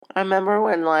I remember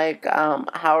when, like,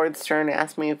 Howard Stern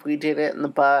asked me if we did it in the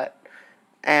butt,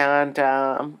 and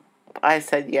I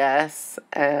said yes,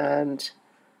 and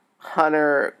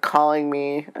Hunter calling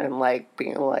me and, like,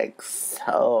 being, like,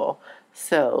 so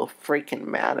freaking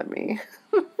mad at me.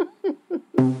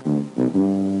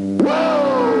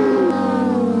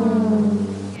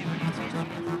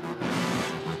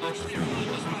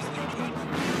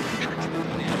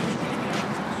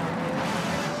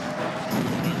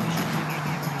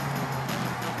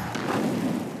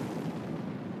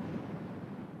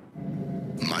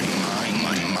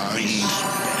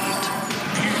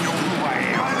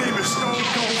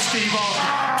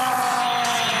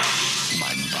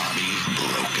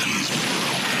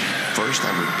 First,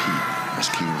 I repeat, as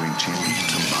King of the Ring champion,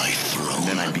 to my throne. And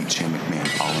then I beat Shane McMahon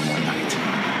all in one night.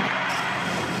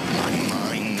 My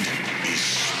mind is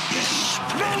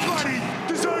spent. Nobody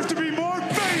deserves to be more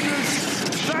famous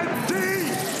than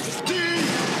DDP.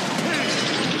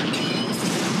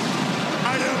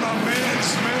 I am a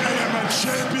man's man. I am a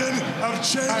champion of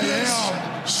champions.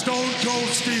 I am Stone Cold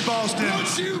Steve Austin.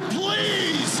 Would you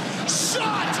please shut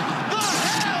the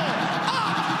hell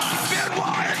up?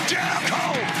 Benoit and Jericho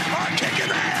are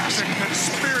kicking ass. It's a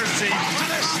conspiracy.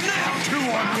 Austin is now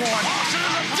 2-on-1. Austin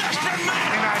is a desperate man.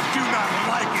 And I do not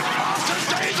like it. Austin's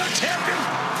days as champion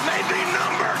may be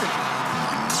numbered.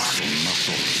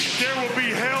 There will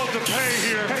be hell to pay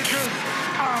here. Taker,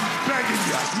 I'm begging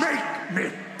you. Make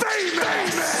me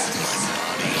famous.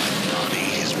 My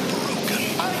body is broken.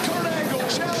 I'm Kurt Angle.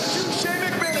 Challenge you, Shane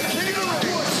McMahon, a King of the Ring.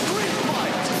 To a street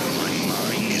fight. My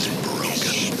mind is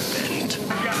broken. Spent.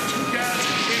 I've got two guys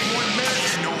in 1 minute.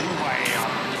 You know who I am.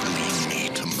 Lead me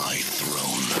to my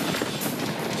throne.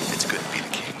 It's good to be the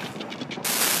king.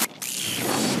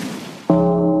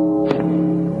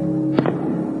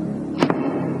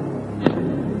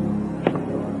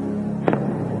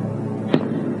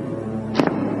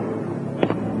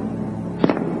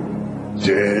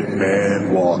 Dead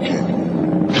man walking.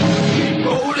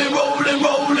 Rolling, rolling,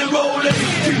 rolling, rolling.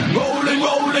 Keep rolling,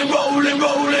 rolling, rolling,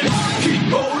 rolling. Keep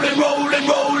rolling, rolling,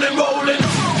 rolling, rolling.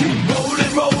 Keep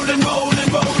rolling, rolling, rolling,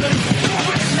 rolling.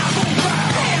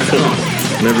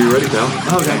 Whenever you're ready, pal.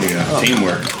 Okay.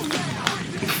 Teamwork.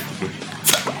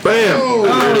 Bam!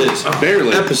 There it is.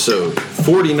 Barely. Episode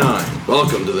 49.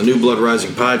 Welcome to the New Blood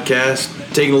Rising podcast.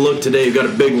 Taking a look today, we've got a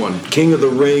big one. King of the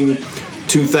Ring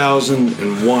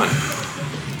 2001.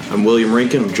 I'm William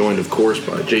Rankin. I'm joined, of course,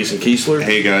 by Jason Kiesler.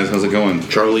 Hey guys, how's it going?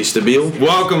 Charlie Stabile.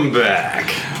 Welcome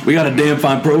back. We got a damn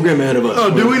fine program ahead of us.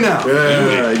 Oh, do we now?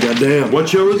 Yeah, goddamn. What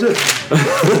show is it?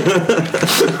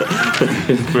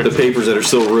 The papers that are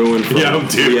still ruined from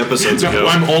 3 episodes ago.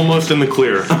 I'm almost in the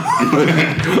clear.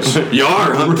 You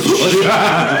are, huh?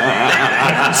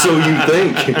 So you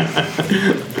think.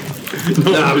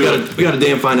 Nah, we got a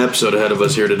damn fine episode ahead of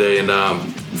us here today, and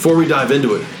before we dive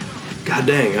into it, god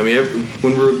dang, I mean,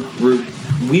 when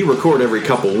we record every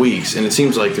couple weeks, and it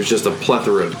seems like there's just a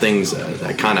plethora of things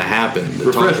that kind of happen.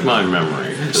 Refresh my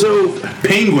memory. So,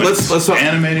 Penguins. Let's talk,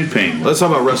 Animated penguins. let's talk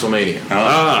about WrestleMania.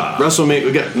 WrestleMania.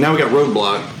 We got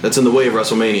Roadblock that's in the way of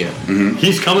WrestleMania. Mm-hmm.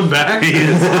 He's coming back. He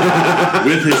is.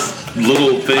 With his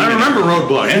little thing. I remember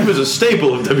Roadblock. He was a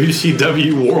staple of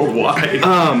WCW worldwide.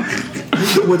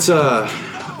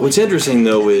 What's interesting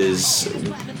though is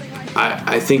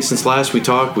I think since last we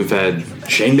talked, we've had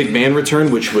Shane McMahon return,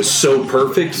 which was so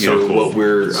perfect. So cool. what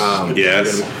we're going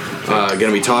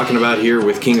to be talking about here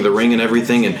with King of the Ring and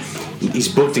everything, and he's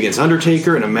booked against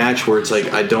Undertaker in a match where it's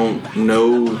like I don't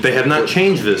know. They have not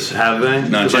changed this, have they?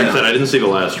 Not Like I yet. said, I didn't see the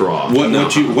last Raw.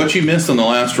 What you missed on the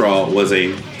last Raw was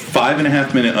a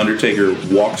 5.5 minute Undertaker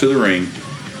walk to the ring,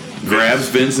 grabs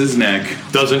Vince's neck,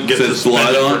 Doesn't get says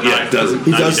blood on. Yeah, doesn't.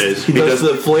 He does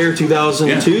the Flair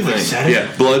 2002 thing.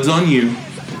 Yeah, blood's on you,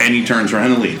 and he turns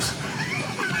around and leaves.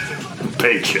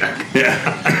 Paycheck. Yeah.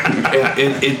 Yeah,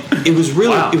 and it was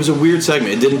really it was a weird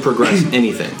segment. It didn't progress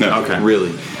anything. No. Okay.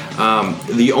 Really.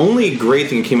 The only great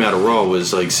thing that came out of Raw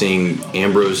was like seeing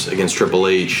Ambrose against Triple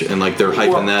H, and like they're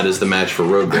hyping that as the match for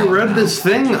Roadblock. I read this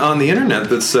thing on the internet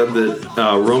that said that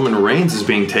Roman Reigns is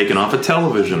being taken off of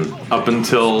television up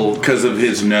until... Because of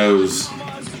his nose.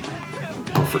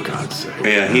 Oh, for God's sake.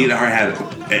 Yeah, he'd already had.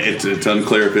 It's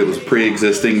unclear if it was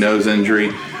pre-existing nose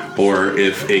injury or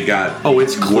if it got. Oh,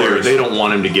 it's clear worse. they don't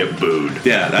want him to get booed.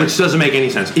 Yeah, which doesn't make any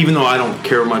sense. Even though I don't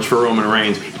care much for Roman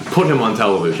Reigns, put him on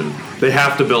television. They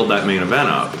have to build that main event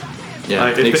up.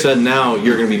 Yeah, Nick said now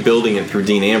you're going to be building it through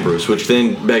Dean Ambrose, which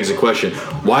then begs the question: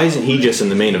 why isn't he just in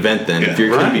the main event then? Yeah, if you're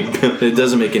going to be, it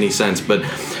doesn't make any sense. But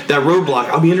that Roadblock,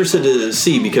 I'll be interested to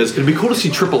see because it'd be cool to see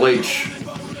Triple H,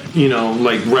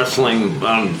 like wrestling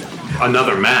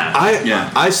another match.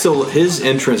 I still, his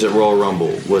entrance at Royal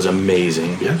Rumble was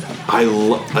amazing. Yeah.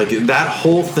 Like that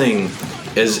whole thing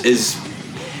is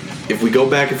if we go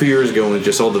back a few years ago and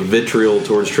just all the vitriol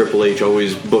towards Triple H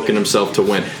always booking himself to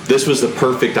win, this was the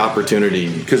perfect opportunity.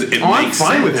 Because it I'm makes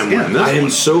fine sense. with him winning this I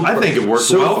am one. I think it worked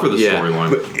well for the storyline.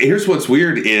 But here's what's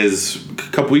weird is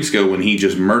a couple weeks ago when he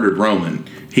just murdered Roman,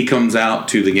 he comes out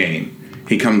to the game.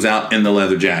 He comes out in the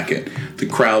leather jacket. The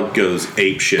crowd goes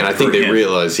ape shit. And I think for they him.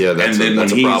 realize, that's and then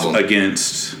that's when a he's problem.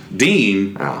 against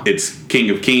Dean, it's King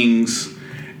of Kings.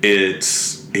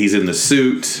 He's in the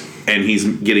suit, and he's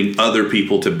getting other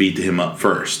people to beat him up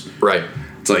first. Right.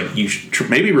 It's like you should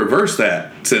maybe reverse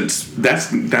that, since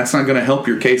that's not going to help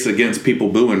your case against people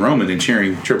booing Roman and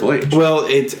cheering Triple H. Well,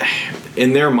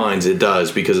 in their minds it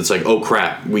does, because it's like, oh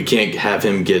crap, we can't have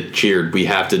him get cheered. We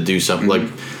have to do something. Like,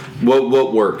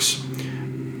 what works?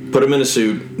 Put him in a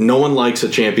suit. No one likes a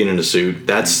champion in a suit.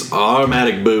 That's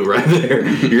automatic boo right there.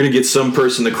 You're gonna get some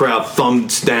person in the crowd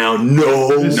thumbs down.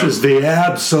 No, This is the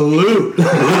absolute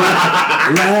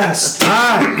last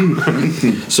time.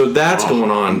 So that's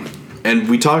going on. And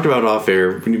we talked about it off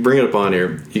air. When you bring it up on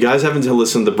air, you guys haven't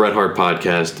listened to the Bret Hart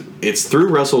podcast. It's through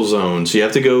WrestleZone, so you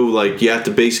have to go, you have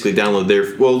to basically download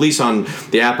their, well, at least on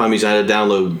the app I'm using, I had to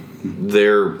download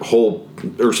their whole,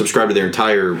 or subscribe to their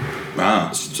entire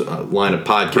line of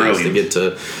podcasts to get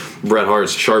to Bret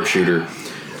Hart's Sharpshooter.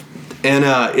 And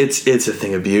it's a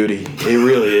thing of beauty. It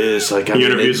really is. He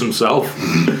interviews himself.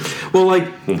 Well,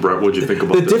 Bret, what'd you think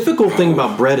about the this? difficult thing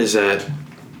about Bret is that,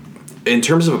 in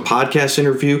terms of a podcast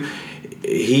interview,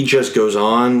 he just goes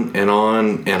on and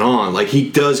on and on. He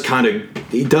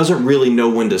doesn't really know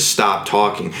when to stop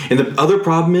talking. And the other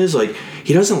problem is,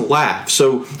 he doesn't laugh.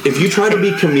 So if you try to be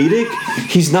comedic,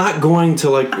 he's not going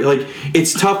to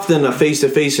it's tough than a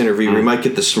face-to-face interview where you might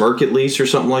get the smirk at least or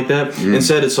something like that.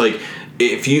 Instead, it's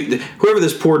if you, whoever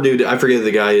this poor dude, I forget who the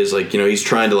guy is, he's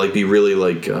trying to be really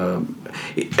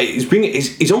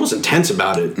he's almost intense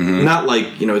about it. Not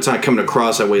it's not coming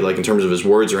across that way in terms of his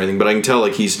words or anything, but I can tell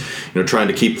he's trying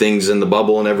to keep things in the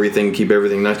bubble and everything, keep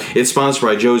everything nice. It's sponsored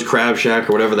by Joe's Crab Shack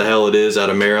or whatever the hell it is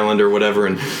out of Maryland or whatever,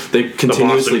 and they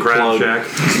continuously the Boston plug.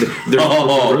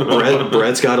 Crab Shack.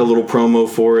 Brett's got a little promo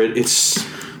for it. It's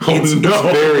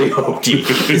very hokey.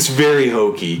 It's very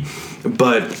hokey,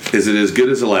 but is it as good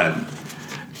as Aladdin?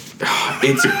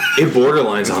 It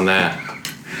borderlines on that.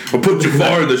 I'll put you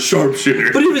far in the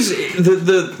sharpshooter. But it was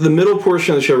the middle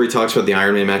portion of the show where he talks about the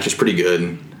Iron Man match is pretty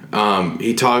good.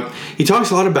 He talks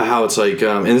a lot about how it's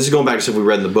and this is going back to stuff we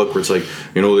read in the book, where it's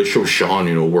they show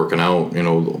Sean working out,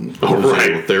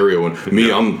 Lothario, and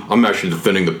me, I'm actually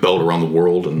defending the belt around the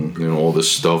world, and all this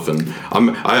stuff, and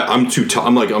I'm too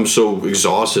I'm so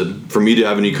exhausted for me to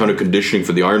have any kind of conditioning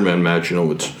for the Iron Man match.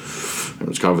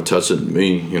 It's kind of a test at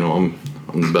me.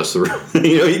 I'm the best of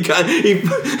the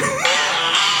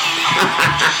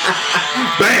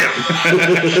Bam!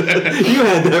 You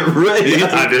had that right.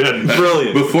 I did.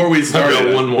 Brilliant. Before we I've started,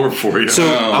 got one more for you. So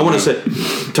I want to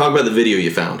talk about the video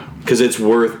you found, because it's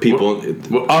worth people.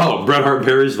 Bret Hart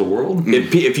buries the world.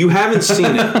 If you haven't seen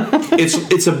it,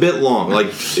 it's a bit long.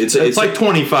 It's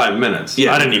 25 minutes.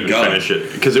 Yeah. I didn't even finish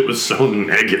it because it was so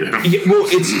negative. Yeah, well,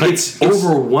 it's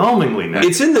overwhelmingly negative.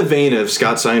 It's in the vein of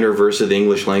Scott Steiner versus the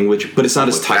English language, but it's not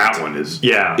as tight. That one is.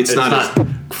 Yeah, it's not as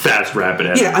fast,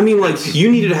 rapid. Yeah, I mean, you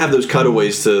needed to have those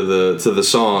cutaways to the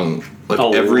song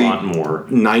every lot more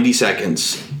 90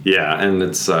 seconds. Yeah, and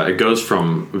it goes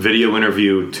from video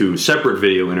interview to separate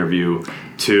video interview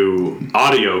to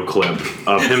audio clip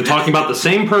of him talking about the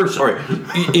same person. All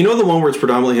right, you know the one where it's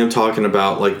predominantly him talking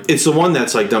about it's the one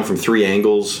that's done from three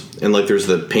angles, and there's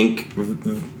the pink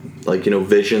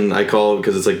vision, I call it,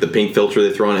 because it's the pink filter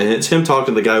they throw on, and it's him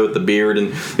talking to the guy with the beard,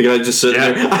 and the guy just sitting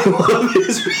there. I love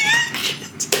his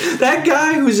reactions. That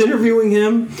guy who's interviewing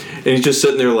him, and he's just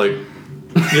sitting there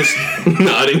just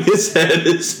nodding his head.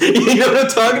 You know what I'm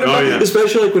talking about? Oh, yeah.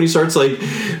 Especially when he starts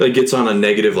gets on a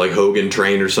negative Hogan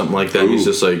train or something like that. And he's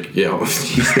just the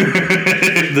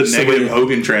negative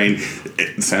Hogan train.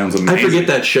 It sounds amazing. I forget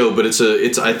that show, but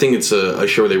I think it's a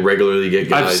show where they regularly get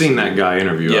guys. I've seen that guy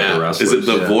interview other wrestlers. Is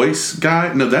it the Voice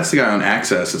guy? No, that's the guy on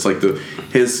Access. It's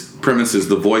his premise is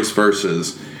The Voice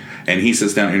versus, and he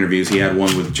sits down and interviews. He had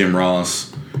one with Jim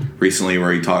Ross recently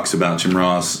where he talks about Jim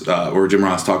Ross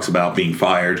talks about being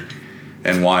fired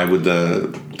and why with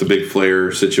the big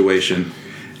Flair situation,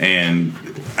 and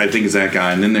I think it's that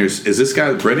guy. And then is this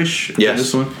guy British? Yes.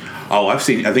 This one? Oh, I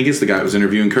think it's the guy who was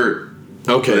interviewing Kurt.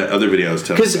 Okay. That other videos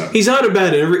tell because he's not a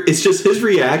bad interview. It's just his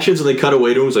reactions when they cut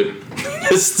away to him. It's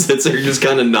just sits there just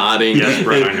kind of nodding. Yes,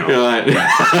 Brett, I know.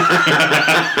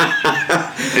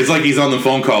 It's like he's on the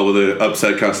phone call with an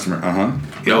upset customer.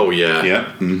 Oh yeah.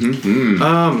 Yeah.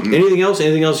 Anything else?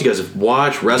 Anything else you guys have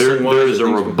watched wrestling? There's a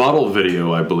rebuttal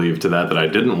video, I believe, to that I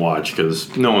didn't watch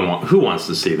because no one who wants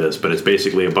to see this, but it's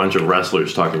basically a bunch of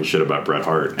wrestlers talking shit about Bret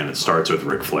Hart, and it starts with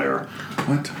Ric Flair.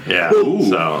 What? Yeah. Ooh.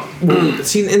 So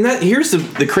See, and that here's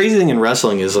the crazy thing in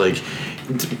wrestling is like,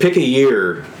 pick a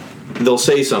year, they'll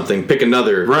say something, pick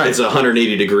another, Right. It's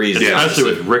 180 degrees. especially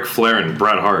with Ric Flair and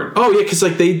Bret Hart. Oh yeah, because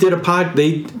like they did a pod,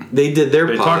 they did their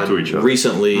They pod talked to each other.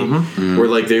 recently, where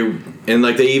like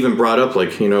they even brought up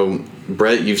like, you know,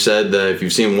 Brett, you've said that if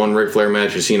you've seen one Ric Flair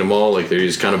match, you've seen them all. Like they're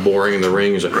just kind of boring in the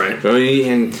ring. He's like, Right.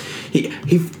 And he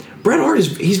Bret Hart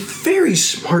he's very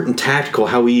smart and tactical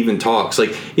how he even talks.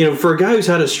 Like, you know, for a guy who's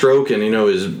had a stroke and, you know,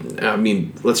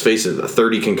 let's face it,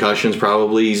 30 concussions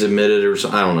probably he's admitted, or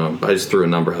I don't know. I just threw a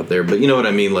number out there, but you know what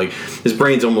I mean. Like his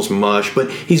brain's almost mush,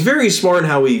 but he's very smart in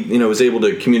how he, you know, is able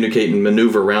to communicate and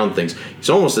maneuver around things.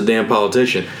 He's almost a damn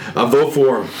politician. I'll vote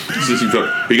for him. Are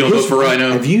you going to vote for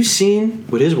Rhino? Have you seen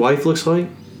what his wife looks like?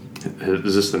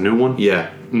 Is this the new one?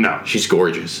 Yeah, No. she's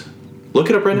gorgeous. Look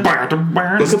it up right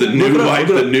now. This is the new look it up, wife,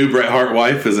 look it up. the new Bret Hart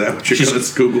wife? Is that what you're going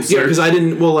to Google search? Yeah, because I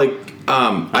didn't. Well, like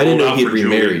I didn't know out he'd for Julie.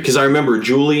 remarried. Because I remember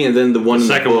Julie, and then the one in the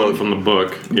Second book. one from the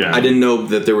book. Yeah. I didn't know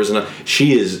that there was enough.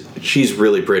 She's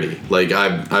really pretty. Like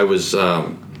I was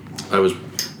not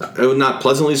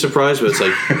pleasantly surprised, but it's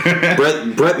like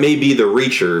Brett may be the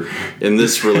reacher in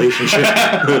this relationship.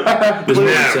 That's what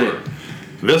I'm saying.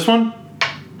 This one?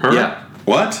 Her? Yeah.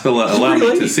 What? Allow pretty me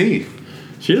lady. to see.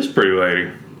 She is a pretty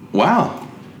lady. Wow.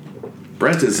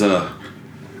 Brett is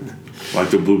like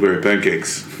the blueberry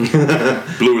pancakes.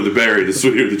 Bluer the berry, the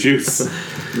sweeter the juice.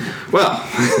 Well,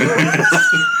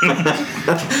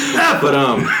 but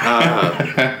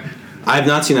I have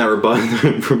not seen that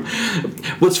rebuttal.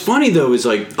 What's funny though is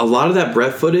like a lot of that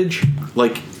Brett footage,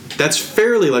 like that's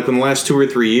fairly like in the last 2 or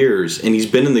 3 years, and he's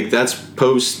been in that's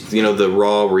post, you know, the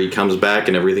Raw where he comes back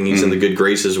and everything. He's in the good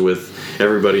graces with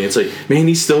everybody. It's like, man,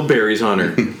 he still buries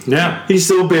Hunter. Yeah. He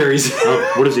still buries.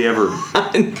 What has he ever,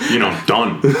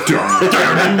 done?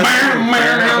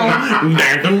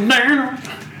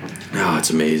 Oh, it's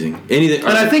amazing. Anything.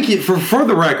 And I think, for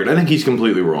the record, I think he's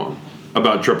completely wrong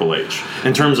about Triple H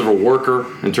in terms of a worker,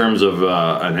 in terms of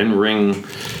an in-ring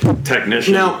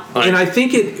technician. Now, and I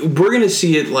think we're going to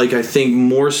see it, like, I think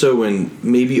more so in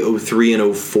maybe 03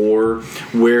 and 04,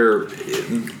 where,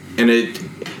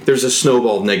 there's a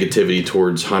snowball of negativity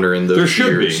towards Hunter in those There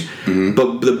should years. be.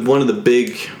 But one of the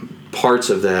big parts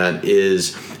of that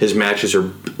is his matches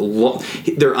are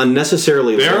they're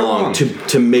unnecessarily long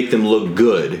to make them look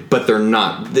good, but they're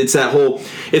not. It's that whole,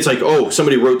 it's like, oh,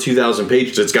 somebody wrote 2,000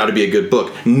 pages, it's got to be a good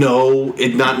book. No,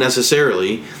 not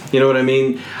necessarily. You know what I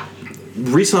mean?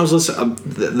 Recently I was listening,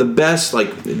 the best,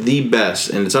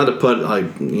 and it's not to put,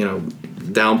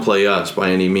 downplay us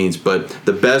by any means, but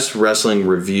the best wrestling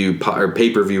review or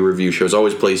pay-per-view review show is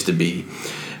always Place to Be.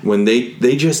 When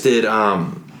they just did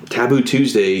Taboo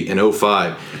Tuesday in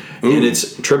 05, and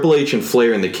it's Triple H and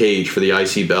Flair in the cage for the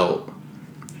IC belt,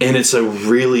 and it's a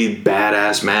really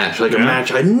badass match, a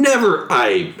match I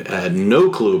had no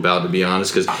clue about, to be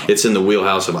honest, because it's in the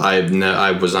wheelhouse of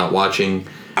I was not watching.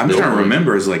 I'm trying to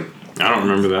remember, is like I don't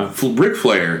remember that. Ric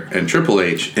Flair and Triple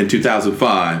H in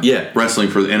 2005. Yeah. Wrestling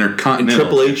for the Intercontinental. And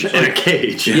Triple H In a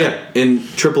cage. Yeah, and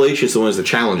Triple H is the one who's the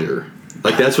challenger.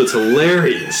 Like, that's what's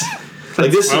hilarious.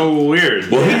 Like this. Oh,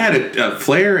 weird. Well, he had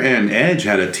Flair and Edge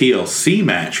had a TLC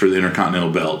match for the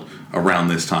Intercontinental belt around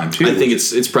this time too. I think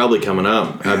it's probably coming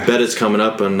up. I bet it's coming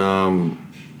up in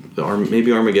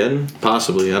maybe Armageddon,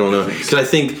 possibly. I don't know, because I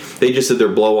think they just did their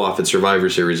blow off at Survivor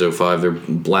Series 05, their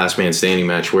last man standing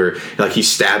match, where like he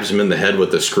stabs him in the head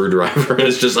with a screwdriver, and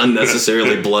it's just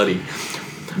unnecessarily bloody.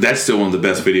 That's still one of the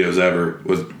best videos ever.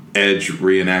 Was Edge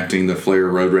reenacting the Flair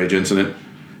Road Rage incident?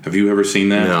 Have you ever seen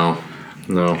that? No.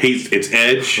 It's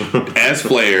Edge as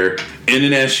Flair in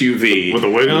an SUV With a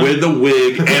wig on? with a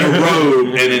wig and a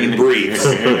robe and in briefs,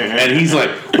 and he's like,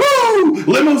 "Woo!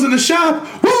 Limos in the shop!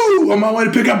 Woo! On my way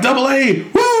to pick up Double A!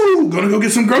 Woo! Gonna go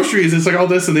get some groceries." It's like all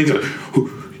this, and then he's like,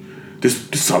 This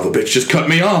son of a bitch just cut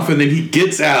me off, and then he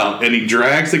gets out and he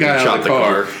drags the guy out of the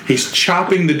car. He's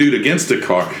chopping the dude against the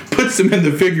car, puts him in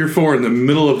the figure four in the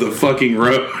middle of the fucking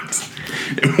road.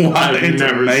 Wow, it's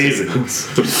amazing.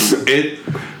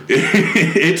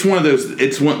 It's one of those.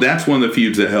 That's one of the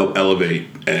feuds that help elevate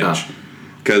Edge,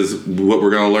 because what we're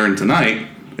going to learn tonight,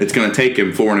 it's going to take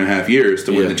him 4.5 years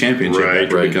to win the championship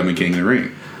after becoming King of the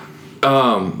Ring.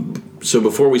 So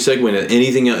before we segue into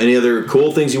any other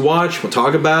cool things you watch, we'll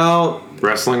talk about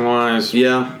Wrestling wise?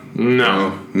 Yeah.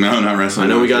 No, not wrestling. I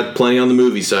know we got plenty on the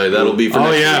movie side. That'll be for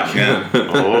next week.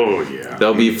 Oh yeah.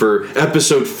 That'll be for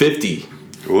episode 50.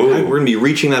 Whoa. We're going to be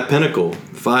reaching that pinnacle.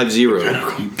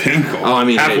 5-0. Pinnacle. Oh, I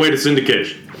mean, Halfway hey, to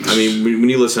syndication. I mean, when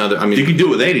you listen to other, I mean, You can do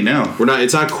it with 80 now. we're not.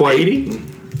 It's not quite. 80?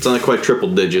 It's not quite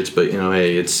triple digits, but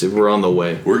hey, we're on the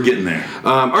way. We're getting there.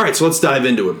 All right, so let's dive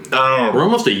into it. We're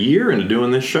almost a year into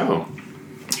doing this show.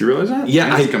 Did you realize that?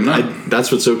 Yeah, I think I'm not.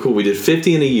 that's what's so cool. We did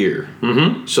 50 in a year.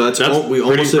 Mm-hmm. So we pretty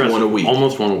almost did impressive. one a week.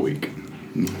 Almost one a week.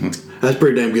 That's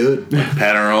pretty damn good.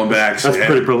 Pat our own backs. That's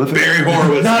pretty prolific. Barry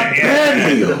Horowitz.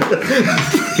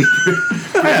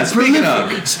 Yeah, speaking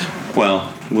of.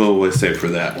 Well, we'll save for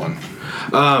that one.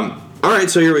 All right,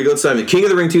 so here we go. Let's dive in. King of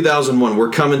the Ring 2001.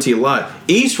 We're coming to you live.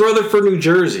 East Rutherford, New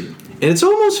Jersey. And it's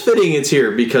almost fitting it's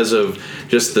here because of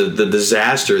just the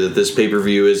disaster that this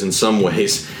pay-per-view is in some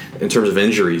ways in terms of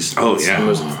injuries. Oh, It's yeah.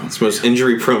 the most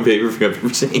injury-prone pay-per-view I've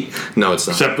ever seen. No, it's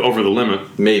not. Except Over the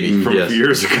Limit Maybe. from a Yes. few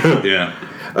years ago.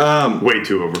 Yeah. Way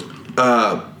too over.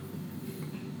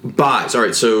 Buys. All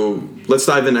right, so let's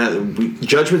dive in.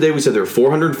 Judgment Day, we said there were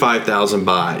 405,000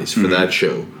 buys for that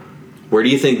show. Where do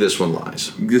you think this one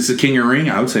lies? This is King of the Ring.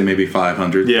 I would say maybe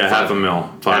 500. Yeah, half a mil.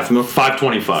 Half a mil?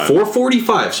 525.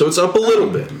 445, so it's up a little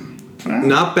bit.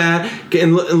 Not bad.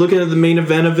 And looking at the main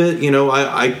event of it,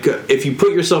 if you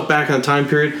put yourself back on time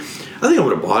period, I think I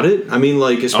would have bought it. I mean,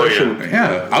 especially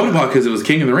Yeah, I would have bought because it was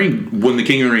King of the Ring when the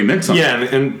King of the Ring meant something. Yeah,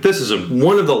 and this is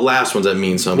one of the last ones that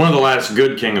means something. one of the last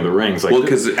good King of the Rings. Like, Well,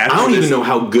 because I don't even know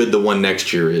how good the one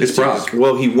next year is. It's Brock.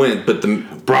 Well, he went, but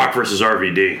Brock versus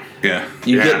RVD. Yeah.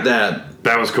 you Yeah. get that.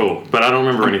 That was cool, but I don't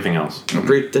remember anything else. I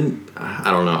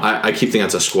don't know. I keep thinking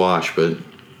that's a squash, but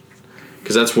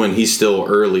because that's when he's still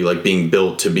early, being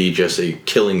built to be just a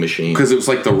killing machine. Because it was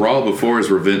like the Raw before is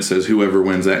where Vince says whoever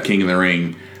wins that King of the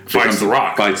Ring Fights The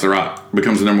Rock. Fights The Rock.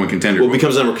 Becomes the number one contender. Well, it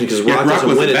becomes number because Yeah, Rock Rock doesn't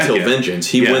wasn't win it back till yet. Vengeance.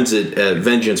 He Yeah. wins it at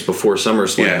Vengeance before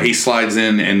SummerSlam. Yeah, he slides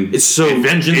in and It's so. And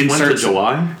Vengeance went to inserts-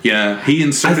 July? Yeah, he I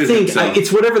inserted think himself.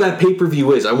 it's whatever that pay per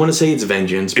view is. I want to say it's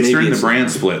Vengeance. It's Maybe during the brand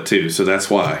split too, so that's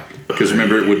why. Because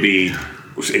remember, it would be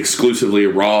exclusively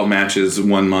Raw matches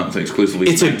 1 month, exclusively.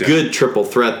 It's a SmackDown. good triple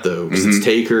threat though. 'Cause It's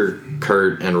Taker,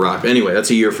 Kurt, and Rock. Anyway,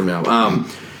 that's a year from now.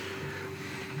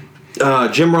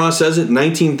 Jim Ross says it.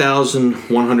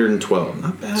 19,112.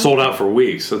 Not bad. Sold out for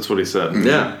weeks. That's what he said.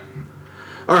 Yeah.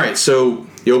 All right. So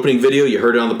the opening video, you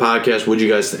heard it on the podcast. What'd you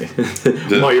guys think?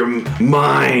 Your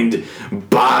mind,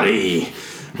 body.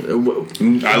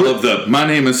 I love the "My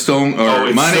name is Stone" or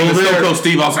it's "My name is still Stone there. Cold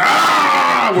Steve Austin."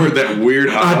 Where that weird.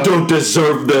 I don't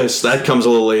deserve this. That comes a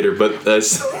little later, but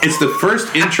that's It's the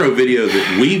first intro video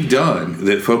that we've done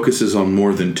that focuses on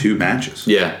more than 2 matches.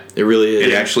 yeah, it really is.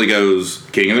 It actually goes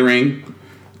King of the Ring,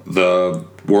 the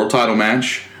World Title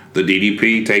match, the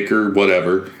DDP, Taker,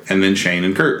 whatever, and then Shane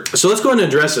and Kurt. So let's go ahead and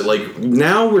address it.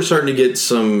 Now we're starting to get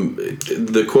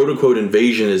the quote unquote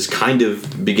invasion is kind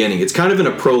of beginning. It's kind of in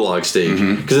a prologue stage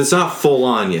because it's not full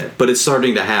on yet, but it's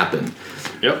starting to happen.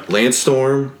 Yep. Lance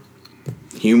Storm,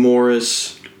 Hugh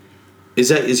Morris.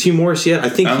 Is Hugh Morris yet? I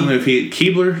think I don't know if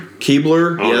Keebler.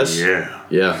 Keebler, Oh, yes. yeah.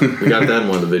 Yeah, we got that in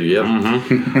one of the video.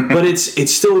 Yep. But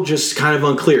it's still just kind of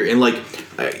unclear. And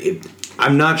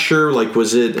I'm not sure.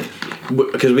 Was it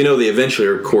because we know they eventually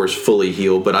are, of course, fully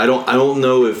healed. But I don't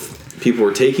know if people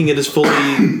were taking it as fully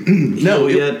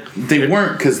healed yet. They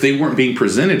weren't because they weren't being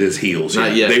presented as heels.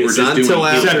 Not yet. They were It's just not doing until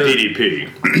Except after- DDP.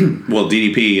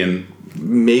 DDP and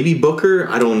Maybe Booker.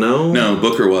 I don't know. no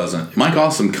Booker wasn't. Mike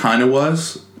Awesome kind of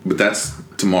was, but that's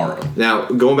tomorrow. Now,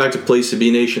 going back to Place to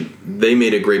Be Nation, they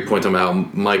made a great point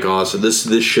about Mike Awesome.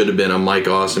 This should have been a Mike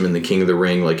Awesome in the King of the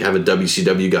Ring, have a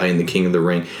WCW guy in the King of the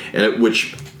Ring,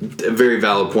 which a very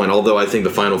valid point. Although I think the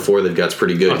Final Four they've got's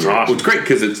pretty good. That's here. awesome. Well, it's great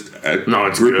because it's a No,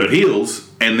 it's group good. of heels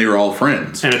and they were all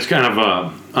friends. And it's kind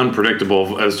of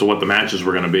unpredictable as to what the matches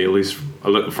were going to be, at least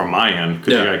from my end.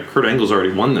 Because Yeah. Kurt Angle's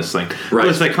already won this thing. Right.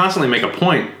 Plus, they constantly make a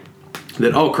point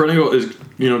that Kurt Angle is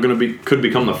could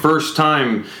become the first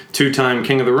time 2-time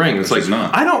King of the Ring. It's He's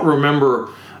not. I don't remember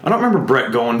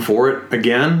Brett going for it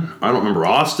again. I don't remember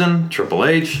Austin, Triple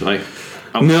H.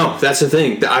 No, that's the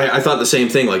thing. I thought the same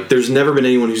thing. There's never been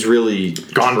anyone who's really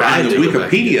Gone back tried to to go back.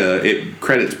 Wikipedia, it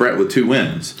credits Brett with 2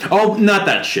 wins. Oh, not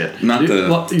that shit. Not the-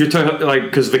 Well, you're talking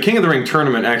because the King of the Ring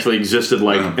tournament actually existed in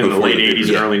the before late the- '80s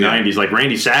yeah, and early yeah. '90s.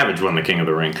 Randy Savage won the King of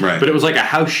the Ring, Right. But it was like a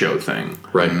house show thing,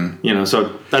 Right.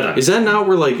 So that Is that not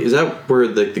where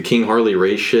the King Harley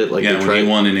Race shit? Yeah, they when he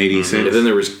won in '86. And then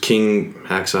there was King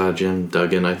Hacksaw Jim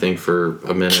Duggan, I think, for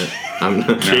a minute.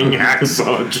 King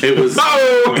Hacksaw. It was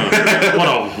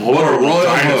What a Royal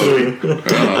dynasty.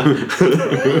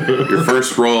 your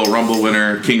first Royal Rumble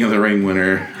winner, King of the Ring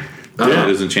winner,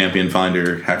 television champion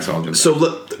finder, Hacksaw Jim. So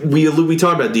look, we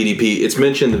talked about DDP. It's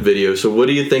mentioned in the video. So what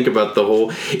do you think about the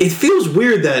whole? It feels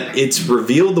weird that it's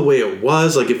revealed the way it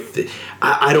was. Like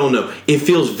I don't know. It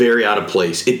feels very out of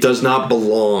place. It does not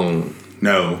belong.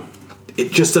 No.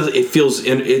 It just doesn't. It feels.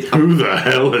 Who the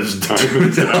hell is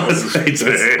Diamond Dallas Page?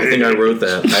 I think I wrote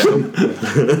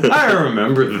that. I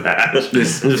remember that.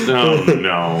 Just no.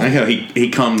 I know he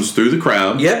comes through the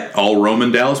crowd. Yep. All Roman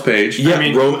Dallas Page. Yeah,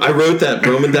 I wrote that.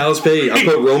 Roman Dallas Page. I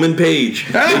put Roman Page.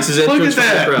 Makes his entrance from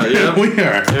the crowd. Yeah. We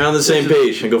are. They're on the same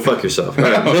page. And go fuck yourself. All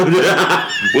right.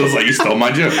 Will's like, you stole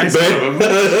my joke. No.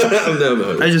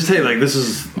 I just say, like, this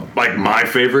is like my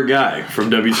favorite guy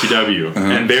from WCW,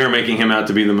 and they're making him out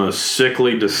to be the most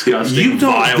sickly, disgusting,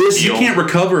 vile you can't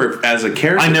recover as a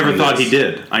character. I never thought he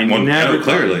did. I never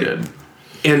thought he did.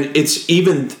 And it's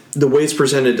even the way it's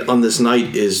presented on this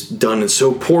night is done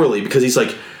so poorly because he's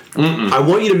like, I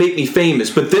want you to make me famous,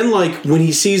 but then like when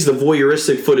he sees the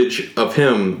voyeuristic footage of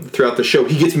him throughout the show,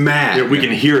 he gets mad. Yeah, we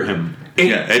can hear him.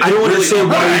 And I don't understand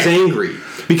why he's angry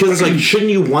because it's like,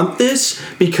 shouldn't you want this?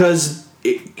 Because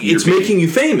it's making you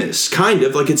famous, kind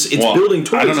of like it's building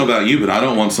towards. I don't know about you, but I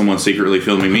don't want someone secretly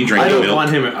filming me drinking milk. I don't want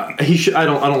him. He should. I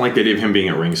don't like the idea of him being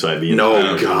at ringside.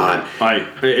 No, God.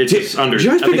 Did you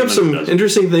guys pick up some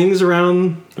interesting things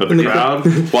around the crowd?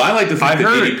 Well, I like the fact that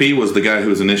DDP was the guy who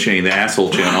was initiating the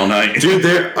asshole chant all night. Dude,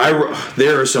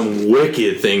 there are some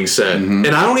wicked things said, and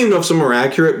I don't even know if some are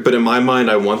accurate, but in my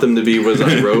mind, I want them to be what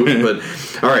I wrote. But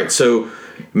all right, so.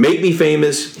 Make me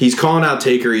famous. He's calling out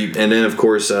Taker, and then of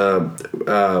course, when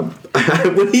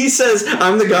he says,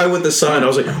 "I'm the guy with the sign," I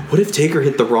was like, "What if Taker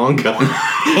hit the wrong guy?"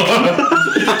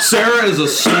 Sarah is a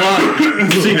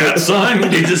slut. See that sign?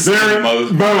 He just Sarah,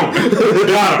 boom,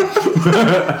 got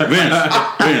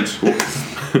him.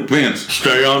 Vince,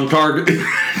 stay on target.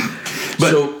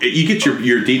 But so, you get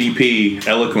your DDP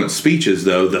eloquent speeches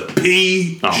though. The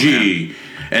PG.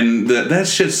 And that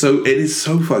shit's it is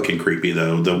so fucking creepy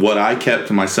though. What I kept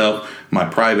to myself, my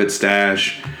private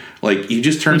stash, like you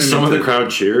just turned some of the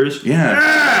crowd cheers.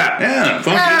 Yeah,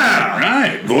 fucking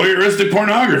right. Voyeuristic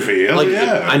pornography. Hell like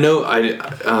yeah. I know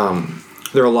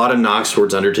there are a lot of knocks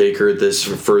towards Undertaker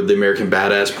for the American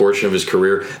Badass portion of his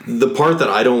career. The part that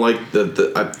I don't like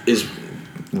is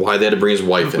why they had to bring his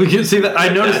wife in. We can see that. I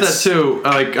noticed that too.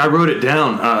 Like I wrote it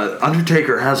down.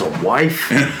 Undertaker has a wife.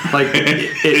 Like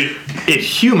it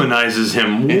humanizes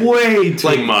him way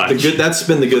too much. That's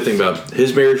been the good thing about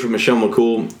his marriage with Michelle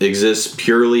McCool exists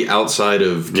purely outside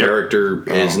of character.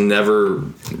 Is never,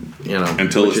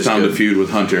 until it's time to feud with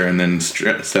Hunter, and then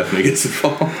Stephanie gets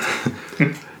involved.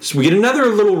 So we get another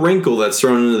little wrinkle that's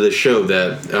thrown into the show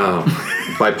that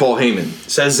by Paul Heyman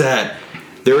says that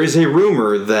there is a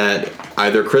rumor that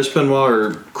either Chris Benoit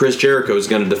or Chris Jericho is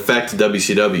going to defect to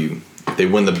WCW if they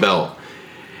win the belt.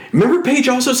 Remember, Paige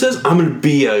also says, I'm going to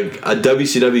be a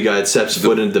WCW guy that steps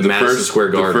foot into Madison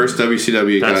Square Garden. The first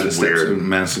WCW guy that steps into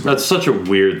Madison. That's such a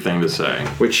weird thing to say.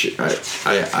 Which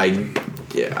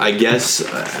I guess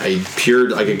I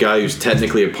appeared like a guy who's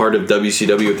technically a part of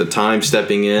WCW at the time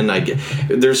stepping in.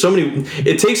 There's so many.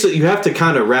 It takes you have to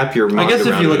kind of wrap your mind. I guess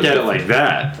around if you look at it like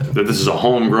that this is a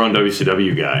homegrown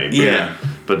WCW guy.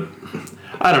 But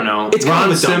I don't know. It's Ron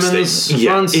kind of a Simmons.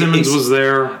 Ron Simmons was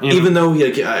there, even though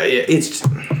it's.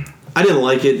 I didn't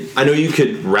like it. I know you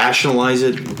could rationalize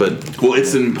it, but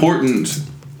it's important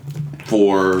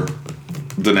for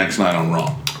the next night on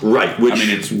Raw. Right,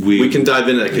 which we can dive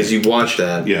into that because you've watched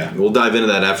that. Yeah. We'll dive into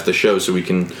that after the show so we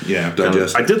can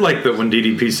digest. I did like that when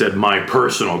DDP said my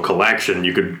personal collection,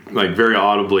 you could like very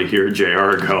audibly hear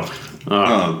JR go,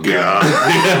 oh God.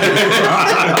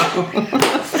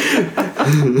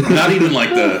 Not even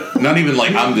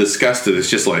like I'm disgusted. It's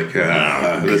just like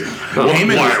why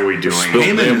are we doing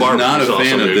Heyman is not a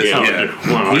fan of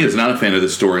this. He is not a fan of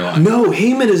this storyline. No,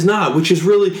 Heyman is not, which is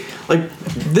really like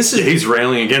this is he's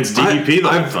railing against DDP the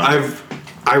whole time.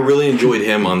 I really enjoyed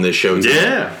him on this show.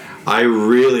 Yeah. I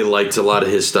really liked a lot of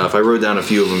his stuff. I wrote down a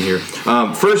few of them here.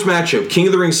 First matchup, King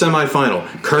of the Ring semifinal,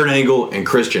 Kurt Angle and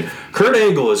Christian. Kurt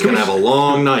Angle is going to have a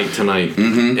long night tonight.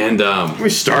 Mm-hmm. And can we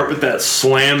start with that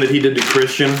slam that he did to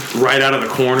Christian right out of the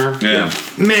corner? Yeah.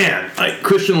 Man,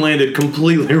 Christian landed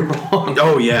completely wrong.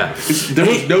 Oh, yeah. There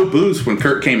was no boost when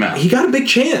Kurt came out. He got a big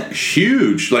chant.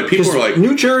 Huge. Like, people were like...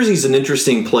 New Jersey's an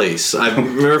interesting place. I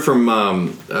remember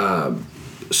from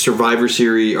Survivor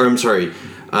Series... Or, I'm sorry...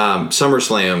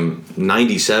 SummerSlam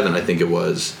 97, I think it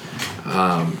was.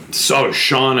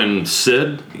 Sean and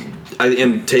Sid?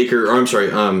 And Taker, or I'm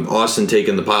sorry, Austin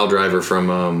taking the pile driver from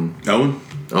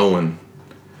Owen.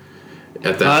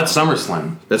 At that, that's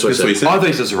SummerSlam. That's what I said. I thought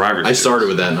you said Survivor Series. I started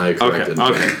with that and I corrected.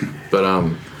 Okay. But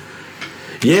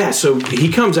Yeah, so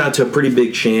he comes out to a pretty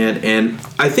big chant, and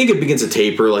I think it begins to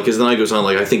taper. Like as the night goes on,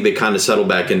 like I think they kind of settle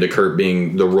back into Kurt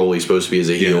being the role he's supposed to be as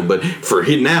a heel. Yeah. But for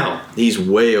him now, he's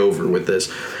way over with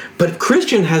this. But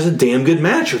Christian has a damn good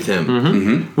match with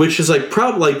him, which is like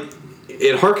probably like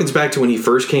it harkens back to when he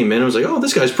first came in. I was like, oh,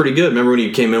 this guy's pretty good. Remember when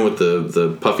he came in with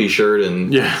the puffy shirt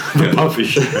and the puffy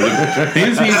shirt.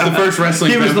 He's the first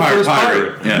wrestling vampire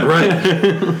pirate. Yeah.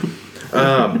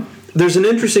 Right. There's an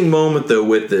interesting moment though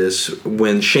with this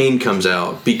when Shane comes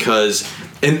out because,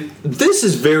 and this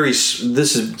is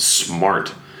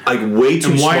Smart. like way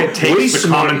too And why smart, it takes way the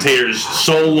smart. commentators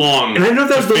so long. And I don't know if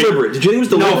that was to figure- deliberate. Did you think it was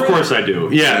deliberate? No, of course I do.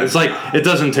 Yeah, it's like it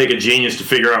doesn't take a genius to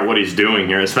figure out what he's doing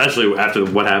here, especially after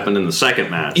what happened in the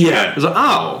second match. Yeah. It's like,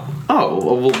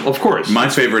 well, of course. My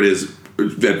favorite is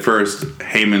at first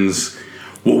Heyman's.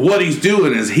 Well, what he's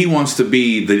doing is he wants to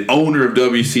be the owner of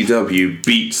WCW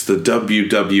beats the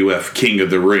WWF King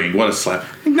of the Ring. What a slap!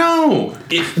 No,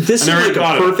 This is I never like a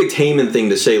thought of it. perfect Heyman thing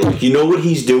to say. Like, you know what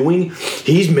he's doing?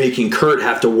 He's making Kurt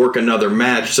have to work another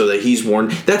match so that he's worn.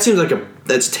 That seems like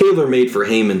that's tailor made for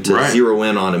Heyman to Right. zero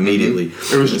in on immediately.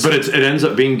 It ends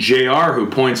up being JR who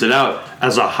points it out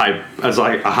as a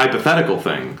hypothetical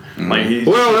thing. Like he's,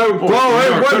 man.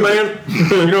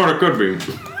 You know what it could be.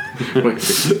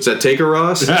 Is that Taker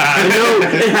Ross? I know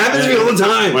it happens to me all the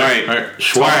time. right.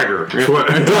 Swagger.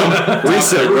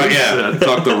 Reset, right? Yeah,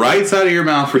 talk the right side of your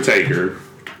mouth for Taker,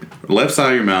 left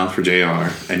side of your mouth for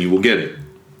JR, and you will get it.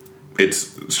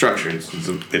 It's structured.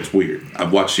 It's weird.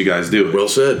 I've watched you guys do it. Well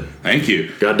said. Thank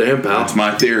you. Goddamn, pal. That's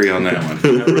my theory on that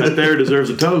one. Right there deserves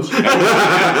a toast.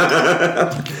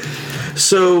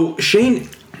 So Shane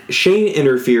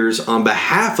interferes on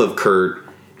behalf of Kurt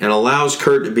and allows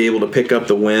Kurt to be able to pick up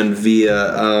the win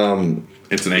via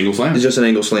It's an angle slam. it's just an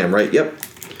angle slam, right? Yep.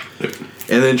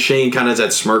 And then Shane kind of has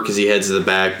that smirk as he heads to the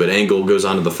back, but Angle goes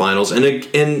on to the finals,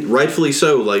 and rightfully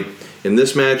so. Like in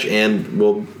this match, and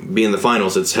will be in the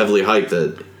finals. It's heavily hyped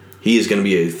that he is going to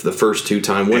be the first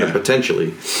two-time winner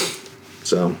potentially.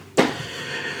 So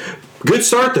good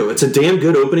start though. It's a damn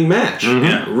good opening match.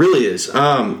 Yeah. It really is.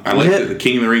 I like that the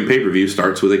King of the Ring pay-per-view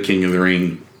starts with a King of the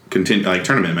Ring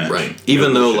tournament match. Right.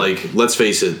 Even though, like, let's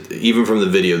face it, even from the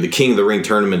video, the King of the Ring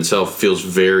tournament itself feels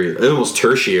very, almost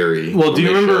tertiary. Well, do you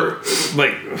remember,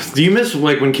 do you miss,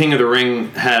 like, when King of the Ring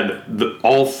had a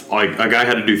guy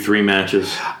had to do 3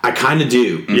 matches? I kind of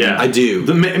do. Yeah. I do.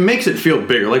 It makes it feel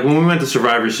bigger. Like, when we went to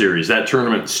Survivor Series, that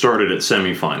tournament started at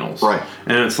semifinals. Right.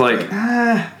 And it's like,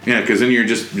 Yeah, because then you're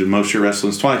just most of your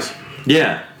wrestling's twice.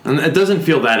 yeah. And it doesn't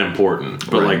feel that important.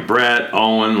 But, Right. like, Brett,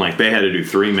 Owen, like, they had to do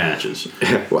 3 matches.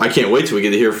 Well, I can't wait till we get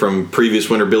to hear from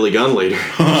previous winner Billy Gunn later.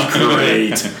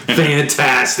 Great.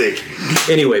 Fantastic.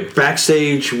 Anyway,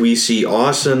 backstage, we see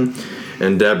Austin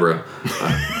and Deborah.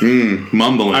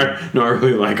 Mumbling. I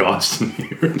really like Austin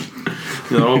here.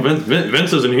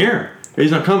 Vince isn't here.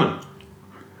 He's not coming.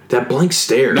 That blank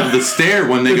stare. No, the stare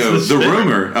when they go, the the stare.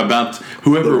 rumor about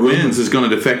whoever wins is going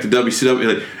to defect to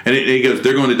WCW. Like, and he goes,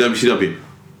 they're going to WCW.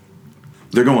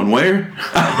 They're going where?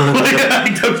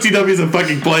 Like, WCW is a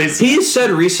fucking place. He said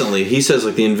recently, he says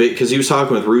like because he was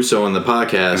talking with Russo on the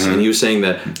podcast, and he was saying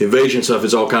that the invasion stuff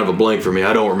is all kind of a blank for me.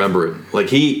 I don't remember it. Like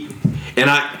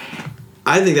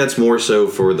I think that's more so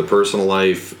for the personal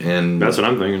life, and That's what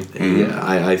I'm thinking. yeah,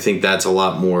 I think that's a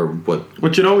lot more what.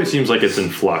 Which it always seems like it's in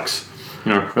flux.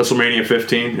 You know, WrestleMania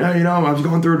 15. Yeah, I was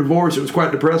going through a divorce. It was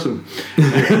quite depressing.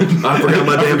 I forgot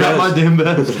my damn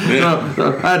best. damn best.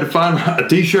 I had to find a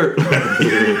T-shirt.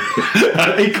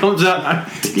 He comes out in a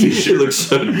T-shirt. It looks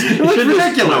so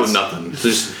ridiculous. No, nothing.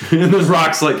 Just And this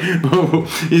Rock's like,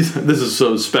 this is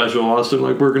so special, Austin.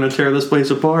 Like, we're going to tear this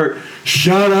place apart.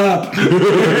 Shut up.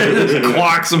 Just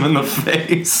clocks him in the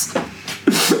face.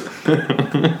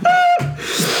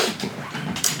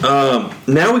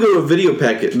 now we go to a video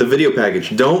package. The video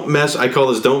package. Don't mess. I call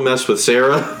this "Don't Mess with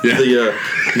Sarah." Yeah.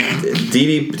 The Dee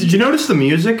Dee. Did you notice the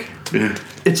music? Yeah.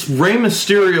 It's Rey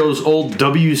Mysterio's old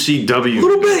WCW. A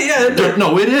little bit, yeah.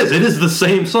 No, it is. It is the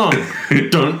same song. Dun,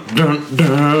 dun, dun,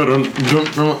 dun, dun,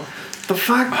 dun. The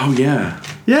fuck? Oh, yeah.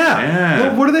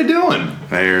 Yeah. What are they doing?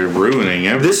 They're ruining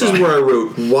everything. This is where I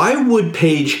wrote, why would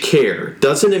Paige care?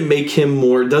 Doesn't it make him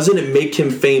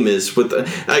famous with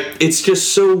it's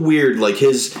just so weird, like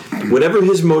whatever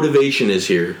his motivation is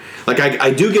here. Like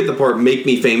I do get the part make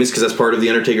me famous because that's part of the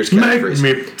Undertaker's catchphrase.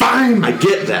 Make me fine. I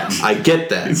get that.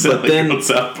 But then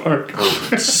South Park.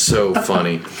 it's so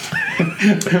funny.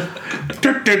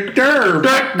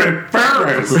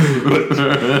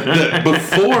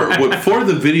 Before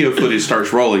the video footage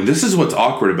starts rolling, this is what's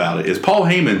awkward about it: is Paul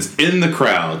Heyman's in the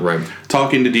crowd, Right.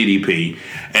 talking to DDP,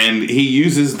 and he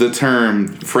uses the term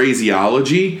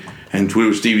phraseology, and to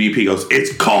which DDP goes,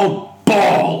 "It's called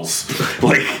balls.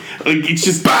 Like it's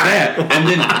just that. And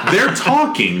then they're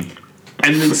talking,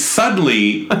 and then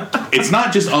suddenly it's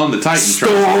not just on the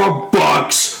Titantron.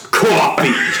 Starbucks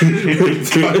coffee.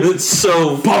 It's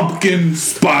so Pumpkin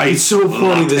spice. It's so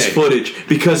funny, latte. this footage,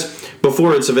 because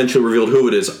before it's eventually revealed who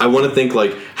it is, I want to think,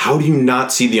 like, how do you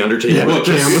not see the Undertaker on Well, the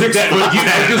camera? I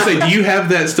was gonna say, do you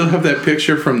still have that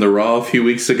picture from the Raw a few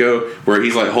weeks ago where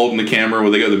he's like holding the camera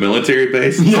when they go to the military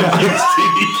base? Yeah,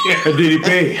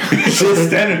 DDP. He's just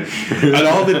standing at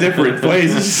all the different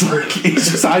places. It's just like he's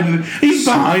just hiding. He's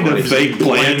behind a fake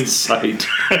plant sight.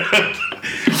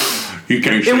 You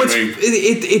can't And see what's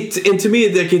me. and to me,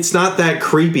 like, it's not that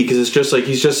creepy because it's just like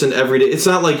he's just an everyday. It's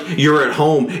not like you're at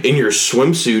home in your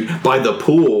swimsuit by the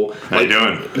pool. How you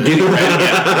doing? Getting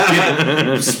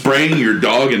ready, spraying your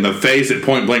dog in the face at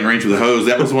point blank range with a hose.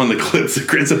 That was one of the clips.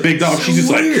 It's a big dog. She's just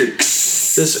weird. like.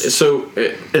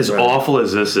 As awful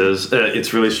as this is,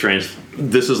 it's really strange.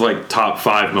 This is like top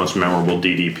 5 most memorable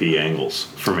DDP angles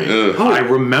for me. I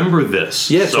remember this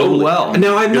so totally. well.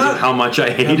 Now, I'm because not of how much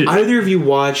I hated it. Either of you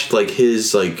watched like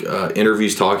his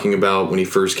interviews talking about when he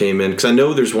first came in? Because I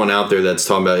know there's one out there that's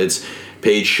talking about it's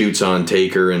Paige shoots on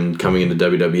Taker and coming into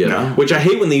WWF, No. which I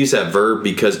hate when they use that verb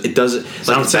because it doesn't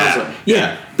Sounds bad. like,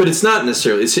 yeah, but it's not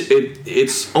necessarily.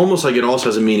 It's almost like it also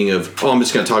has a meaning of I'm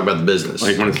just going to talk about the business.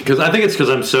 Because I think it's because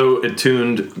I'm so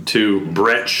attuned to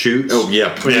Brett shoots. Oh,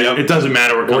 yeah. Yep. It doesn't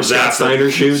matter what comes Scott after.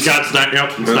 Steiner shoots. Scott Steiner.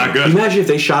 Yep, it's not good. Imagine if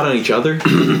they shot on each other.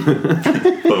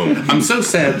 Boom. I'm so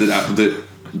sad that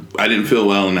I didn't feel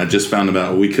well, and I just found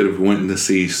out we could have went to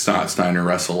see Scott Steiner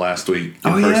wrestle last week in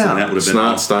person. yeah. That would have been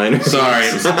Snot awesome. Steiner. Sorry,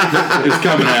 it was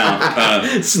coming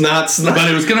out. Snot. But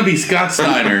it was going to be Scott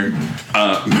Steiner.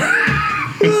 All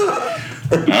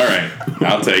right,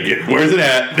 I'll take it. Where's it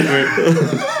at?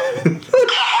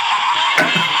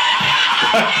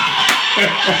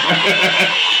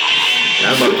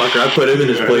 That motherfucker, I put him in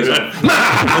his place.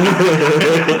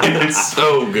 It's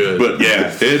so good. But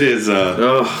yeah, it is.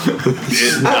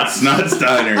 It's not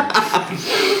Steiner.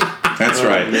 That's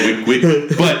right.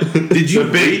 But did you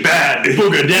Big bad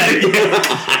Booger Daddy.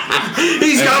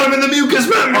 He's got him in the mucous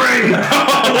membrane.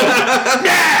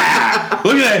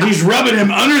 Look at that? He's rubbing him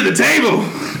under the table.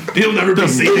 He'll never be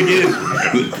seen again.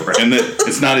 And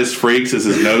it's not his freaks, it's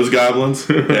his nose goblins.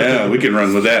 Yeah, we can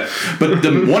run with that. But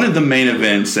one of the main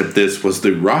events at this was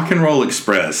the Rock and Roll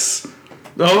Express.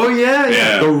 Oh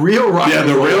yeah. The real Rock. Yeah,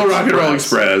 the real Rock and Roll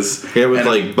Express. Yeah, with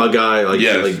like Bug Eye,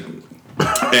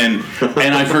 and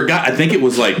I forgot. I think it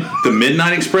was like the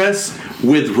Midnight Express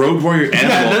with Road Warrior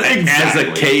Animal as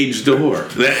a cage door,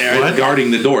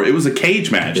 guarding the door. It was a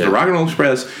cage match. Yeah. The Rock and Roll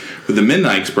Express with the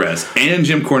Midnight Express and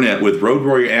Jim Cornette with Road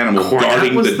Warrior Animal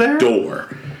guarding the door.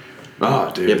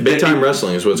 Oh, dude. yeah, big time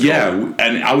wrestling is what's called.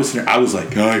 And I was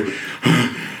like, I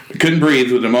couldn't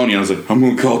breathe with pneumonia. I was like, I'm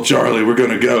gonna call Charlie. We're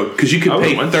gonna go because you could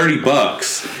pay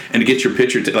 $30 and to get your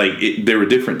picture. There were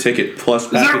different ticket plus.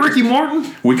 Is that Ricky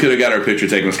Morton? We could have got our picture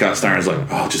taken with Scott Steiner. I was like,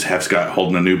 oh, just have Scott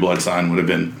holding a New Blood sign would have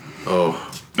been.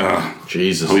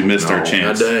 Jesus, we missed our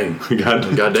chance.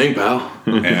 God dang, pal.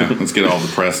 Yeah, let's get all the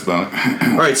press about it.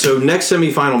 All right, so next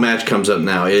semifinal match comes up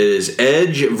now. It is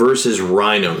Edge versus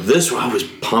Rhino. This I was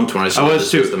pumped when I saw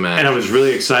this was the match, and I was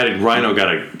really excited. Rhino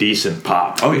got a decent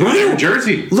pop. Oh, yeah, Rhino, New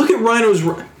Jersey. Look at Rhino's.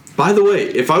 By the way,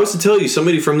 if I was to tell you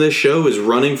somebody from this show is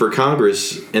running for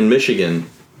Congress in Michigan,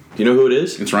 do you know who it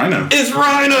is? It's Rhino. It's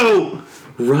Rhino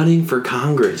running for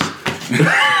Congress.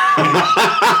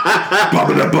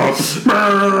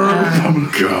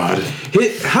 Oh God!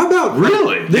 How about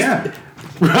Really? Yeah.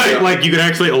 Right, like you could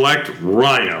actually elect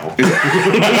Rhino.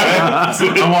 I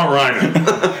want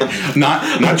Rhino.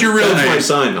 Not your real That's my name.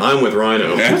 sign. I'm with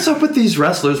Rhino. What's up with these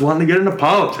wrestlers wanting to get into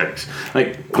politics?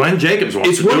 Like Glenn Jacobs wants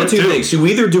It's to do one it of two too. things. You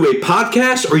either do a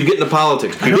podcast or you get into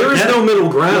politics. There is get no it. middle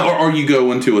ground. Or you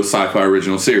go into a sci-fi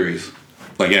original series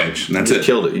like Edge, and that's You it.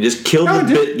 killed it. You just killed the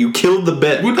dude. bit. You killed the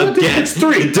bet We're gonna do again. it.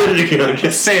 3. You did it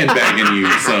again. Sandbagging you,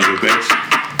 son of a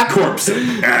bitch. Corpse.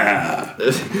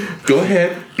 Go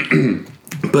ahead.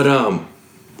 But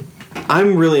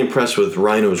I'm really impressed with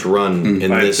Rhino's run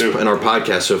in I this too. in our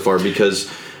podcast so far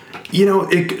because You know,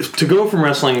 to go from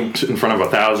wrestling in front of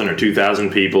 1,000 or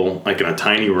 2,000 people, like in a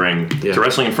tiny ring, Yeah. to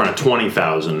wrestling in front of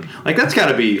 20,000, like that's got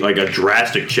to be like a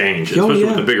drastic change, especially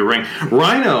with the bigger ring.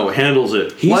 Rhino handles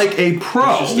it like a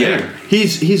pro. just there.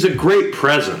 He's a great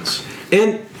presence.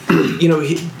 and you know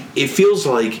it feels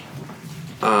like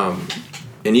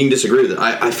and you can disagree with it.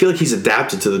 I feel like he's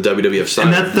adapted to the WWF style.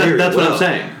 And that's what I'm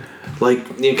saying.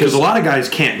 Like Because a lot of guys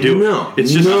can't do it. No.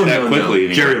 It's just No, that quickly.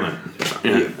 anymore. Jerry Lynn.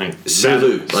 Yeah, like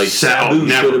Sabu. Like Sabu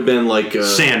never. should have been like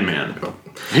Sandman.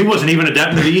 He wasn't even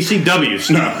adapting to the ECW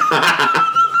stuff.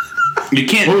 You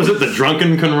can't. What was it? The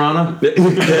drunken Conrana? That's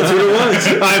what it was.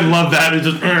 I love that. It's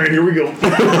just, all right, here we go.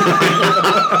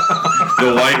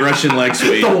 The white Russian leg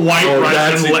sweep. The white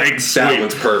that's Russian it. leg sweep. That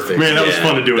one's perfect. Man, that was Yeah,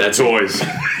 fun to do with toys.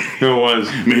 It was.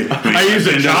 I used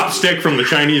a chopstick from the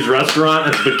Chinese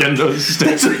restaurant as the kendo stick.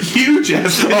 That's a huge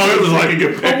ass. Oh, it was like,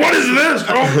 what is this?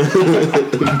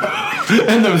 Oh.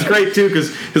 And that was great too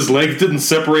because his legs didn't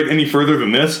separate any further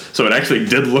than this, so it actually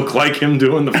did look like him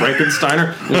doing the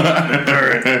Frankensteiner. All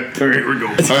right, here we go.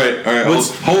 All right.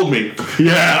 Hold me.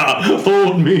 Yeah,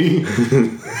 hold me.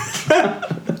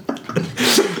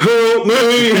 Help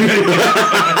me!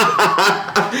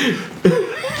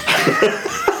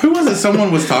 Who was it?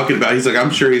 Someone was talking about. He's like, I'm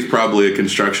sure he's probably a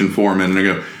construction foreman. And I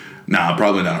go, nah,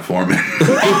 probably not a foreman.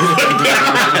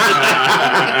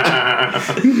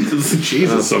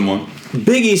 Jesus, someone.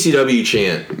 Big ECW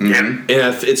chant. Mm-hmm. And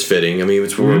it's fitting. I mean,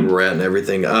 it's where we're at and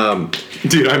everything.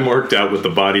 Dude, I marked out with the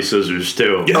body scissors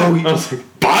too. Yeah. Oh, I was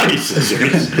like, body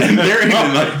scissors. And they're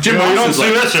even like, Jim You Ross don't is see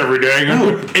like, this every day.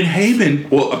 no. And Heyman,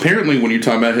 well, apparently when you're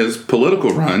talking about his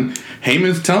political run,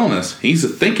 Heyman's telling us he's a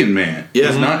thinking man.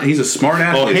 Yeah. He's a smart Oh,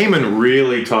 athlete. Heyman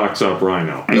really talks up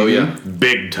Rhino. Oh, yeah.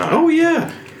 Big time. Oh,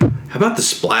 yeah. How about the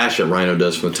splash that Rhino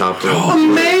does from the top rope?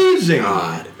 Amazing.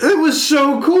 God. It was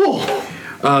so cool.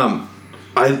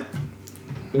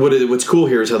 What's cool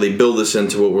here is how they build this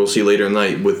into what we'll see later in the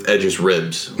night with Edge's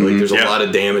ribs. Like, there's a Yeah. lot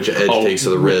of damage Edge takes to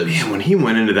the ribs. Man, when he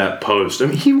went into that post, I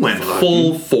mean, he went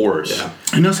full force. Yeah.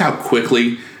 And notice how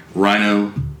quickly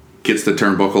Rhino gets the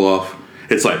turnbuckle off.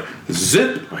 It's like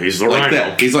zip. He's the like Rhino.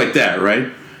 that. He's like that, right?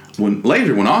 When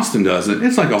Austin does it,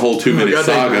 it's like a whole 2-minute goddamn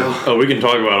saga. hell. Oh, we can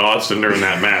talk about Austin during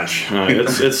that match.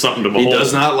 It's something to behold. He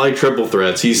does not like triple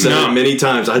threats. He said No. it many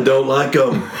times. I don't like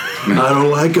them. I don't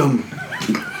like them.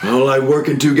 I don't like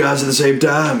working two guys at the same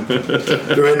time.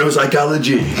 There ain't no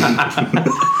psychology.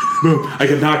 I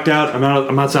get knocked out.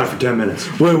 I'm outside for 10 minutes.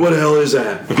 Wait, what the hell is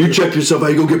that? You check yourself out.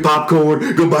 You go get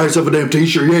popcorn. Go buy yourself a damn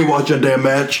t-shirt. You ain't watching that damn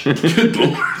match. And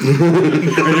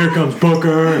here comes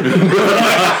Booker.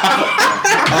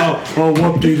 oh,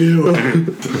 whoop-de-doo.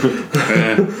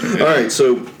 All right,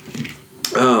 so,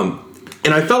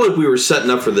 and I felt like we were setting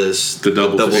up for this The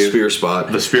double spear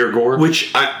spot, The spear gore.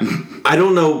 which I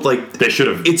don't know. Like They should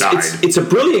have died. It's a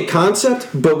brilliant concept,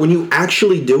 but when you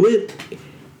actually do it,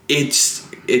 it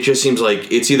just seems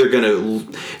like it's either gonna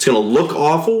look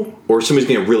awful or somebody's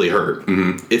gonna get really hurt.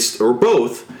 Mm-hmm. It's or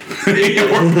both. At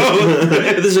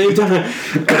the same time.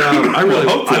 But, I really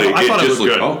Hopefully, I thought it was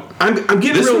looked. good. Oh, I'm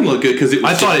getting this real. one looked good because it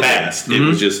was I thought just it did. fast. It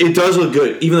was just. It does look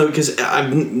good, even though because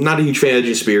I'm not a huge fan of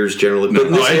Edge Spears generally, but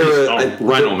in this era,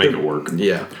 Rhino will make it work.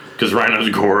 Yeah. Because Rhino's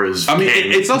gore is. I mean,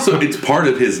 king. it's also it's part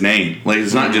of his name. Like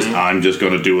it's not just I'm just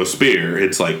going to do a spear.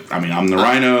 It's like I'm the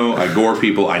Rhino. I gore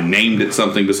people. I named it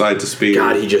something besides a spear.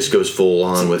 God, he just goes full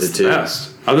on with it too. best.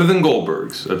 Other than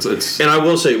Goldberg's, it's And I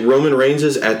will say, Roman Reigns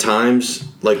is at times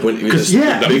like when he Big throws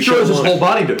his Show whole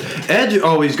body to it. Edge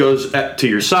always goes to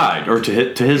your side or to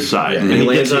his side, and he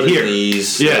lands gets on it his here.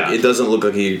 knees. Yeah, Like, it doesn't look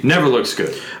like he. never looks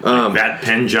good. Like that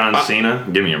pin John Cena,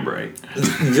 give me a break.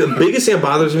 The biggest thing that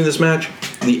bothers me in this match,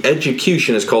 the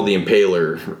execution is called the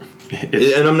Impaler,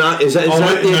 and I'm not. Is that? Is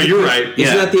that the no, you're right.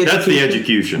 Isn't that the that's the execution?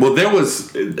 execution. Well, there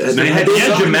was the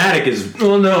Edge-matic is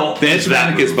no. The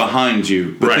Edge-matic is behind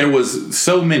you, but Right. there was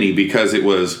so many because it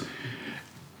was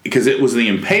the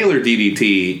Impaler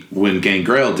DDT when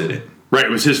Gangrel did it. Right,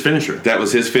 it was his finisher. That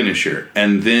was his finisher,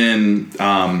 and then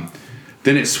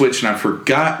it switched, and I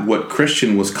forgot what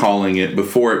Christian was calling it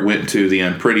before it went to the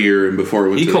Unprettier and before it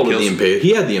went He to called the it the Impaler.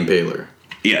 He had the Impaler.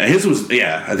 Yeah, his was.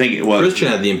 Yeah, I think it was. Christian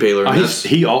had the Impaler. and that's-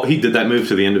 He did that move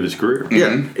to the end of his career.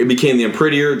 yeah, it became the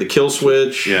Unprettier, the Kill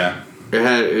Switch. Yeah,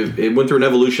 it went through an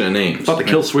evolution of names. I thought the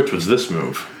kill switch was this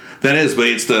move. that is, but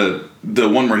it's the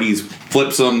one where he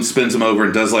flips them, spins them over,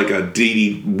 and does like a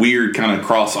weird kind of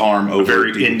cross arm over.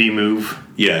 Very indie move.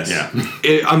 Yes. Yeah.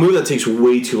 A move that takes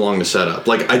way too long to set up.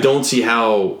 Like, I don't see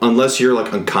how, unless you're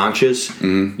like unconscious,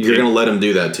 you're gonna let him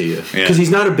do that to you because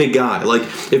he's not a big guy. Like,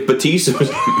 if Batista was,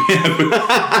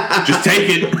 Just take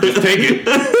it. Just take it.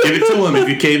 Give it to him. If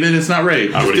you cave in, it's not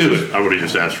rape. I Just do it. would have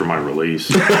just asked for my release.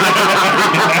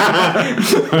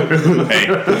 Hey,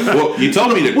 well, you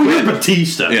told me to Well, you're quit.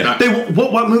 Batista. Yeah.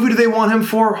 What movie do they want him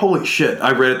for? Holy shit!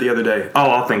 I read it the other day. Oh,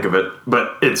 I'll think of it.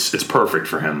 But it's perfect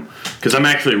for him because I'm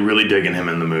actually really digging him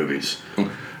in the movies.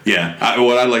 Yeah.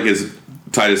 What I like is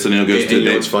Titus O'Neil goes and to you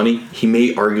know what's funny? He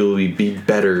may arguably be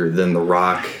better than The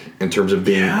Rock in terms of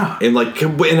being and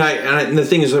the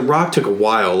thing is, Rock took a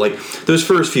while. Like those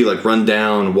first few, like Run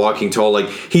Down, Walking Tall, like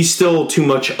he's still too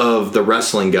much of the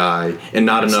wrestling guy and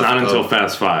not enough. Not until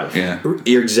Fast Five. Yeah,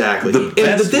 exactly. The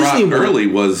best Rock early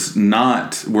was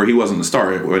not where he wasn't the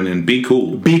star. When in Be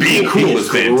Cool, Be Cool was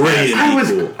fantastic. I was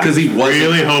he wasn't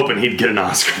really hoping he'd get an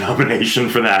Oscar nomination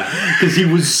for that because he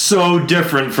was so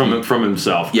different from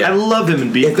himself. Yeah, I loved him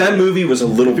in Be Cool. If that movie was a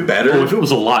little better, if it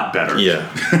was a lot better,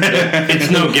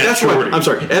 it's no Get That's Shorty. why I'm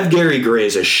sorry. F. Gary Gray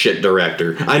is a shit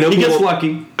director. I know He gets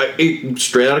lucky.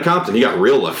 Straight out of Compton, he got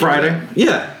real lucky. Friday.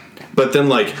 Yeah. But then,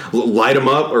 like, light him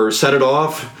up or set it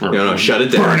off. Shut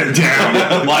it down. Burn it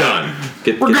down. Done.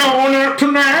 We're going out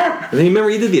tonight. And then you remember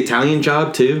he did the Italian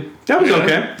Job too. That was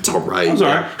okay. It's all right. That was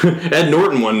all right. Ed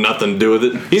Norton wanted nothing to do with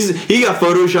it. He got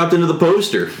photoshopped into the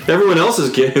poster. Everyone else is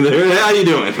getting there. How you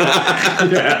doing?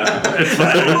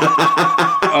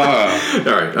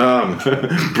 All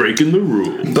right. Breaking the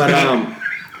rules. But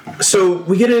so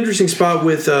we get an interesting spot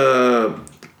with.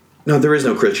 No, there is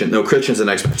no Christian. No, Christian's the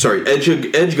next. Sorry,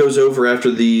 Edge goes over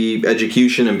after the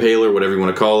execution, Impaler, whatever you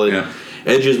want to call it. Yeah.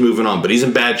 Edge is moving on, but he's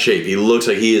in bad shape. He looks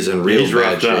like he is in real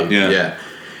bad shape. Up. Yeah.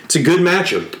 It's a good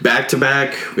matchup. Back to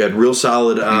back. We had real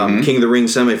solid King of the Ring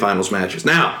semifinals matches.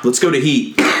 Now, let's go to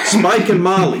Heat. Spike and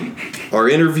Molly are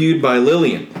interviewed by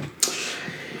Lillian.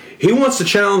 He wants to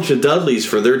challenge the Dudleys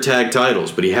for their tag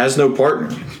titles, but he has no partner.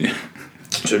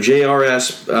 So JR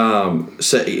asks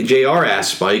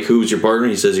Spike, who's your partner?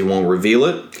 He says he won't reveal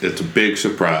it. It's a big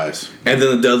surprise. And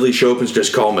then the Dudley show up and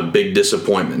just call him a big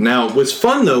disappointment. Now, what's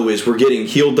fun, though, is we're getting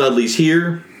heel Dudleys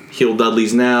here, heel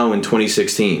Dudleys now in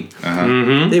 2016.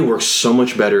 They work so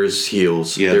much better as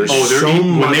heels. Yeah. There's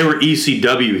when they were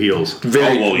ECW heels.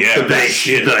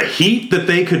 The heat that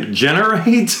they could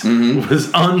generate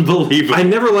was unbelievable. I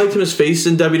never liked him as face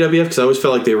in WWF because I always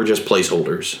felt like they were just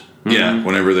placeholders. Yeah,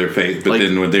 whenever they're face, but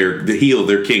then when they're the heel,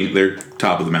 they're king, they're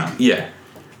top of the mountain. Yeah,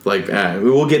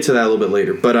 we'll get to that a little bit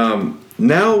later. But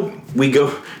now we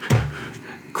go.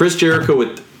 Chris Jericho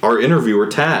with our interviewer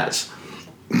Taz.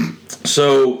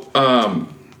 So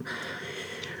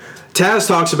Taz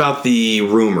talks about the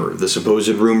supposed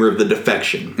rumor of the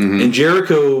defection, and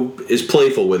Jericho is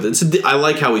playful with it. I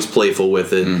like how he's playful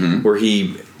with it, where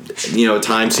he. At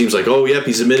times seems like, oh, yep,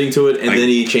 he's admitting to it, and then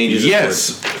he changes his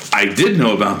Yes, I did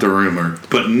know about the rumor,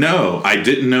 but no, I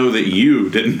didn't know that you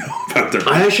didn't know about the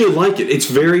rumor. I actually like it. It's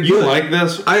very good. You like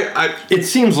this? It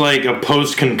seems like a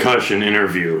post-concussion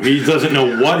interview. He doesn't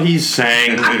know what he's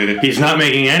saying. He's not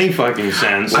making any fucking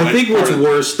sense. I think what's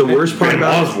worse, the worst part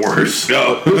about it. Worse.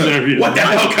 No. What the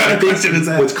hell kind of question is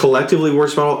that? What's collectively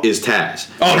worse about it is Taz.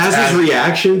 Taz's Taz.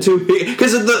 reaction to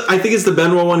because I think it's the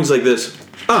Benoit one. He's like this.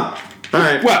 All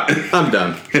right, What? I'm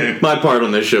done. My part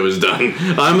on this show is done.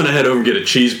 I'm going to head over and get a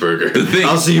cheeseburger.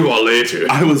 I'll see you all later.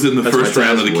 I was in the first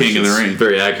round of the King of the Ring.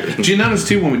 Very accurate. Did you notice,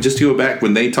 too, when we just go back,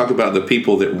 when they talk about the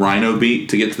people that Rhino beat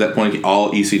to get to that point,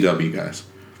 all ECW guys.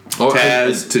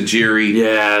 Taz, Tajiri.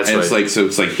 Yeah, that's and right.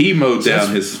 it's like he mowed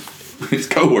down his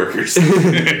co-workers.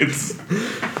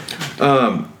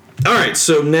 All right,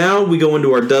 so now we go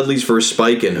into our Dudleys versus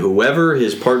Spike and whoever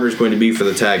his partner is going to be for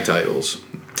the tag titles.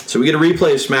 So we get a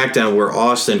replay of SmackDown where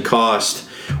Austin cost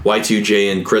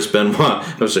Y2J and Chris Benoit.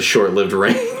 That was a short-lived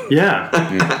reign. Yeah.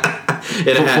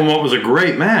 From what was a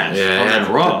great match. Yeah,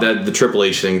 on Raw. The Triple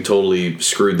H thing totally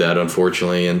screwed that,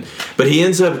 unfortunately. But he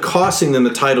ends up costing them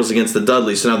the titles against the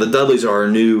Dudleys. So now the Dudleys are our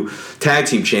new tag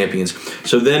team champions.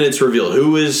 So then it's revealed.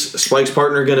 Who is Spike's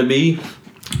partner going to be?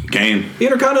 Kane. The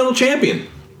Intercontinental Champion.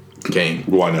 Kane.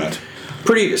 Why not?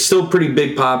 Still pretty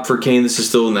big pop for Kane. This is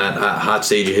still in that hot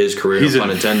stage of his career. He's no pun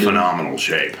in intended. phenomenal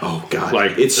shape. Oh God!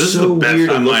 It's this so is the best weird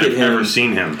to I look might at have him. ever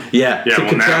seen him. Yeah, to well,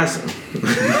 contrast him.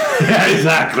 Yeah,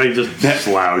 exactly. Just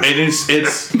slouch. And it's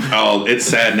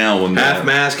sad now when half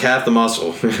mask, half the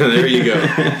muscle. There you go.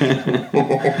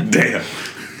 Damn.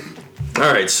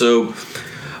 All right, so,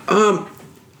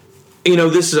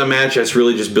 this is a match that's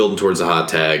really just building towards the hot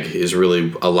tag. Is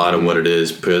really a lot of what it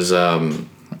is because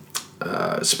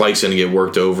Spike's going to get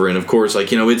worked over, and of course, I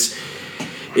feel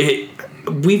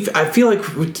like.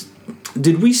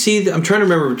 Did we see? I'm trying to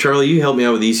remember, Charlie. You helped me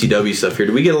out with the ECW stuff here.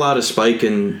 Did we get a lot of Spike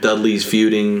and Dudley's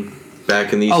feuding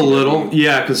back in the ECW? A little,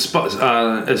 yeah. Because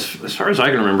as far as I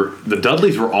can remember, the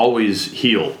Dudleys were always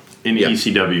heel in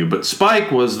ECW, but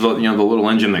Spike was the little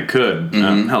engine that could.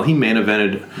 Hell, he main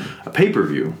evented a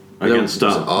pay-per-view against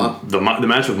the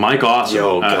match with Mike Awesome,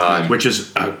 Oh, God. which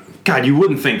is. God, you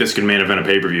wouldn't think this could main event a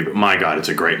pay-per-view, but my God, it's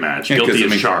a great match. Guilty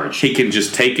as charged. He can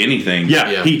just take anything.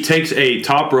 Yeah, he takes a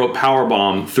top rope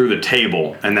powerbomb through the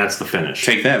table, and that's the finish.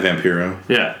 Take that, Vampiro.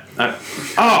 Yeah.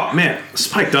 Oh, man,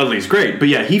 Spike Dudley's great. But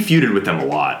yeah, he feuded with them a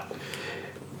lot.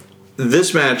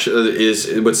 This match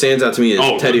is what stands out to me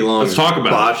is Teddy Long. Let's talk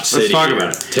about it. Let's talk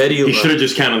about it. He should have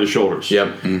just counted the shoulders.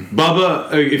 Yep.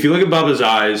 Bubba, if you look at Bubba's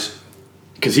eyes,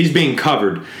 because he's being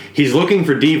covered, he's looking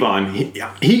for Devon.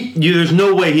 There's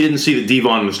no way he didn't see that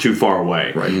Devon was too far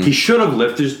away. Right. He should have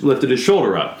lifted his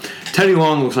shoulder up. Teddy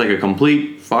Long looks like a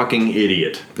complete fucking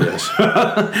idiot. Yes.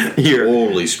 Here.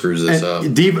 Totally screws this up.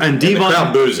 And Devon, and the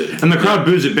crowd boos it. And the crowd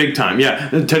boos it big time. Yeah.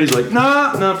 And Teddy's like,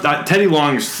 no. Teddy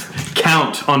Long's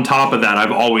count on top of that,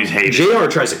 I've always hated. JR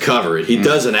tries to cover it. He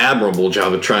does an admirable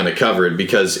job of trying to cover it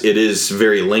because it is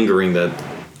very lingering. That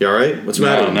you all right? What's the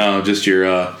matter? No, just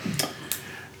your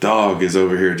dog is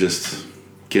over here just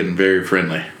getting very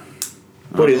friendly.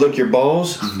 What, do you lick your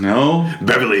balls? No.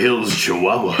 Beverly Hills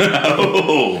Chihuahua.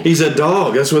 No. He's a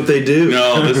dog. That's what they do.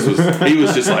 No, he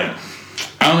was just like,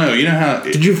 I don't know. You know how?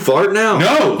 Did you fart now?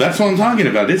 No, that's what I'm talking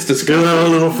about. It's disgusting. Got a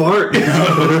little fart.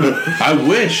 I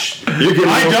wish.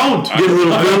 I don't. Get a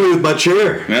little friendly with my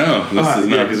chair. No, this is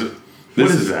not. What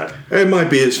is that? It might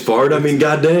be his fart. I mean,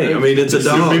 god dang. I mean, it's a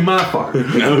dog. It would be my fart.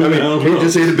 No. He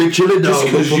just ate a big chili dog. Just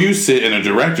because you sit in a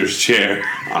director's chair.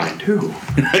 I do.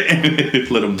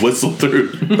 Let him whistle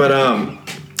through. But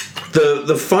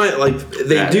the fight, like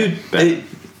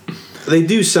they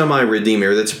do semi redeem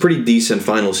here. That's a pretty decent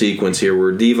final sequence here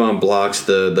where Devon blocks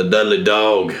the Dudley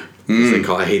Dog, as they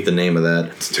call. I hate the name of that.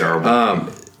 It's terrible.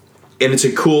 And it's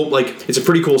a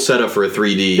pretty cool setup for a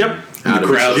 3D. Yep. The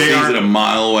crowd sees it a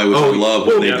mile away, which I love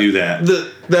when they do that.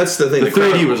 That's the thing. The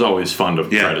 3D was always fun to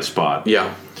try to spot.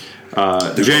 Yeah. JR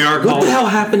called. What the hell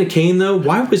happened to Kane though?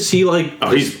 Why was he like?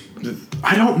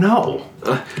 I don't know.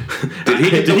 Did he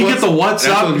get the what's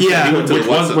up? Yeah,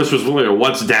 which was really a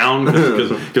what's down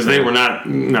because they were not.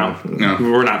 No,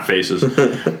 we're not faces.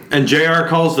 And JR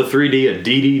calls the 3D a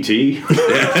DDT.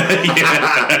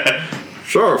 Yeah.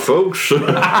 Sure, folks. Jim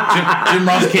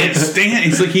Ross can't stand.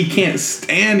 He's like he can't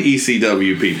stand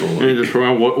ECW people. Just,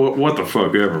 what the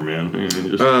fuck ever, man.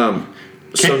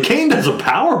 Kane does a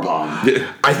power bomb.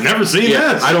 I've never seen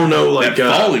this. I don't know, like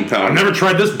falling power. I've never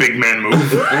tried this big man move,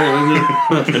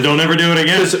 and don't ever do it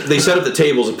again. They set up the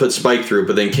tables and put Spike through,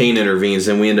 but then Kane intervenes,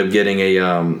 and we end up getting he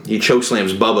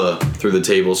chokeslams Bubba through the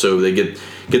table, so they get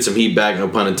some heat back. No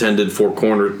pun intended. 4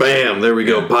 corners, bam! There we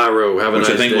go. Pyro. Have a nice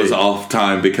day. Which I think was off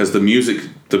time because the music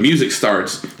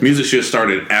starts. Music should have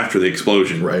started after the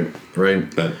explosion. Right.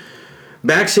 But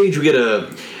backstage, we get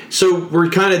So we're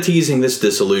kind of teasing this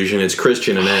disillusion. It's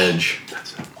Christian and Edge.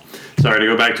 Sorry to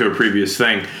go back to a previous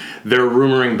thing. They're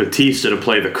rumoring Batista to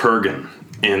play the Kurgan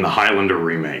in the Highlander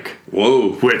remake.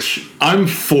 Whoa. Which, I'm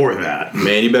for that.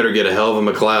 Man, you better get a hell of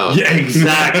a McLeod. Yeah,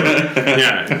 exactly.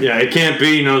 yeah, it can't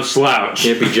be no slouch.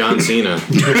 Can't be John Cena.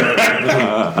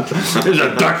 There's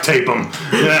a duct tape him.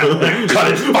 Yeah.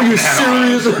 Cut his Are you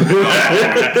serious?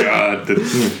 Oh my God.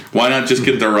 Why not just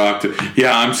get The Rock to...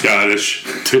 Yeah, I'm Scottish.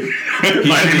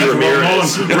 My name is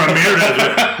Ramirez.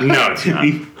 No, it's not.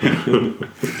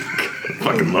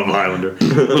 Fucking love Highlander. A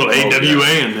little AWA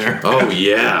in there. Oh,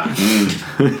 yeah.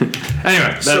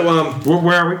 Anyway, so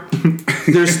where are we?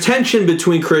 There's tension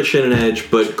between Christian and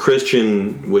Edge, but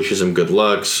Christian wishes him good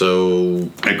luck, so...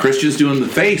 And Christian's doing the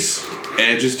face.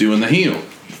 Edge is doing the heel.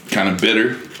 Kind of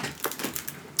bitter.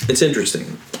 It's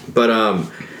interesting. But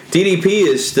DDP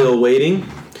is still waiting.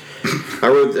 I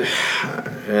wrote... all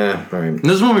right.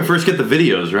 This is when we first get the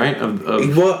videos, right?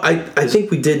 Well, I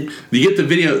think we did... You get the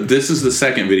video... This is the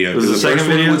second video. This is the second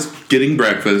video? One was getting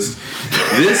breakfast.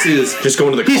 This is... Just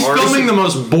going to the He's cars. filming the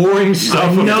most boring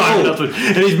stuff. I know.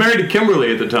 And he's married to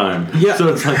Kimberly at the time. Yeah. So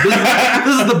it's like,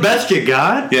 this is the best you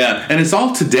got? Yeah, and it's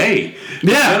all today.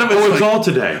 Yeah, it's all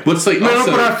today. What's like... Look also,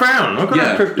 what I found. Look what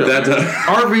I picked up.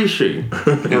 RVC.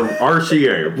 Or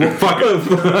RCA. Well, fuck it.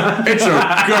 It's a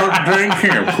goddamn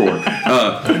camcorder.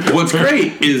 What's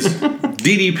great is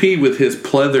DDP with his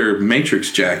pleather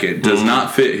Matrix jacket does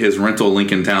not fit his rental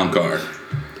Lincoln Town car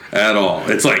at all.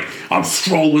 It's like, I'm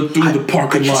strolling through the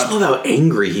parking I just lot. love how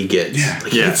angry he gets. Yeah.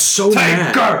 Like, he gets so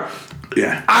mad. Car.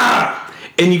 Yeah.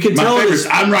 And you can My tell favorite this...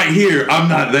 is, I'm right here, I'm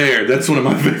not there. That's one of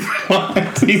my favorite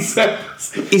lines he says.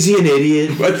 Is he an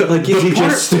idiot? Like, is he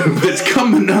just stupid? It's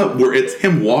coming up where it's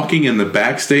him walking in the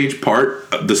backstage part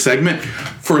of the segment.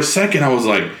 For a second, I was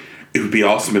like, it would be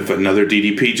awesome if another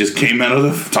DDP just came out of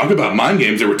the... Talk about mind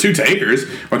games. There were 2 takers.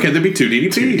 Why can't there be 2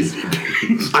 DDPs?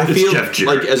 I feel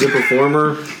like as a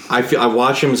performer, I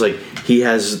watch him as like he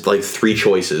has like 3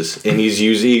 choices and he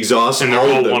exhausts and they're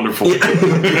all wonderful. It's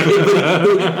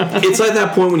like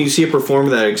that point when you see a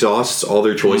performer that exhausts all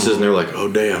their choices and they're like, oh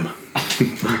damn,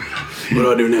 what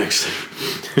do I do next?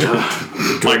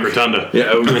 Mike Rotunda.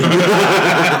 Yeah.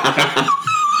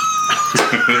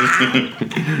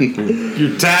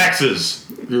 Your taxes.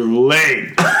 You're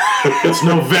late. It's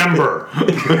November.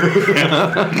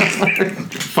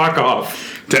 Fuck off.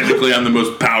 Technically, I'm the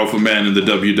most powerful man in the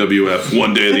WWF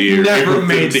one day of the year. Never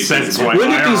made sense why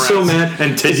Wouldn't it be so IRS mad?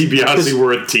 and Ted DiBiase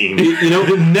were a team. You know,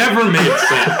 It never made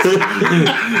sense.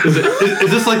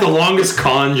 Is this like the longest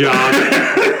con job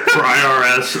for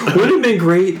IRS? would it have been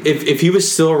great if he was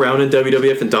still around in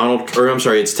WWF and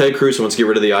it's Ted Cruz who wants to get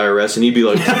rid of the IRS and he'd be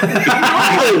like,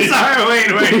 Sorry, wait.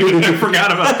 I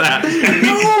forgot about that.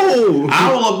 no!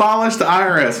 I will abolish the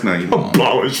IRS. No, you won't.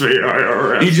 Abolish the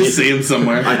IRS. You just see him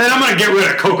somewhere. And I'm gonna get rid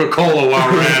of Coca-Cola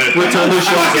while we're at it. What time the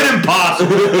show? Fucking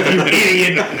impossible, you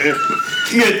idiot.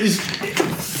 Yeah, you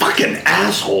fucking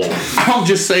asshole. I'll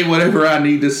just say whatever I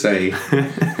need to say.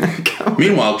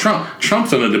 Meanwhile,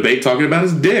 Trump's on a debate talking about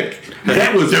his dick.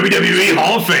 That was WWE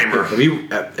Hall of Famer.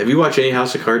 Have you watched any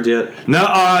House of Cards yet? No.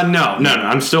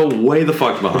 I'm still way the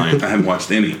fuck behind. I haven't watched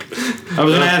any. I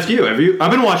was gonna ask you. Have you? I've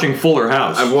been watching Fuller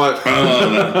House. I've watched.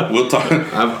 We'll talk.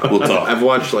 We'll talk. I've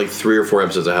watched like 3 or 4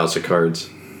 episodes of House of Cards.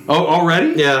 Oh,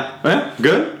 already? Yeah. Yeah.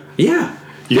 Good. Yeah.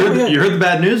 You heard the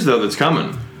bad news though that's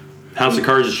coming. House of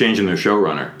Cards is changing their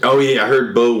showrunner. Oh yeah, I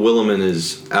heard Bo Willimon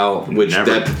is out, which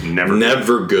Never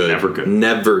good.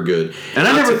 Never good. And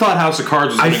I never thought House of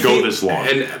Cards was going to go this long.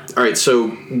 And all right, so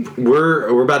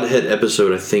we're about to hit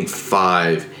episode I think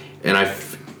 5, and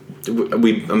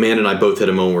Amanda and I both hit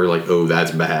a moment where we're like, oh,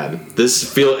 that's bad. It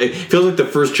feels like the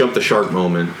first jump the shark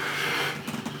moment.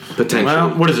 Potentially.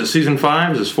 Well, what is it? Season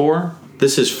 5? Is this 4?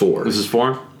 This is 4. This is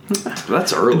 4.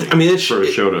 That's early. I mean, it's for a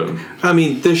show to. I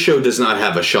mean, this show does not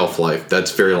have a shelf life.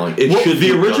 That's very long. It Well, should the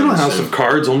be original done House soon. of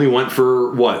Cards only went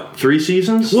for what, 3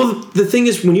 seasons? Well, the thing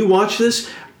is, when you watch this,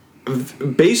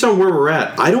 based on where we're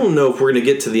at, I don't know if we're going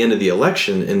to get to the end of the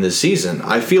election in this season.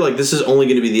 I feel like this is only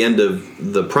going to be the end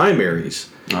of the primaries.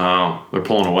 Oh, they're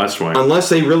pulling a West Wing. Unless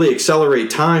they really accelerate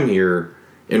time here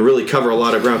and really cover a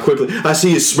lot of ground quickly. I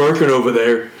see you smirking over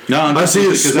there. No, I see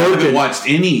you because I haven't smirking. watched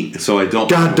any, so I don't.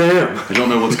 God damn. I don't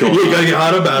know what's going You on. gotta get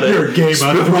hot about it. You're a gay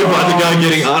You're about the guy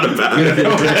getting hot about it.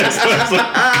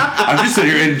 I'm just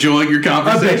sitting here enjoying your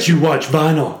conversation. you watch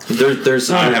vinyl. There's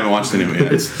I haven't watched any of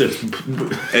it.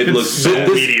 It looks so bad.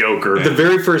 mediocre. the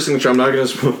very first thing, which I'm not going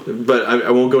to, but I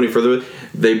won't go any further with.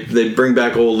 They bring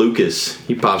back old Lucas.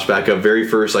 He pops back up. Very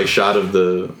first shot of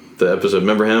the episode.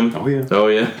 Remember him? Oh yeah. Oh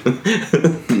yeah.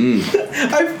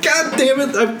 God damn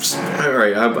it! All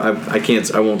right. I can't.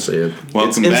 I won't say it.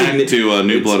 Welcome It's back to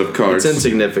New Blood of Cards. It's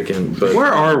insignificant, but Where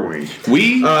are we?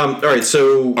 We all right.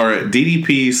 So are at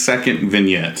DDP's second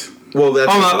vignette. well,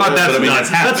 that's That's I mean, nuts.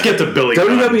 that's Let's get to Billy Gunn.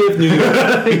 WWF New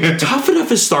York. Tough Enough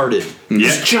has started. Yeah.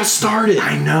 It's just started.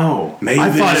 I know. Maven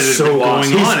I thought it is had so been going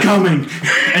awesome. on. He's coming.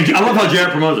 And I love how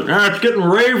Jared promotes it. It's getting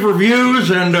rave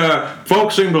reviews, and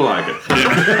folks seem to like it.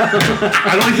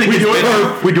 I don't think we do it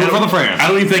for the fans. I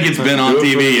don't even think it's been on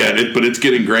TV yet, but it's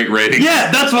getting great ratings.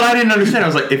 Yeah, that's what I didn't understand. I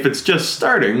was like, if it's just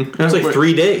starting, It's like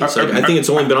 3 days. Like, I think it's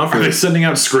only been on for. Are they sending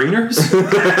out screeners?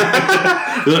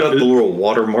 Got the little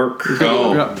watermark.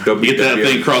 Oh, you get that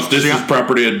thing across. This is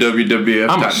property of WWF.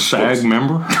 I'm a SAG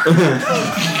member.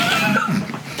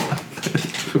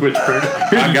 Which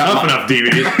I got enough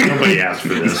DVDs. Nobody asked for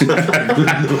this.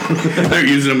 They're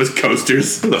using them as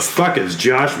coasters. Who the fuck is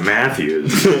Josh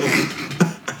Matthews?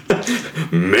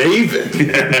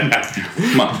 Maven.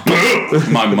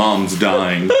 My mom's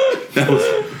dying.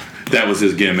 That was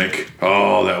his gimmick.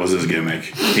 Oh, that was his gimmick.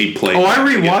 He played. Oh, I to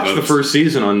get rewatched the votes. first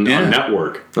season on Yeah.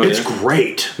 Network. Oh, It's yeah?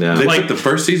 great. Yeah. They Like put the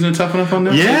first season of Tough Enough on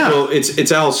there. yeah. Well,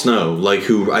 it's Al Snow,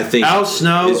 who I think Al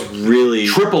Snow is really.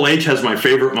 Triple H has my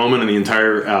favorite moment in the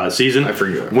entire season. I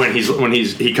forget. when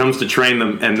he comes to train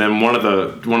them, and then one of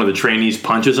the trainees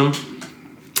punches him,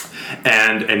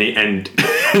 and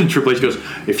Triple H goes,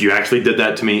 "If you actually did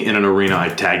that to me in an arena,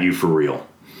 I'd tag you for real."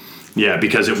 Yeah,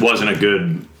 because it wasn't a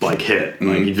good hit.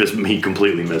 He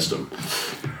completely missed him.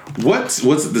 What's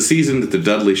the season that the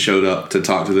Dudleys showed up to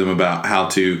talk to them about how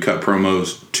to cut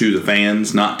promos to the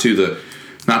fans, not to the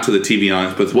TV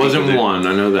audience, but the Wasn't one,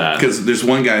 I know that. Because there's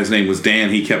one guy, his name was Dan.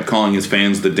 He kept calling his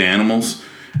fans the Danimals,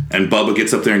 and Bubba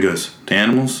gets up there and goes,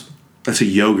 "Danimals? That's a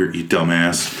yogurt, you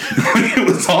dumbass." It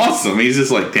was awesome. He's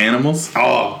just like, "Danimals?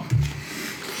 Oh,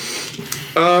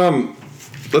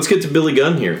 Let's get to Billy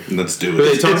Gunn here. let's do But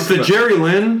it." they talk- It's the Jerry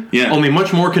Lynn, Yeah. only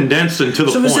much more condensed and to the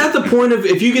So point. is that the point of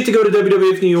if you get to go to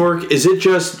WWF New York? Is it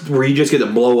just where you just get to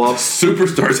blow up?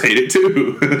 Superstars hate it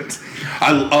too.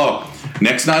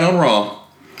 Next night on Raw,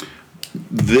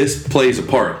 this plays a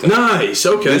part. Nice.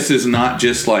 Okay. This is not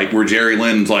just like where Jerry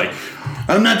Lynn's like,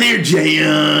 "I'm not there,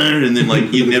 J.R." and then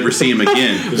you never see him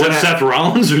again. Is that Seth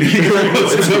Rollins? Or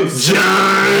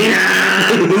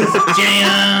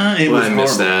J.R. It Well, was I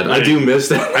miss horrible. that. I do miss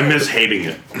that. I miss hating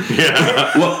it.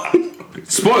 Yeah. Well,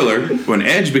 spoiler, when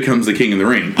Edge becomes the King of the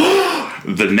Ring,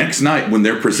 the next night when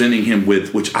they're presenting him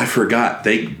with, which I forgot,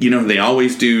 they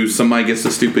always do, somebody gets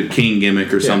a stupid king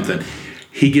gimmick or something.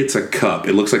 He gets a cup.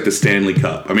 It looks like the Stanley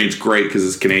Cup. I mean, it's great because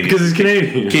it's Canadian. Because it's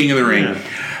Canadian. King of the Ring. Yeah.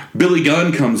 Billy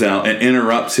Gunn comes out and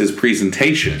interrupts his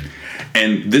presentation.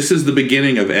 And this is the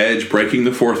beginning of Edge breaking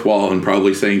the fourth wall and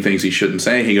probably saying things he shouldn't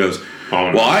say. He goes,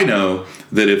 well, I know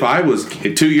that if I was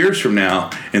 2 years from now,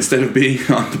 instead of being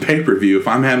on the pay-per-view, if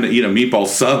I'm having to eat a meatball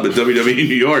sub at WWE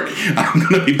New York, I'm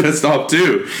going to be pissed off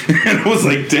too. And I was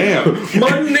like, damn. And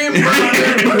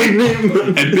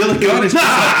Billy Gunn is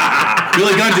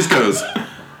Billy Gunn just goes,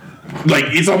 like,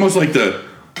 it's almost like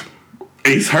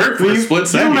he's hurt for a split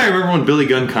second. You know what I remember when Billy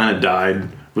Gunn kind of died?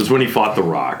 Was when he fought The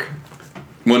Rock.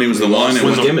 When he was the one,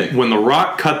 when The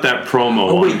Rock cut that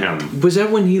promo on him. Was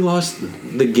that when he lost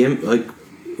the gimmick? Like,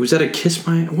 was that a Kiss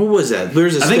My... What was that? I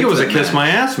think it was a Kiss My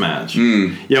Ass match.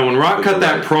 Yeah, when Rock cut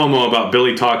that promo about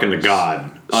Billy talking to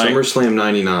God. SummerSlam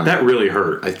 99. That really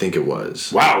hurt. I think it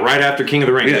was. Wow, right after King of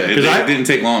the Ring. Yeah, it didn't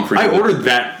take long for you. I ordered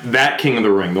that King of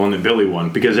the Ring, the one that Billy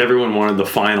won, because everyone wanted the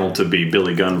final to be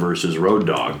Billy Gunn versus Road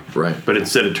Dogg. Right. But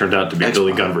instead it turned out to be X-Pac.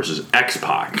 Billy Gunn versus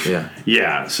X-Pac. Yeah.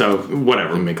 Yeah, so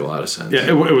whatever. It would make a lot of sense. Yeah,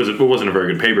 it wasn't a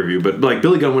very good pay-per-view, but like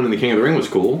Billy Gunn winning the King of the Ring was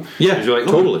cool. Yeah, 'Cause you're like,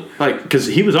 totally. Like, because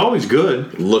he was always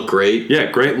good. Look great. Yeah,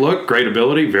 great look, great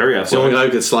ability, very It's the only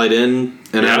athletic. guy who could slide in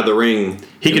and out of the ring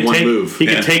in one move. He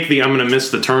could take the I'm going to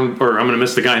miss the turn, or I'm going to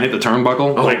miss the guy and hit the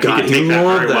turnbuckle. Oh, God, he could take that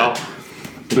love very that.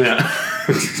 well. Yeah.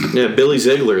 Yeah, Billy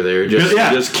Ziggler there,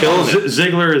 just killing it.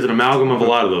 Ziggler is an amalgam of a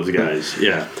lot of those guys.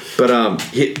 Yeah. But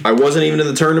I wasn't even in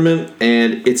the tournament,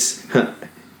 and it's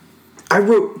I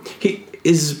wrote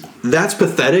that's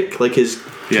pathetic. Like his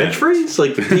catchphrase,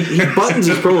 like he buttons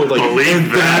his promo like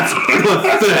that's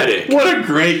pathetic. What a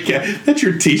great that's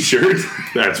your T-shirt.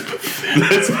 That's pathetic.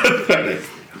 That's pathetic.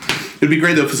 It'd be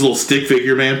great though if this little stick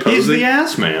figure man posing. He's the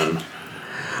ass man.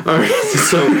 All right,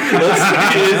 so is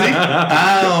he?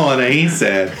 Oh, what he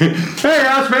said. Hey,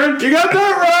 ass man, you got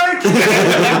that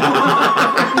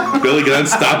right. Billy Gunn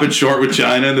stopping short with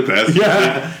China in the past.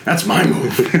 Yeah, that's my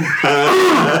move.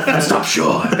 Stop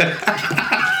short.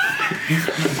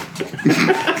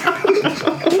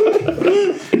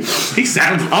 He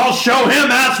sounds. I'll show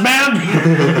him, ass man.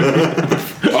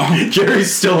 Jerry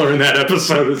Stiller in that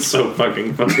episode is so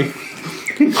fucking funny.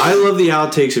 I love the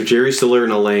outtakes of Jerry Stiller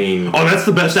and Elaine. Oh, that's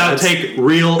the best outtake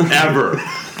reel ever.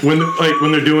 When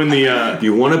they're doing the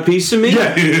you want a piece of me?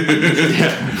 Yeah.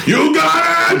 You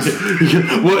got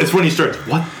it. Well, it's when he starts.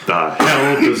 What the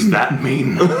hell does that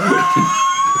mean?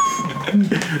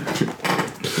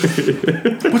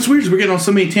 What's weird is we're getting on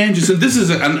so many tangents, and this is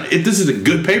a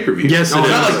good pay per view. Yes, it's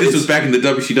not like this was back in the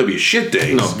WCW shit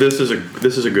days. No, this is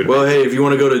a good. Well, hey, if you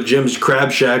want to go to Jim's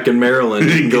Crab Shack in Maryland,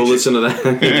 you can go listen to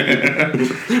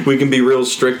that. We can be real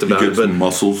strict about it. But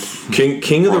muscles,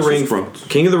 King of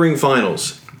the Ring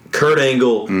finals. Kurt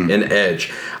Angle and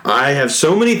Edge. I have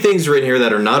so many things written here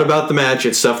that are not about the match.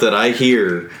 It's stuff that I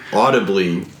hear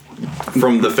audibly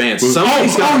from the fans.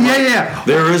 Yeah.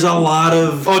 There is a lot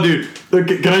of. Oh, dude.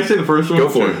 Can I say the first one? Go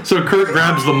for it. So Kurt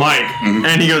grabs the mic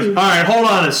and he goes, "All right, hold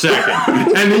on a second."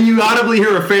 And then you audibly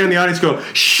hear a fan in the audience go,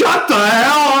 "Shut the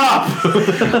hell up!"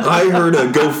 I heard a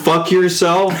 "go fuck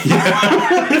yourself."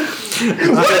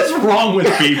 What is wrong with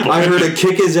people? I heard a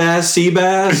 "kick his ass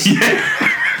Seabass." Yeah.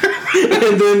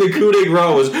 And then the coup de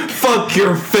grace was "fuck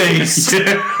your face."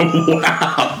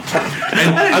 Wow.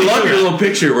 And I love your little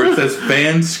picture where it says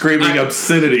fans screaming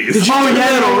obscenities. Did you Oh,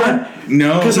 yeah, that?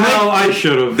 No. I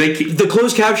should have. The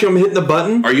closed caption, I'm hitting the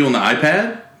button. Are you on the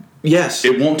iPad? Yes.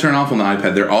 It won't turn off on the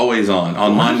iPad. They're always on.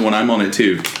 On mine, when I'm on it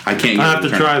too, I can't get I have to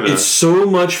try that. It's so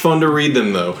much fun to read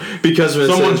them, though, because when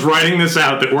Someone's writing this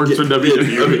out that works for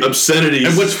WWE. Obscenities.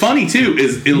 And what's funny too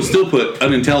is it'll still put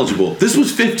unintelligible. This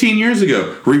was 15 years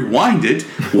ago. Rewind it,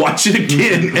 watch it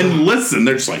again, and listen.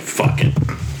 They're just like, fuck it.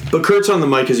 But Kurt's on the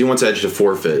mic because he wants Edge to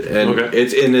forfeit, and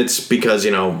it's because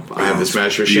I have this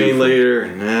match with Shane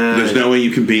later. There's no way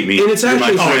you can beat me. And it's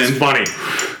actually it's funny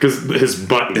because his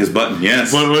button.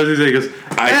 Yes. What does he say? He goes,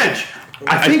 Edge.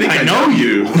 I think I know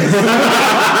you.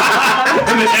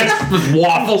 And then Edge just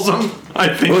waffles him. I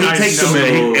think Well, he takes him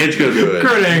in. Edge goes good.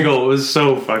 Kurt Angle was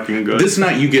so fucking good. This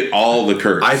night you get all the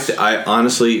Kurts. I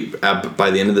honestly,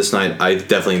 by the end of this night, I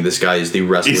definitely think this guy is the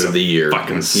wrestler of the year.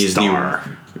 He's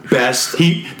star. The best.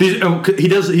 He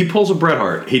pulls a Bret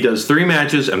Hart. He does 3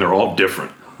 matches and they're all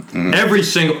different. Every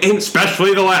single, and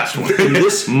especially the last one.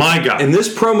 My God. And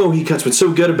this promo he cuts, what's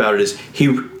so good about it is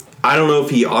I don't know if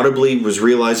he audibly was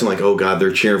realizing, like, oh, God,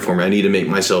 they're cheering for me. I need to make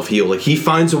myself heel. Like, he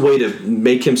finds a way to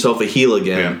make himself a heel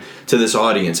again to this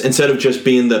audience. Instead of just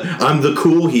being I'm the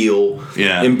cool heel,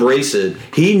 embrace it.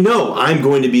 I'm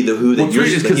going to be the who that you're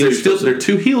because they're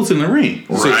two heels in the ring.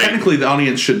 Right. So technically the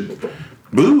audience should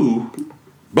boo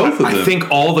both of them. I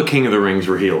think all the King of the Rings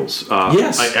were heels.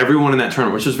 Yes. Everyone in that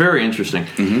tournament, which is very interesting.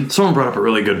 Mm-hmm. Someone brought up a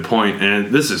really good point, and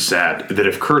this is sad, that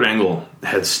if Kurt Angle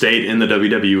had stayed in the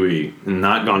WWE and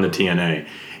not gone to TNA,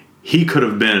 he could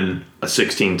have been a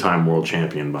 16-time world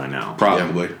champion by now.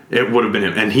 Probably. It would have been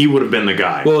him, and he would have been the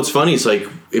guy. Well, it's funny. It's like,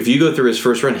 if you go through his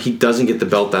first run, he doesn't get the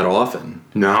belt that often.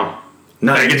 No.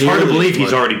 It's hard to believe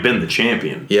he's already been the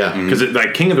champion. Yeah. Because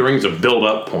King of the Ring is a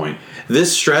build-up point.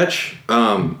 This stretch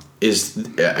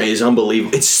is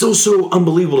unbelievable. It's still so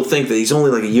unbelievable to think that he's only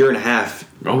like a year and a half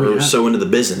or so into the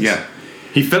business. Yeah.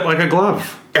 He fit like a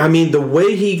glove. I mean, the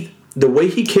way he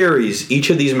carries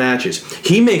each of these matches,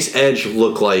 he makes Edge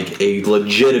look like a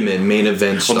legitimate main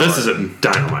event star. Well, this is a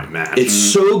Dynamite match. It's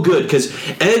so good because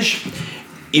Edge,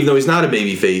 even though he's not a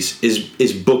babyface,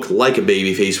 is booked like a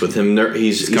babyface with him.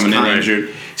 He's coming in injured.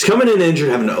 He's coming in injured,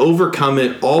 having to overcome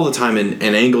it all the time, and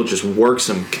Angle just works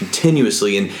him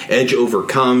continuously, and Edge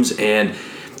overcomes, and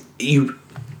you,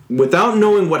 without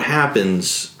knowing what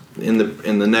happens in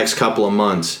the next couple of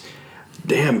months,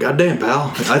 goddamn,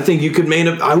 pal, I think you could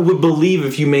I would believe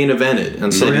if you main evented.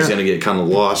 Instead, he's going to get kind of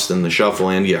lost in the shuffle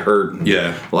and get hurt. And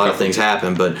a lot of things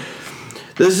happen, but.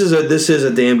 This is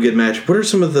a damn good match. What are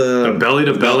some of the belly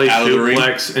to belly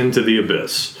suplex into the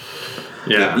abyss?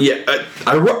 Yeah.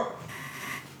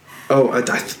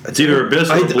 It's either Abyss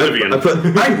or Oblivion. That's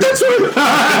what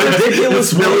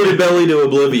ridiculous belly to belly to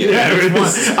Oblivion. Yeah,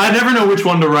 I never know which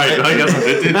one to write. I guess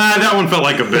that one felt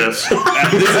like Abyss.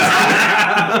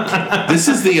 This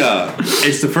is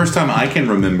it's the first time I can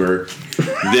remember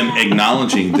them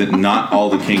acknowledging that not all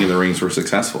the King of the Rings were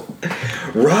successful.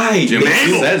 Right. Jim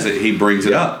says it. He brings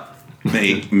it up.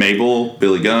 Mabel,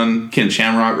 Billy Gunn, Ken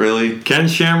Shamrock, really? Ken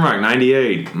Shamrock,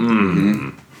 98.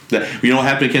 Mm-hmm. You know what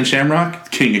happened to Ken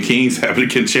Shamrock? King of Kings happened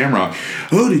to Ken Shamrock.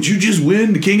 Oh, did you just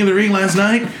win the King of the Ring last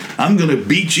night? I'm going to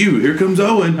beat you. Here comes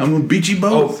Owen. I'm going to beat you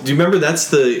both. Oh, do you remember that's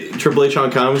the Triple H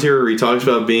on commentary where he talks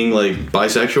about being like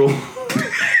bisexual?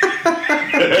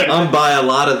 I'm bi a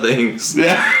lot of things.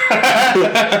 Yeah.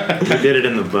 He did it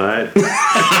in the butt.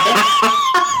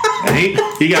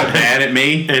 He got mad at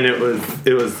me, and it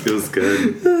was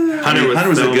good. Hunter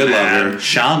was a good lover.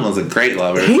 Sean was a great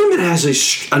lover. Heyman has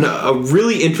a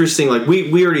really interesting, like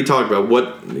we already talked about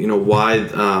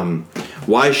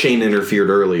why Shane interfered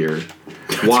earlier.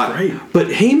 That's great. But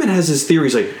Heyman has his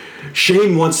theories like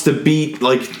Shane wants to beat,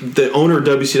 like the owner of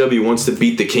WCW wants to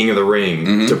beat the King of the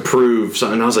Ring to prove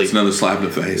something. And I was like, it's another slap in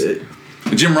the face.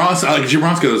 Jim Ross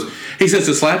goes. He says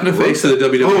to slap in the face to the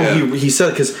WWF. Oh, he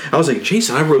said, because I was like,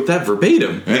 Jason, I wrote that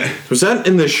verbatim. Was that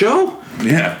in the show?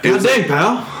 Yeah. God dang,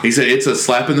 pal. He said it's a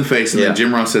slap in the face, and then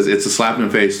Jim Ross says it's a slap in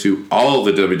the face to all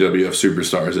the WWF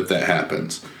superstars if that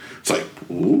happens. It's like,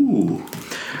 ooh.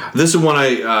 This is one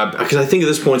because I think at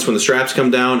this point when the straps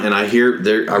come down and I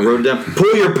wrote it down,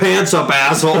 pull your pants up,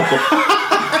 asshole.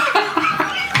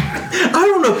 I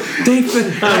don't know.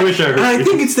 I wish I heard. I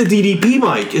think it's the DDP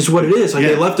mic is what it is. Like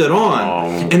they left it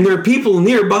on, and there are people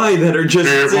nearby that are just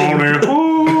saying,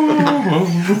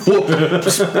 well,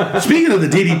 speaking of the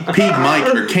DDP mic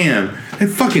or Cam, that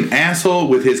fucking asshole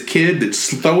with his kid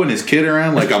that's throwing his kid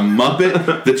around like a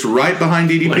Muppet that's right behind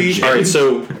DDP. All right,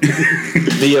 so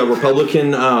the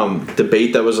Republican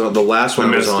debate that was on the last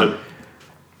one I was on.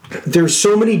 There's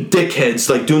so many dickheads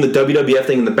like doing the WWF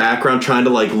thing in the background, trying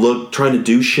to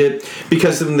do shit,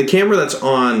 because in the camera that's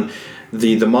on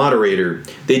the moderator,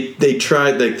 they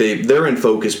tried they're in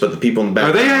focus, but the people in the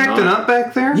background are they acting up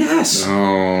back there? Yes,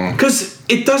 because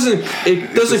it doesn't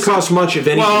cost much if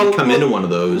anything to come into one of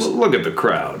those. Look at the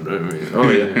crowd. I mean,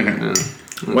 yeah.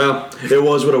 Well, it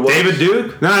was what it was. David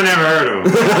Duke? No, I never heard of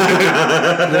him.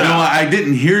 No, I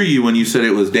didn't hear you when you said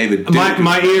it was David Duke.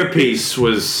 My earpiece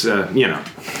was, Someone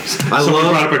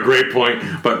brought up a great point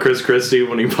about Chris Christie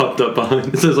when he popped up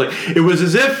behind. It says, it was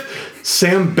as if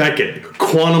Sam Beckett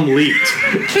quantum leaped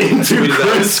into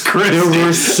Chris Christie. There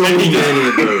were so many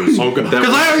of those. Because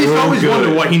I always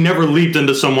wonder why he never leaped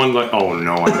into someone like, oh,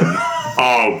 no, I didn't.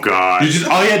 Oh, God.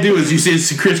 All you had to do is you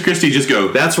see Chris Christie just go,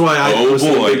 that's why I was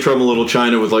in Big Trouble in Little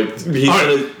China with the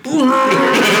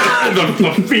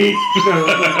feet.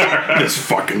 This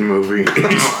fucking movie.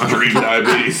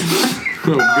 Pre-diabetes.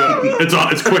 Oh,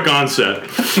 God. It's quick onset.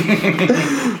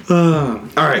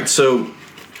 All right, so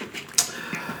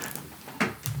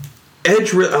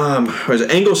Edge,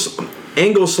 Angle.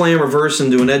 angle slam reverse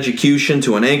into an execution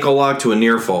to an ankle lock to a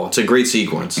near fall. It's a great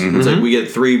sequence. It's like we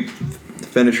get 3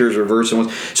 finishers, reverse, and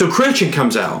one. So Christian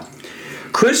comes out.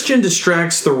 Christian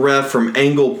distracts the ref from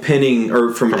Angle pinning,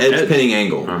 or from Edge pinning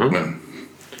Angle.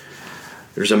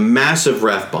 There's a massive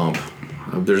ref bump.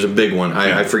 There's a big one.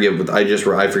 I forget what I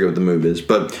forget what the move is,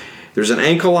 but there's an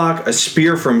ankle lock, a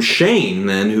spear from Shane,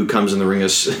 then who comes in the ring.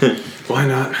 Why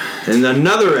not? And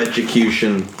another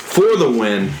execution for the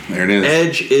win. There it is.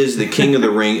 Edge is the king of the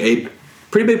ring. A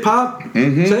pretty big pop.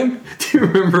 Same. Do you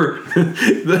remember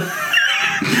the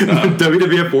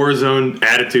WWF Warzone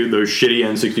attitude, those shitty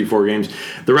N64 games?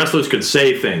 The wrestlers could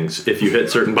say things if you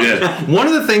hit certain buttons. Yeah. One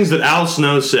of the things that Al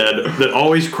Snow said that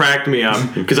always cracked me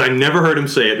up, because I never heard him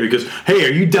say it, because, hey,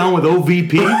 are you down with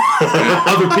OVP?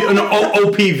 Other people, no,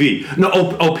 OPV, no,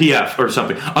 OPF or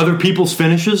something. Other people's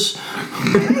finishes?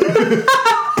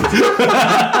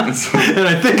 And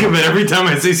I think of it every time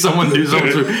I see someone do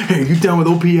something. Hey, are you down with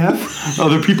OPF?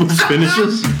 Other people's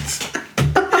finishes?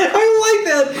 I like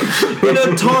that. In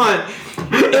a taunt.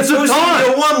 It's supposed to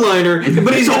be a one-liner,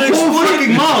 but he's going to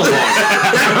explain monologue.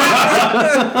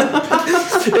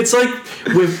 It's like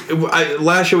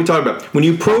last show we talked about when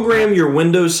you program your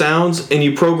Windows sounds and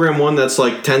you program one that's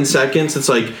like 10 seconds. It's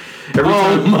like every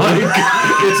time. My God.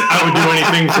 I would do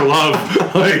anything for love.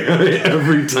 Like,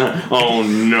 every time. Oh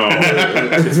no!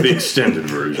 It's the extended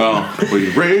version. Oh, will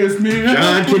you raise me?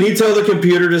 John, can you tell the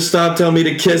computer to stop telling me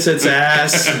to kiss its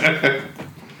ass?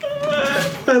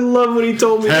 I love when he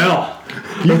told me. Hell,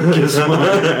 you kiss my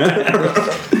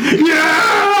ass.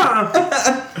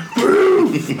 Yeah.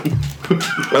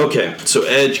 Okay, so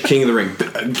Edge, King of the Ring,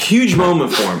 a huge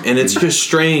moment for him, and it's just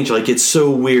strange. Like it's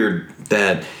so weird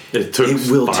that it took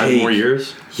will 5 more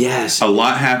years. Yes, A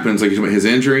lot happens, like his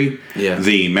injury,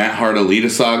 the Matt Hart Alita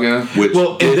saga, which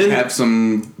did have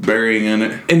some burying in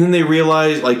it. And then they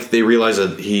realize that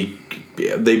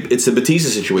it's the Batista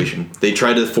situation. They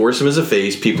try to force him as a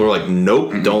face. People are like,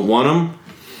 nope, don't want him.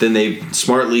 Then they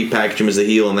smartly package him as a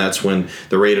heel, and that's when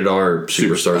the rated R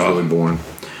superstar is really born.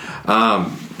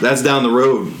 That's down the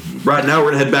road. Right now, we're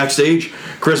going to head backstage.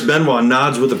 Chris Benoit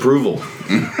nods with approval.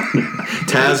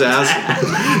 Taz asks,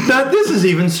 Now, this is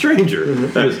even stranger.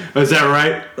 Is that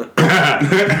right?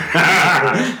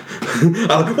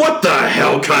 what the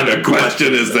hell kind of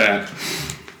question is that?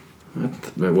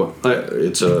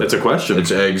 It's a question.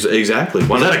 It's exactly.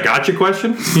 Was that a gotcha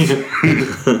question?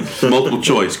 Multiple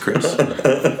choice, Chris.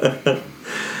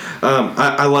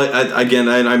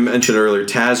 I mentioned earlier,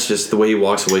 Taz, just the way he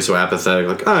walks away so apathetic.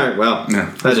 Like, all right, well,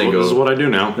 that didn't go. This is what I do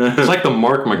now. It's like the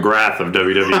Mark McGrath of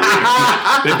WWE.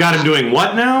 They've got him doing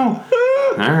what now?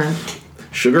 All right.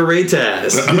 Sugar Ray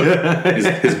Taz.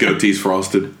 His goatee's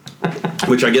frosted.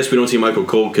 Which I guess we don't see Michael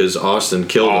Cole because Austin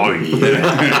killed him. Yeah.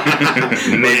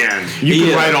 Man, you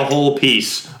could write a whole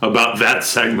piece about that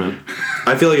segment.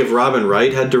 I feel like if Robin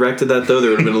Wright had directed that, though, there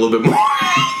would have been a little bit more.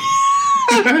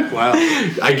 Wow.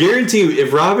 I guarantee you,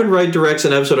 if Robin Wright directs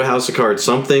an episode of House of Cards,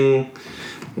 something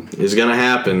is going to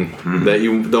happen that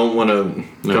you don't want to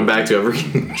come back to ever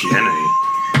again. Jenny.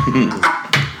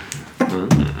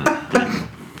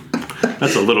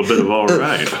 That's a little bit of all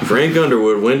right. Frank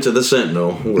Underwood went to the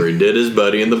Sentinel where he did his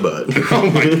buddy in the butt.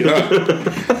 Oh my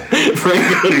God.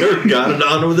 Frank Underwood got it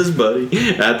on with his buddy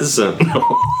at the Sentinel.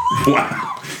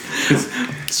 Wow.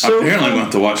 Apparently I'm going to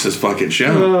have to watch this fucking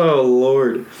show. Oh,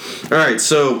 Lord. All right,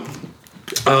 so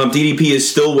DDP is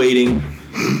still waiting.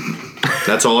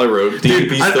 That's all I wrote.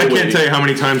 DDP I can't tell you how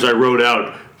many times I wrote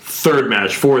out 3rd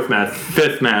match, 4th match,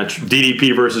 5th match,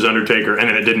 DDP versus Undertaker, and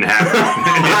then it didn't happen.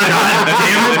 God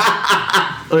damn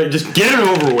it. Just get it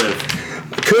over with.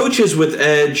 Coach is with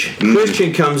Edge.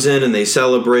 Christian comes in and they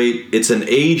celebrate. It's an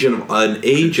age of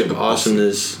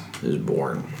awesomeness is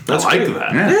born. That's I like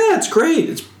that. Yeah, it's great.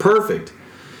 It's perfect.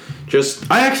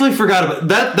 I actually forgot about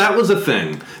that. That was a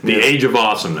thing. The Age of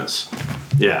Awesomeness.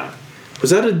 Yeah.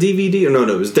 Was that a DVD? Or no,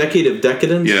 it was Decade of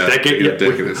Decadence? Yeah, Decade of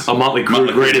Decadence. A Motley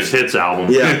Crue Greatest Hits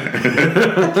album.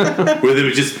 Yeah. Where there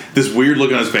was just this weird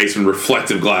look on his face and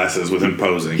reflective glasses with him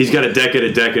posing. He's got a decade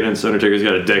of decadence. Undertaker's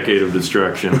got a decade of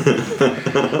destruction.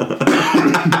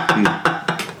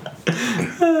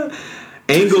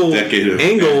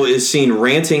 Angle is seen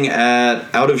ranting at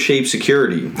Out of Shape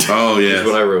Security. Oh, yeah. That's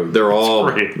what I wrote. They're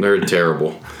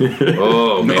terrible.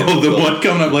 Oh, man. Oh, the one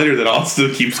coming up later that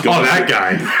Austin keeps going. Oh, that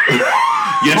guy.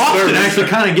 Yes, Austin actually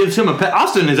kind of gives him a pet.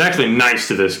 Austin is actually nice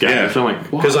to this guy. Yeah. So I'm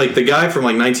like, because like the guy from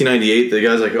like 1998, the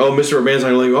guy's like, oh, Mr. McMahon's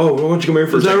like, oh, why don't you come here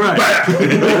for a second? Is that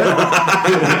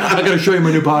right? I got to show you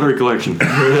my new pottery collection. Is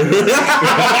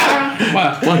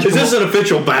this an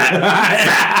official bat?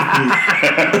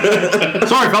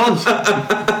 Sorry, fellas.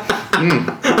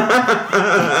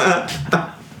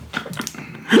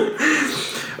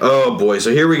 Oh boy,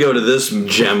 so here we go to this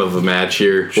gem of a match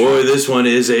here. Boy, this one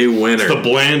is a winner. The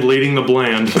bland leading the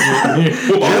bland.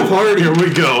 Jeff Hardy, here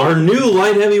we go. Our new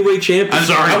light heavyweight champion. I'm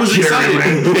sorry, I was Jerry.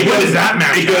 excited. What is that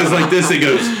match? He goes like this. He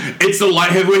goes, "It's the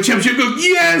light heavyweight championship." Go,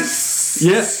 yes.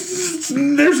 Yes.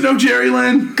 There's no Jerry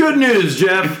Lynn. Good news,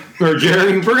 Jeff. Or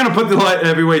Jerry, we're going to put the light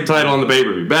heavyweight title on the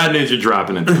pay-per-view. Bad news, you're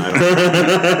dropping it tonight.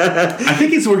 I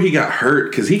think it's where he got hurt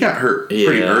because he got hurt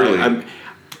pretty early.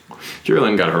 Jerry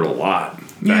Lynn got hurt a lot.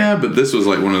 Yeah, but this was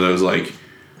like one of those like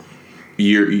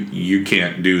you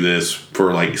can't do this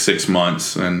for like 6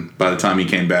 months, and by the time he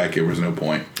came back, it was no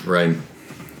point. Right.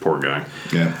 Poor guy.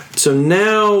 Yeah. So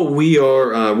now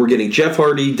we're getting Jeff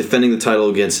Hardy defending the title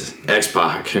against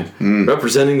X-Pac,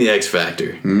 representing the X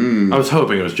Factor. I was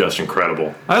hoping it was Just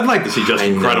Incredible. I'd like to see Just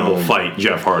Incredible fight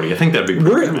Jeff Hardy. I think that'd be a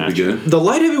great match. The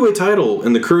light heavyweight title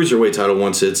and the cruiserweight title,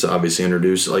 once it's obviously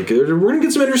introduced, like we're gonna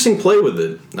get some interesting play with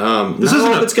it.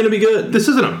 It's gonna be good. This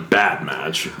isn't a bad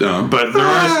match, No. but there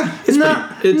are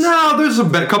there's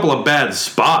a couple of bad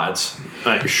spots.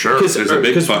 Sure, There's a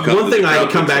big fuck up one that thing the I crowd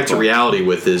come picks back up to on. reality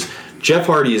with is Jeff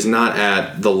Hardy is not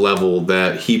at the level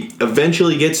that he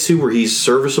eventually gets to, where he's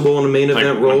serviceable in a main like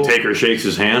event when role. Taker shakes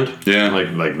his hand, Yeah.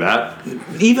 like that.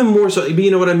 Even more so,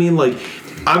 you know what I mean? Like,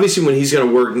 obviously, when he's going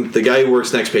to work, the guy who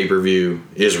works next pay per view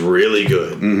is really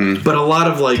good. Mm-hmm. But a lot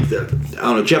of I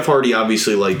don't know, Jeff Hardy,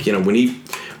 obviously, when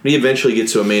he eventually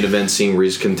gets to a main event scene where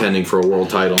he's contending for a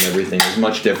world title and everything, is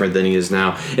much different than he is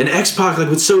now. And X-Pac,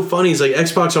 what's so funny is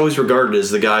X-Pac's always regarded as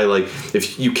the guy,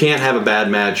 if you can't have a bad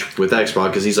match with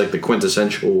X-Pac, because he's the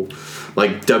quintessential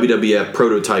WWF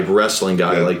prototype wrestling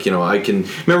guy. Yeah. I can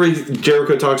remember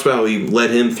Jericho talks about how he led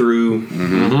him through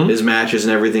his matches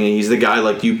and everything, and he's the guy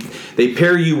they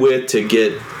pair you with to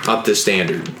get up to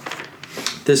standard.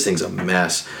 This thing's a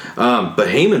mess. But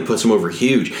Heyman puts him over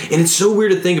huge. And it's so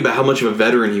weird to think about how much of a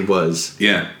veteran he was.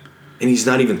 Yeah. And he's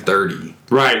not even 30.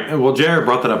 Right. Well, Jared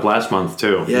brought that up last month,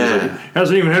 too. Yeah. He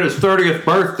hasn't even hit his 30th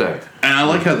birthday. And I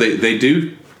like how they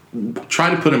do try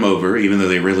to put him over, even though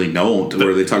they really don't,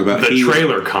 where they talk about the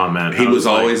trailer comment. He was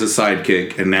always a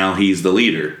sidekick, and now he's the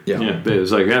leader. Yeah, it was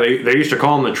they used to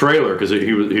call him the trailer because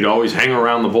he'd always hang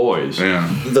around the boys. Yeah.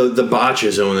 The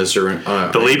botches on this are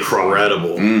The leapfrog.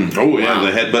 incredible. Oh, yeah,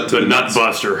 the headbutt to The the nut nuts.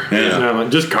 buster. Yeah.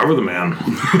 Just cover the man.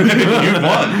 You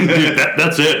won. Dude,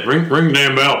 that's it. Ring the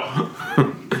damn bell.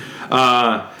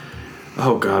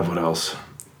 Oh God, what else?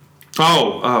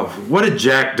 Oh, what did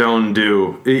Jack Doan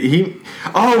do?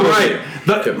 Right.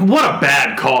 What a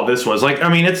bad call this was.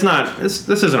 It's not. This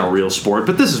isn't a real sport,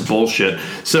 but this is bullshit.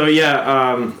 So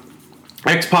yeah,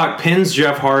 X-Pac pins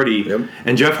Jeff Hardy,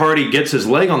 and Jeff Hardy gets his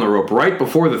leg on the rope right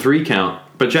before the 3 count,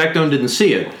 but Jack Doan didn't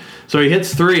see it. So he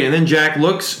hits 3, and then Jack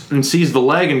looks and sees the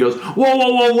leg and goes,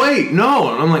 whoa, wait,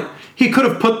 no. And I'm like, he could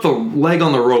have put the leg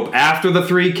on the rope after the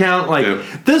 3 count.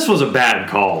 This was a bad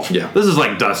call. Yeah. This is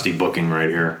Dusty booking right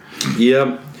here.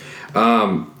 Yep.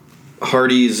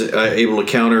 Hardy's able to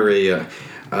counter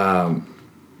an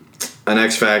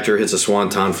X Factor, hits a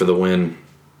Swanton for the win.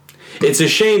 It's a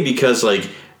shame because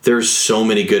there's so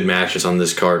many good matches on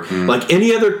this card.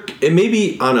 Any other, it may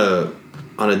be on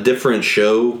a different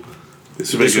show.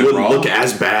 This wouldn't look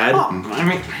as bad.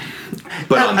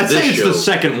 But I'd say it's the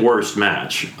second worst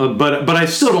match, but I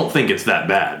still don't think it's that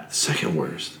bad. Second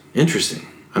worst. Interesting.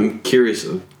 I'm curious.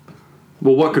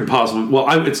 Well, what could possibly...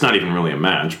 Well, it's not even really a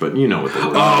match, but you know what the word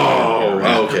is.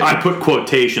 Oh, okay. I put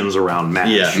quotations around match.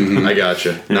 Yeah, I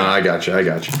gotcha. No, I gotcha.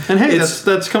 And hey,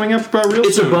 that's coming up real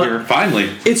soon here.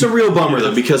 Finally. It's a real bummer,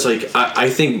 though, because I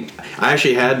think I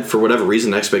actually had, for whatever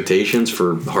reason, expectations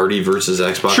for Hardy versus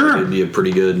X-Pac. Sure. It'd be a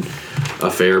pretty good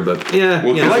affair, but yeah.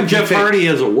 Well, I like Jeff Hardy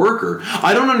as a worker.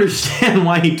 I don't understand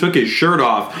why he took his shirt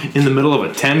off in the middle of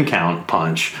a 10-count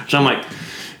punch. So I'm like...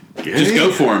 Just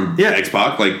go for him, Yeah.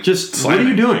 X-Pac. What are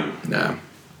you doing? No.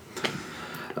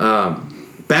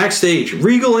 Backstage,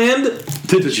 Regal and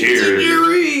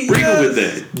Tajiri. Regal with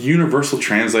the universal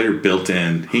translator built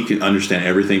in. He can understand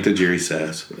everything Tajiri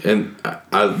says. And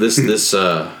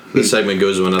this segment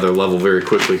goes to another level very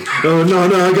quickly. Oh no!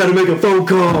 I got to make a phone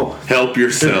call. Help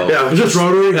yourself. Yeah, just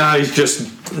rotary. Nah, he's just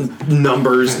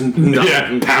numbers.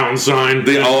 Yeah, pound sign.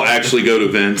 They all actually go to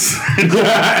Vince.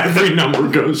 Every number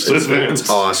goes to Vince. It's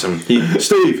awesome.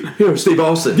 Steve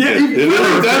Austin. Yeah,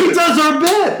 he does our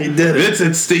bit. He did it. Vince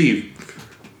and Steve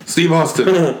Austin.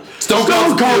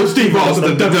 Stone Cold Steve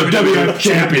Austin, the WWF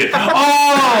champion.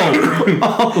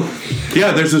 Oh!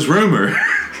 Yeah, there's this rumor.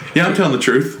 Yeah, I'm telling the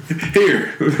truth.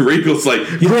 Here, Regal's like,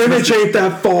 Greenwich ain't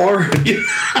that far.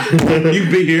 you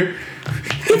be here.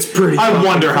 It's pretty. I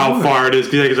wonder how far it is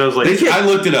because I was like, I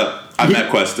looked it up. I met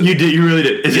Queston. You did. You really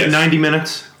did. Is Yes. it 90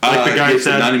 minutes? Like the guy it's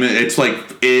said? 90 minutes.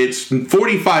 It's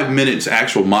 45 minutes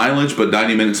actual mileage, but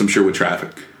 90 minutes I'm sure with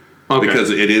traffic. Okay. Because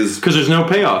it is. Because there's no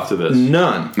payoff to this.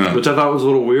 None. No. Which I thought was a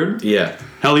little weird. Yeah.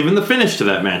 Hell, even the finish to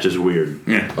that match is weird.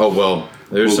 Yeah. Oh well,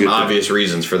 there's We'll some get there. obvious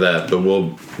reasons for that, but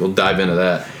we'll dive into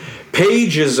that.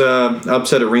 Paige is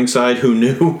upset at ringside. Who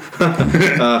knew?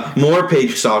 More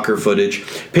Paige soccer footage.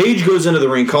 Paige goes into the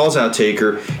ring, calls out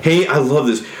Taker. Hey, I love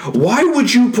this. Why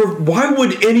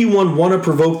would anyone want to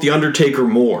provoke the Undertaker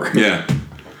more? Yeah.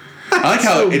 I like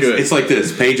how So good. it's like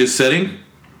this. Paige is sitting.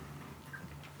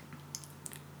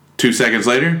 2 seconds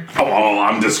later,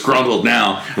 I'm disgruntled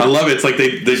now. I love it. It's like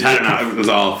they had enough. It was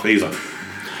off. He's like,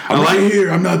 I'm right here.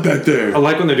 I'm not back there. I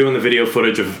like when they're doing the video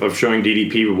footage of showing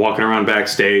DDP walking around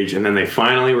backstage, and then they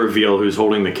finally reveal who's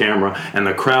holding the camera, and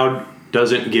the crowd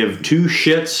doesn't give two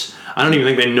shits. I don't even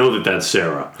think they know that that's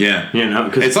Sarah. Yeah. You know,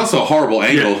 because It's also a horrible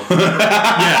angle.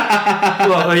 yeah.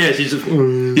 Well, yeah, she's just.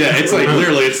 Yeah, it's like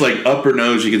literally, it's like upper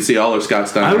nose. You can see all of Scott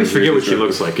Steiner. I always forget what she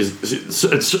looks like because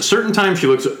at certain times she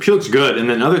looks good, and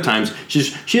then other times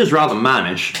she is rather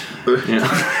mannish. Yeah.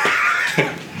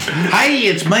 Hey,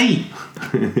 it's me,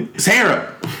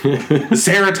 Sarah.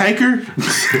 Sarah Taker.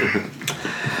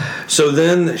 So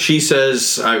then she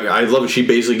says, I love it. She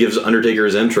basically gives Undertaker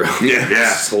his intro. Yeah.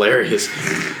 It's hilarious.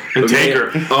 And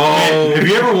Taker. Oh, Have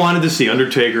you ever wanted to see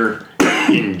Undertaker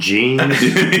in jeans?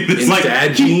 it's like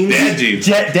dad jeans. Dad jeans.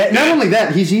 Not only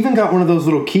that, he's even got one of those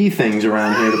little key things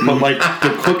around here to put to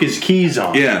hook his keys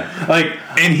on. Yeah. Like.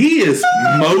 And he is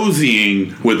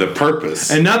moseying with a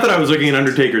purpose. And not that I was looking at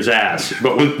Undertaker's ass,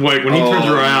 but when he turns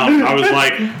around, I was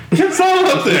like, it's all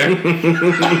up there.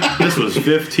 this was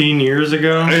 15 years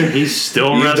ago. And he's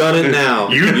still You've wrestling. done it now.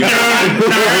 You done it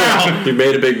now. You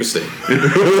made a big mistake.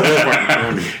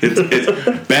 It's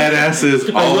badasses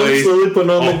I love always. slowly putting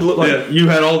on the like, Yeah, you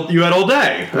had all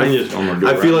day.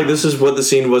 I feel like this is what the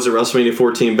scene was at WrestleMania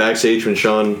 14 backstage when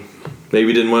Shawn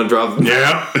maybe didn't want to drop.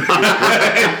 Yeah.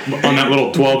 On that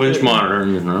little 12-inch monitor.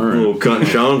 All right. Little cunt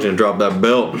Shawn's gonna drop that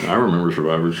belt. I remember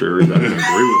Survivor Series. I didn't agree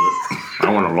with it. I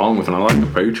went along with it, and I liked the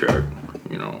paycheck.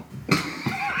 You know.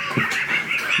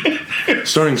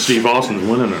 Starting Steve Austin's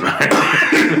winning tonight.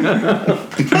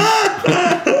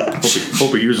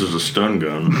 Hope he uses a stun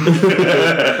gun.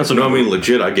 No, I mean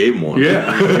legit. I gave him one. Yeah.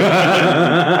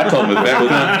 I told him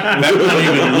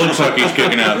that even looks like he's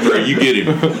kicking out there. You get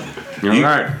him.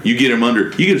 Alright. You get him under.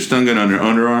 You get a stun gun on their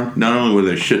underarm. Not only will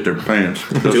they shit their pants.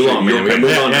 Too long, man. We gotta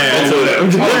move on.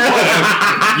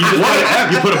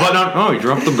 You put a button on. Oh, you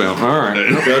dropped the belt. All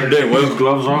right. God damn. Well,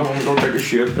 Gloves on. I'm gonna go take a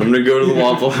shit. I'm gonna go to the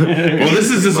waffle. Well,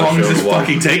 this is as long as this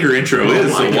fucking Taker intro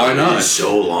is, so why not? It's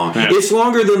so long. Yeah. It's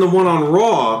longer than the one on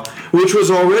Raw, which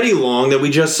was already long that we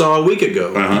just saw a week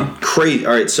ago. Crazy.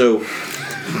 All right, so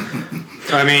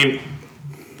I mean,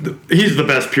 he's the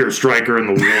best pure striker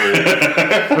in the world.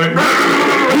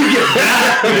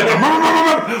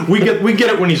 We get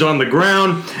it when he's on the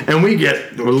ground, and we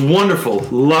get a wonderful,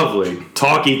 lovely,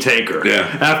 talky Taker.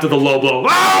 Yeah. After the low blow.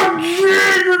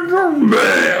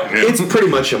 it's pretty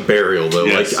much a burial, though.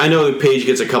 Yes. Like I know Paige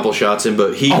gets a couple shots in,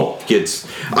 but he gets.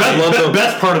 I love the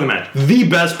best part of the match. The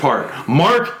best part.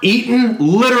 Mark Eaton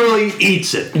literally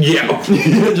eats it. Yeah.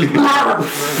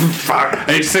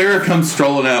 Hey, Sarah comes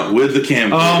strolling out with the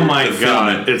camera. Oh my to film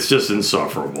god, it. it's just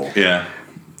insufferable. Yeah.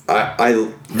 I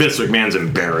Vince McMahon's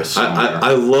embarrassed.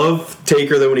 I love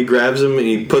Taker though when he grabs him and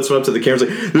he puts him up to the camera. He's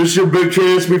like, "This is your big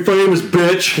chance to be famous,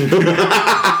 bitch."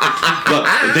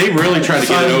 But they really try to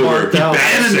get it over. Marked out.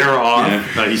 Banned Sarah off.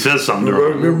 Yeah. He says something to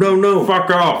her. No. Fuck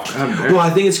off. Well, I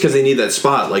think it's because they need that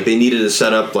spot. Like they needed to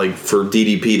set up like for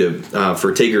DDP to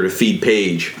for Taker to feed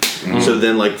Paige. So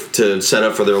then like to set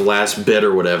up for their last bit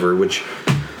or whatever. Which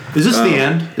Is this the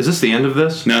end? Is this the end of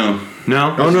this? No.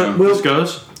 No? Oh, no. Well, This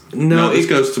goes? No, this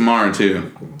goes tomorrow,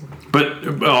 too.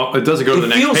 But, well, it doesn't go to the it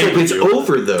next feels like it's pay-per-view.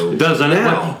 over though. It does, doesn't it?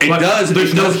 Now. It does.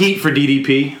 There's It no does. heat for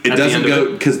DDP. It at the doesn't end of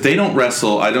go, because they don't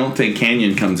wrestle. I don't think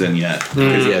Canyon comes in yet.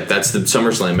 'Cause, yeah, that's the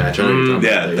SummerSlam match. I know you're talking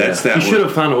Yeah, about that's that. that You should one.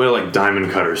 have found a way to like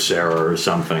Diamond Cutter Sarah or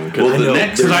something. Well, the know,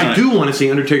 next Because I night- do want to see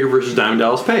Undertaker versus Diamond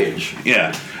Dallas Page.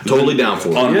 Yeah. Totally down for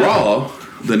it. On Yeah. Raw,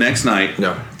 the next night,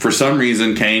 No. for some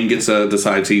reason, Kane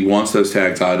decides he wants those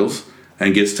tag titles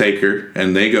and gets Taker,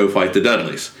 and they go fight the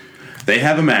Dudleys. They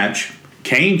have a match.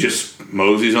 Kane just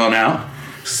moseys on out.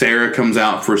 Sarah comes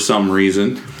out for some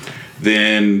reason.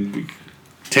 Then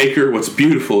Taker, what's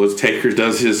beautiful is Taker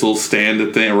does his little stand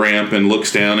at the ramp and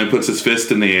looks down and puts his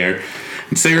fist in the air.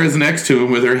 And Sarah's next to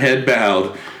him with her head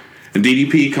bowed. And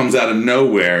DDP comes out of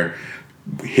nowhere,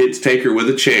 hits Taker with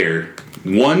a chair.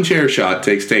 One chair shot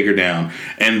takes Taker down,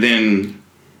 and then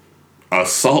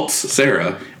assaults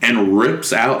Sarah and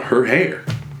rips out her hair.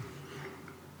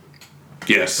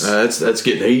 Yes. That's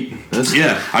getting heat.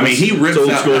 I mean, he rips old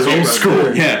out school, old old school.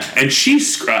 school. Yeah, and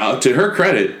to her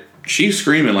credit, she's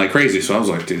screaming like crazy. So I was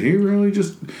like, did he really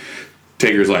just?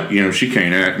 Taker's like, she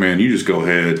can't act, man. You just go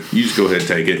ahead. And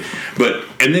take it.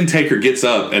 And then Taker gets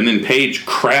up, and then Paige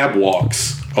crab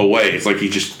walks away. It's like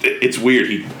it's weird.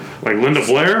 He Like Linda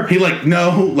Blair? He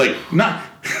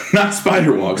not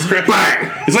spider walks.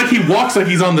 It's like he walks like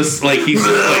he's on this, like he's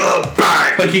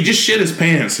like he just shit his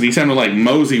pants, and he sounded like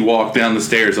Mosey walked down the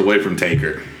stairs away from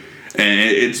Taker, and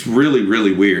it's really,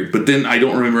 really weird. But then I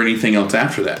don't remember anything else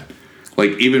after that.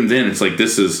 Like even then, it's like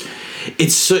this,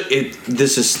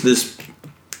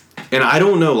 and I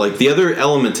don't know. Like the other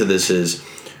element to this is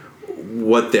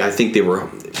I think they were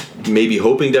maybe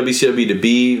hoping WCW to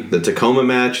be the Tacoma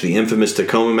match, the infamous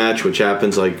Tacoma match, which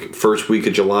happens like first week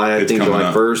of July. I think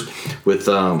July 1st with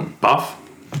Buff.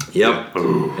 Yep,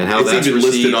 and how it's that's even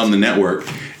received. listed on the network.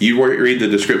 You read the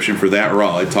description for that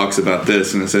Raw. It talks about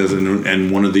this, and it says,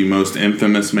 "In one of the most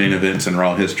infamous main events in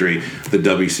Raw history, the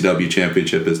WCW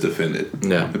Championship is defended."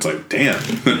 Yeah, it's like, damn,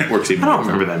 the network's even. I don't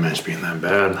remember that match being that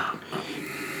bad.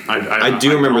 I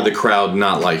do remember the crowd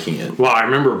not liking it. Well, I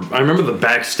remember the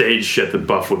backstage shit that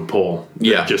Buff would pull.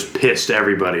 Yeah, just pissed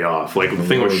everybody off. Like the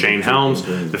thing with Shane Helms,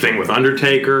 the thing with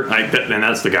Undertaker, and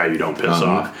that's the guy you don't piss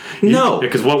off. No,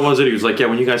 because what was it? He was like, "Yeah,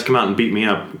 when you guys come out and beat me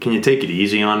up, can you take it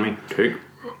easy on me?"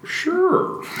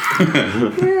 Sure.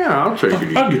 Yeah, I'll take it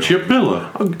easy. I'll get you a pillow.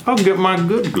 I'll get my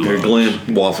good gloves. Here,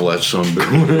 Glenn, waffle that son of a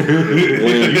bitch.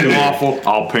 Glenn, you waffle,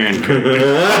 I'll pancake.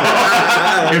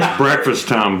 It's breakfast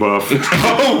time, Buff.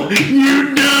 Oh,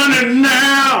 you done it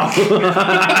now.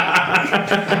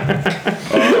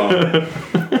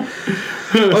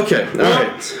 Okay, all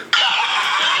right.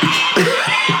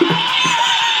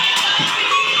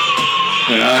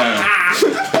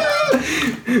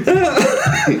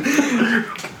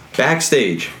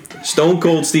 Backstage, Stone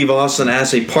Cold Steve Austin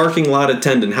asks a parking lot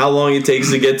attendant how long it takes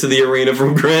to get to the arena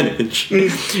from Greenwich.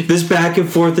 This back and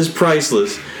forth is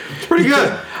priceless. It's pretty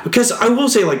good. Because I will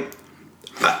say, like,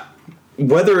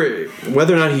 whether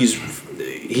or not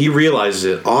he realizes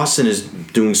it, Austin is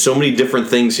doing so many different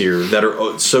things here that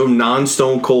are so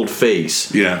non-Stone Cold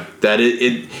face. Yeah. That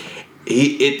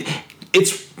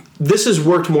this has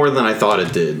worked more than I thought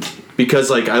it did. Because,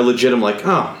 like, I legit am like,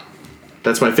 oh,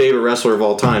 that's my favorite wrestler of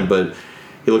all time, but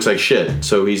he looks like shit,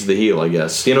 so he's the heel, I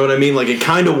guess. You know what I mean? Like, it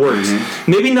kind of works.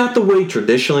 Mm-hmm. Maybe not the way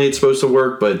traditionally it's supposed to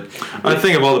work, but... I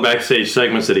think of all the backstage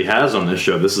segments that he has on this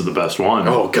show, this is the best one.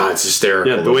 Oh, God, it's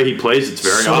hysterical. Yeah, the way he plays, it's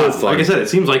very odd. Like I said, it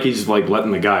seems like he's, like,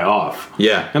 letting the guy off.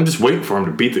 Yeah. I'm just waiting for him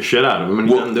to beat the shit out of him, and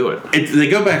he doesn't do it. They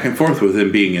go back and forth with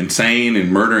him being insane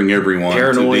and murdering everyone.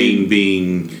 Paranoid. To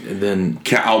being and then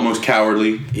almost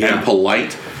cowardly and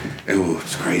polite. Oh,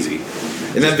 it's crazy.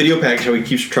 In that video package, how he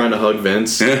keeps trying to hug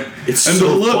Vince. Yeah. It's and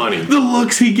so funny. The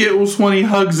looks he gets when he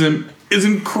hugs him is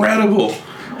incredible.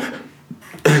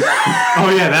 Oh,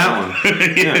 yeah, that one.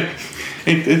 Yeah.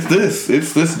 It's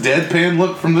this deadpan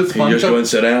look from this Funko. You just go and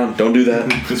sit down. Don't do that.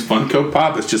 This Funko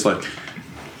Pop. It's just like,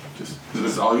 this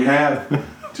is all you have.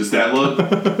 Just that look.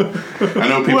 I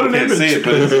know people can't see it,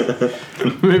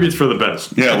 but maybe it's for the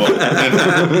best. Yeah, well.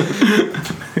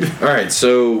 All right,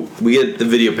 so we get the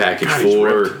video package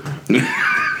for.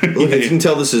 Look, you can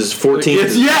tell this is 14.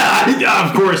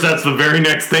 Of course, that's the very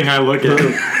next thing I look at.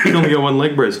 You only got one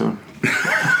leg brace on.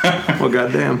 Well,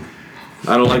 goddamn.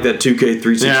 I don't like that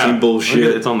 2K316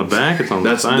 bullshit. It's on the back. It's on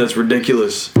the side. That's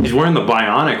ridiculous. He's wearing the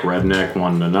Bionic Redneck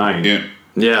one tonight.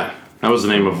 Yeah. That was the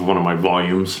name of one of my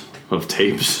volumes of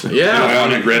tapes. Yeah.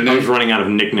 Bionic Redneck. I was running out of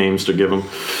nicknames to give him.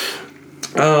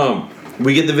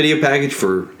 We get the video package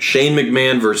for Shane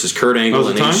McMahon versus Kurt Angle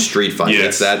in a street fight. Yes.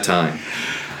 It's that time.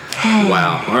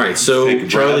 Wow. All right. So,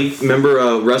 Charlie,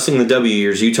 remember wrestling the W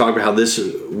years? You talked about how this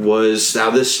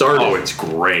started. Oh, it's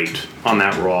great on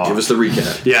that Raw. Give us the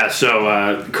recap. Yeah.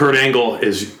 So Kurt Angle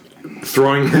is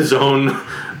throwing his own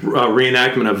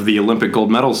reenactment of the Olympic gold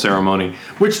medal ceremony,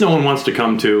 which no one wants to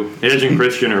come to. Edge and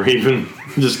Christian are even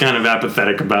just kind of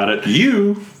apathetic about it.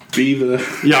 Yeah,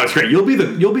 it's great. You'll be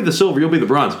the silver. You'll be the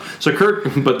bronze. So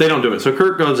But they don't do it. So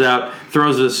Kurt goes out,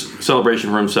 throws this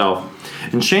celebration for himself.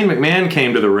 And Shane McMahon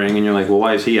came to the ring, and you're like, well,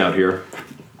 why is he out here?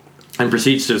 And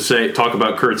proceeds to talk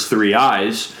about Kurt's three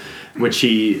eyes, which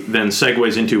he then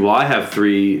segues into, well, I have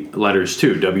three letters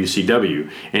too,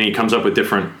 WCW. And he comes up with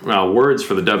different words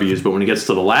for the W's, but when he gets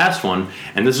to the last one,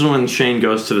 and this is when Shane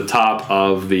goes to the top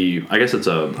of the, I guess it's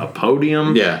a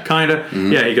podium, kind of.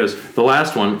 Mm-hmm. Yeah, he goes, the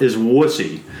last one is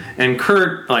wussy. And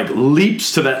Kurt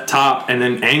leaps to that top, and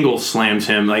then Angle slams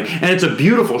him. And it's a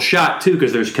beautiful shot too,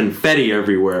 because there's confetti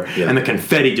everywhere, and the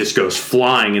confetti just goes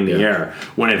flying in the air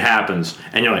when it happens.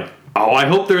 And you're like, I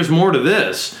hope there's more to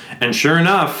this. And sure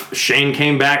enough, Shane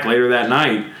came back later that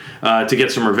night to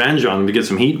get some revenge on him, to get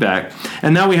some heat back.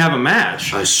 And now we have a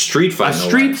match. A street fight.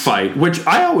 Fight, which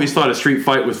I always thought a street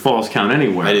fight was Falls Count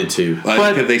anywhere. I did too.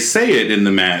 But they say it in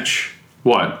the match.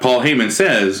 What? Paul Heyman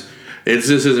says, this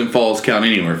isn't Falls Count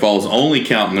anywhere. Falls only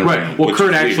count in the ring. Well,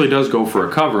 Kurt actually does go for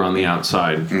a cover on the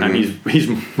outside. And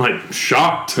he's like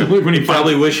shocked when he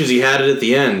probably wishes he had it at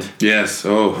the end. Yes.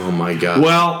 Oh my God.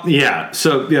 Well, yeah.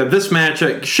 So this match,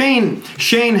 Shane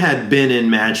had been in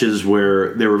matches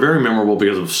where they were very memorable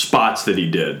because of spots that he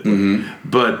did.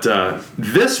 But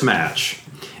this match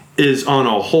is on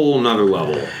a whole nother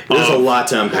level. There's a lot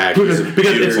to unpack because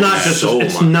it's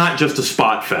not just a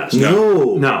spot fest.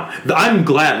 No. I'm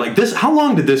glad. Like this, how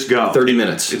long did this go? 30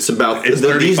 minutes. It's about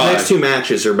these next two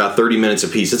matches are about 30 minutes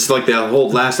apiece. It's like the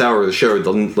whole last hour of the show.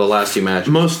 The last two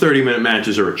matches. Most 30-minute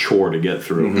matches are a chore to get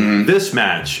through. This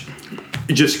match,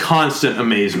 just constant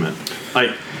amazement.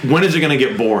 Like, when is it going to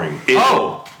get boring?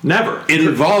 Never. It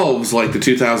involves like the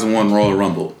 2001 Royal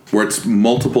Rumble, where it's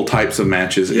multiple types of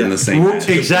matches in the same match.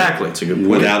 Exactly. That's a good point.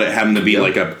 Without it having to be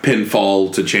like a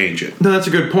pinfall to change it. No, that's a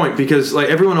good point, because like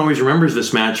everyone always remembers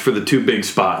this match for the two big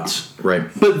spots. Right.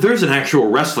 But there's an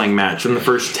actual wrestling match in the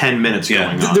first 10 minutes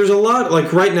going on. There's a lot,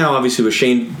 like right now, obviously, with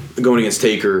Shane going against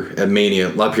Taker at Mania,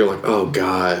 a lot of people are like, oh,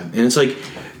 God. And it's like,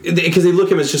 because they look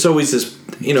at him as just always this,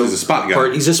 He's a spot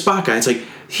guy. He's a spot guy. It's like,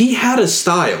 he had a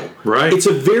style. Right. It's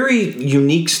a very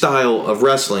unique style of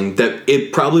wrestling that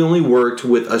it probably only worked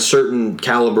with a certain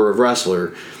caliber of wrestler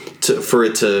for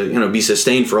it to be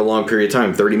sustained for a long period of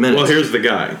time, 30 minutes. Well, here's the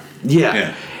guy.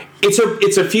 Yeah.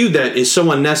 It's a feud that is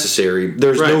so unnecessary.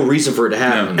 There's no reason for it to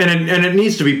happen. No. And it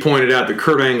needs to be pointed out that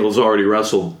Kurt Angle's already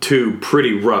wrestled two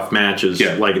pretty rough matches,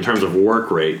 like in terms of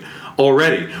work rate.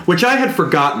 Already, which I had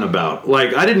forgotten about.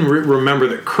 Like, I didn't remember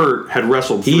that Kurt had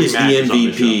wrestled three matches. He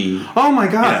is the MVP. Oh my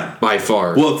God! By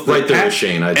far. Well, right there with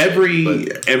Shane. Every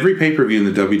pay-per-view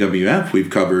in the WWF we've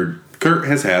covered, Kurt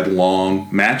has had long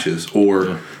matches,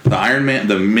 or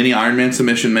the mini Iron Man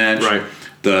submission match,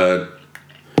 the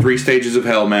 3 Stages of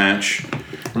Hell match,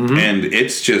 and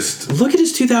it's just look at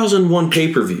his 2001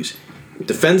 pay-per-views.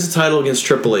 Defends the title against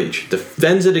Triple H.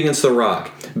 Defends it against The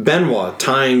Rock. Benoit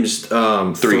times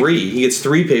 3. He gets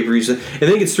 3 pay-per-views, and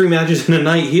then he gets 3 matches in a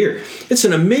night here. It's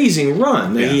an amazing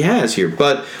run that he has here.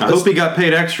 But I hope he got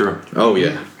paid extra. Oh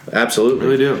yeah, absolutely. I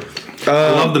really do.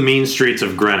 I love the mean streets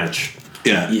of Greenwich.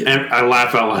 Yeah. And I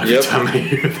laugh out loud every time I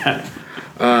hear that.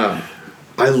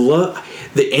 I love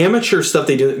the amateur stuff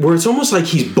they do, where it's almost like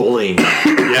he's bullying.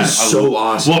 He's so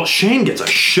awesome. Well, Shane gets a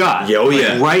shot.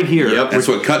 Right here. Yep. That's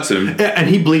what cuts him. And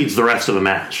he bleeds the rest of the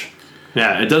match.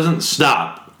 Yeah, it doesn't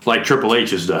stop like Triple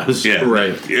H's does. Yeah.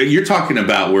 Right. You're talking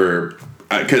about where,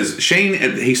 because Shane,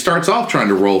 he starts off trying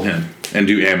to roll him and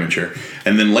do amateur.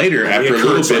 And then later, after a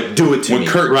little bit, like, do it to when me.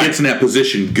 Kurt gets in that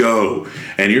position, go.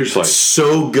 And you're just like,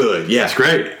 so good. Yeah. It's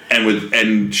great.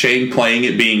 And Shane playing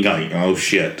it being like, oh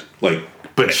shit. Like,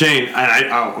 but Shane,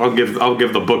 and I'll give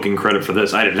the booking credit for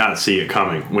this. I did not see it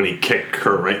coming when he kicked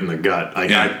Kurt right in the gut.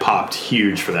 Like, I popped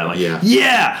huge for that. Like,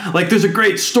 like there's a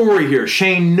great story here.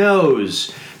 Shane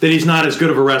knows that he's not as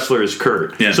good of a wrestler as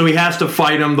Kurt, so he has to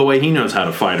fight him the way he knows how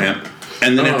to fight him.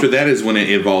 And then after that is when it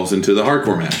evolves into the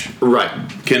hardcore match. Right.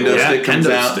 Kendo stick comes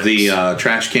out. Sticks. The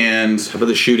trash cans. How about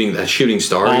that shooting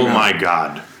star? Oh my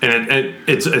God! And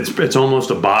it's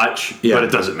almost a botch, but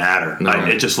it doesn't matter.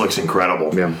 It just looks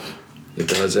incredible. Yeah. It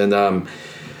does, and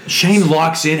Shane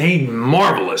locks in a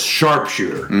marvelous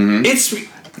sharpshooter.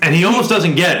 And he almost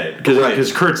doesn't get it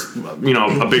because Kurt's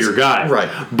a bigger guy. Right.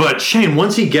 But Shane,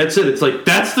 once he gets it, it's like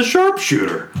that's the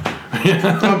sharpshooter.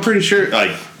 I'm pretty sure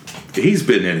like he's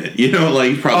been in it. He's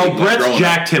probably. Oh, Brett's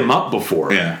jacked him up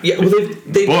before. Yeah. Yeah. Well,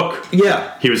 they book.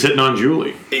 Yeah. He was hitting on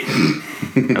Julie.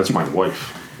 That's my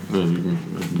wife.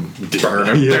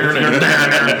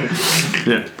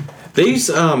 Yeah. These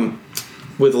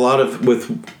with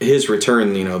his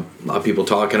return, a lot of people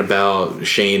talking about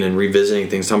Shane and revisiting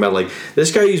things, talking about like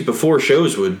this guy used before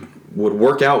shows would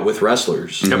work out with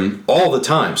wrestlers all the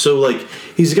time. So like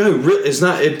he's a guy who it's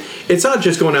not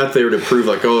just going out there to prove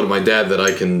like, oh, to my dad that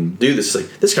I can do this.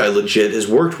 Like this guy legit has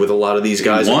worked with a lot of these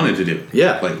guys. He wanted to do.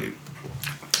 Yeah.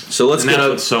 So let's get out.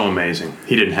 It's so amazing.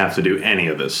 He didn't have to do any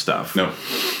of this stuff. No.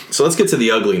 So let's get to the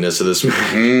ugliness of this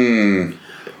match.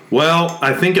 Well,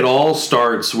 I think it all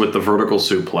starts with the vertical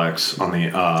suplex on the.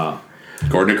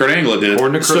 According to Kurt Angle, it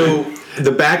did. So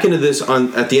the back end of this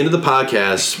at the end of the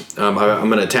podcast, I'm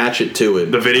going to attach it to it.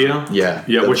 The video, yeah,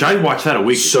 which I watched that a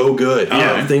week. So good.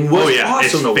 Yeah, thing was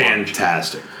awesome. It's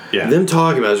fantastic. Yeah, them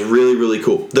talking about it is really really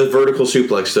cool. The vertical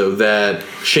suplex though that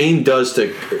Shane does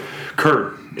to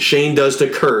Kurt. Shane does to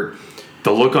Kurt.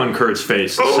 The look on Kurt's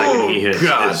face the second he hits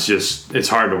God. it's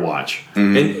hard to watch.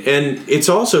 And it's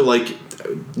also like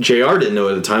JR didn't know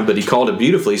at the time, but he called it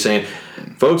beautifully, saying,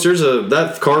 "Folks,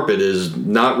 that carpet is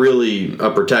not really a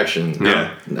protection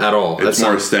at all. It's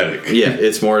more aesthetic. Yeah,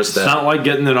 it's more It's aesthetic. not like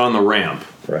getting it on the ramp.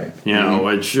 Right. You know,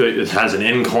 it has an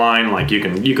incline. Like you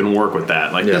can work with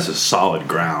that. Like Yeah. this is solid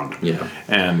ground. Yeah.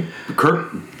 And Kurt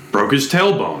broke his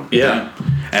tailbone. Yeah.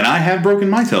 And I have broken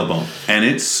my tailbone, and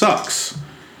it sucks.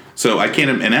 So I can't,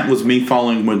 and that was me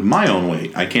falling with my own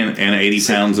weight. I can't, and 80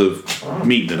 pounds of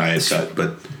meat that I had cut.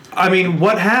 But I mean,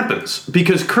 what happens?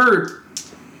 Because Kurt,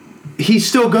 he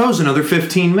still goes another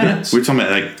 15 minutes. we're talking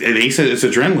about, like, and he said it's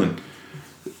adrenaline.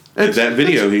 That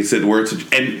video, he said, where it's,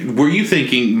 and were you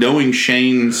thinking, knowing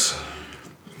Shane's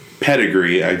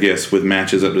pedigree, I guess, with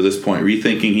matches up to this point, were you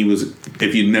thinking he was,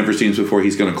 if you'd never seen this before,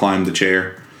 he's going to climb the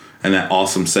chair and that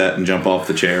awesome set and jump off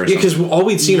the chair? Or Yeah, because all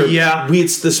we'd seen are the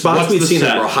spots What's we'd the seen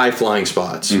set? were high flying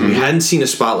spots. We hadn't seen a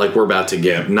spot like we're about to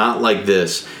get, not like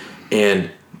this.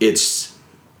 And it's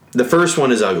the first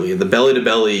one is ugly. The belly to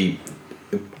belly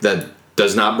that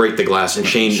does not break the glass, and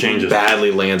Shane just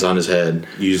badly lands on his head.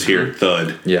 You just hear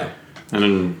thud. Yeah. And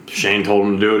then Shane told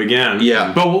him to do it again.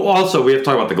 Yeah. But also, we have to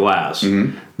talk about the glass.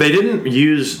 They didn't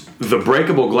use the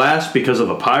breakable glass because of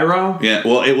the pyro. Yeah,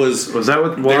 well, it was. Was that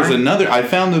what? There's why? another. I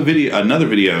found another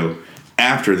video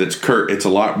after that's Kurt. It's a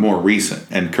lot more recent,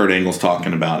 and Kurt Angle's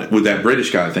talking about it with that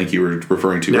British guy I think you were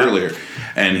referring to earlier,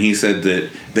 and he said that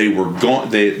they were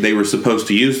they were supposed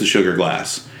to use the sugar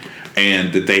glass,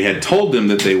 and that they had told them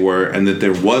that they were, and that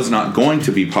there was not going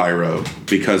to be pyro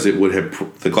because it would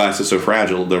have, the glass is so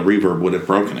fragile, the reverb would have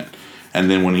broken it.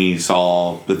 And then when he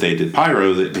saw that they did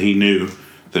pyro, that he knew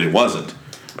that it wasn't.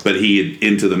 But he had,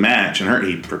 into the match and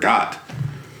he forgot.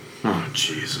 Oh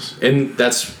Jesus! And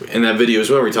that's in that video as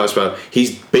well where he talks about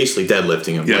he's basically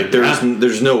deadlifting him. Yeah. Like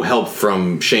there's no help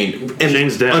from Shane. And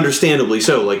Shane's dead. Understandably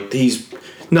so. Like he's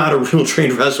not a real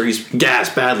trained wrestler. He's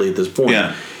gassed badly at this point.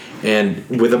 Yeah. And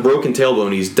with a broken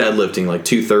tailbone, he's deadlifting like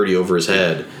 230 over his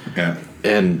head. Yeah.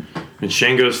 And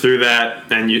Shane goes through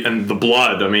that, and the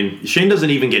blood. I mean, Shane doesn't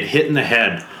even get hit in the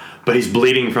head, but he's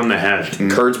bleeding from the head.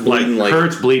 Kurt's bleeding like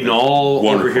Kurt's bleeding all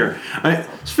Wonderful. over here.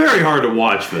 It's very hard to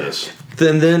watch this.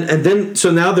 Then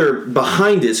so now they're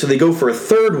behind it, so they go for a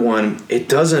third one. It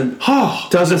doesn't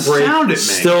the break. sound it makes.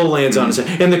 Still lands on his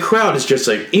head, and the crowd is just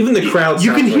like even the crowd.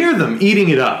 You can sounds like- hear them eating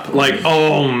it up. Like,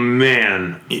 oh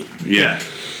man. Yeah.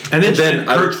 And then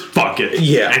I- Kurt's fuck it.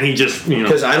 Yeah. And he just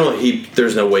because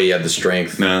there's no way he had the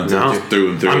strength. No. No. Just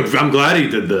through and through. I'm glad he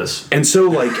did this. And so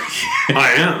like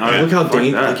I am. look how Fuck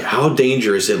that. how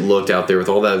dangerous it looked out there with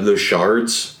all those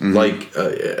shards. Like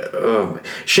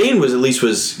Shane was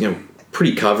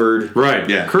pretty covered. Right.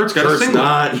 Yeah. Kurt's got a Kurt's single.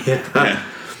 not. Yeah. Yeah.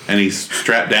 And he's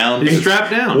strapped down. He's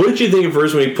strapped down. What did you think at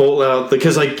first when he pulled out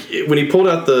when he pulled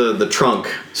out the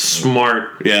trunk?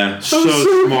 Smart. Yeah. So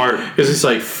smart. Because it's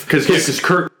like Because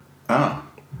Kurt. Oh.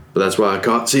 But that's why I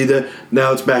caught. See that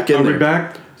now it's back in Are there. we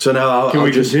back? So now I'll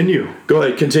we just continue? Go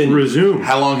ahead, continue. Resume.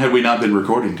 How long had we not been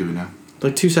recording, do we know?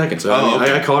 Like 2 seconds. Oh,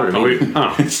 okay. I caught it.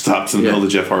 Oh. Stops in the middle of the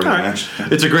Jeff Hardy All right. match.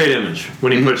 It's a great image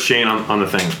when he puts Shane on the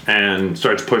thing and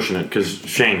starts pushing it because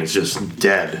Shane is just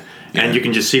dead. And you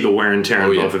can just see the wear and tear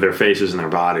on both of their faces and their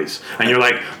bodies. And you're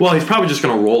like, well, he's probably just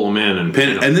going to roll them in. And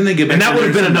And then they get back and that to would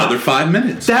have been another enough. 5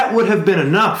 minutes. That would have been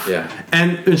enough. Yeah.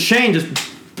 And Shane just...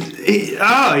 He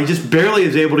just barely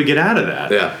is able to get out of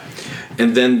that. Yeah.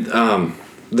 And then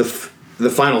the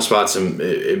final spots,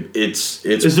 it's.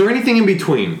 Is there anything in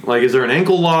between? Like, is there an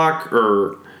ankle lock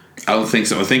or... I don't think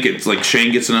so. I think it's like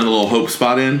Shane gets another little hope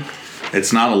spot in.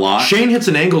 It's not a lot. Shane hits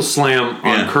an angle slam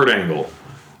on Yeah. Kurt Angle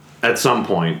at some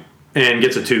point and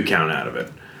gets a 2 count out of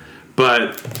it.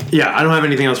 But yeah, I don't have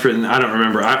anything else written. I don't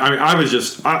remember. I was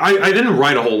just I didn't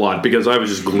write a whole lot because I was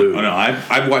just glued. Oh, no,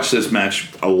 I've watched this match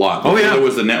a lot. Oh, Before yeah. there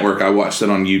was the network. I watched it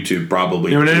on YouTube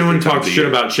probably. When anyone 2-3 times talks a shit year.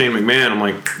 about Shane McMahon, I'm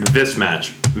like, this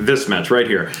match right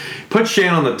here. Put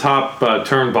Shane on the top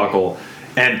turnbuckle,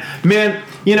 and man,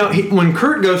 when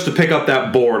Kurt goes to pick up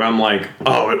that board, I'm like,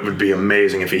 oh, it would be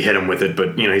amazing if he hit him with it,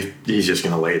 but he's just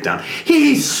gonna lay it down.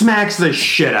 He smacks the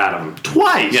shit out of him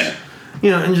twice.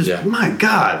 Yeah. And just my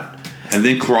God. and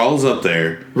then crawls up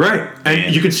there. Right.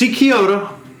 And you could see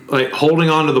Kyoto like holding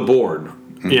onto the board,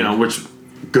 which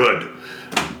good,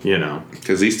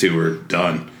 Because these two were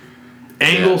done.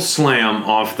 Angle slam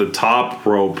off the top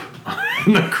rope.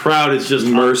 And the crowd is just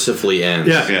mercifully ends.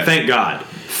 Yeah, thank God.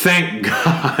 Thank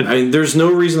God. I mean, there's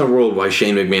no reason in the world why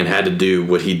Shane McMahon had to do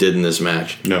what he did in this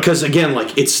match. No. Because, again,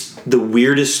 it's the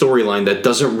weirdest storyline that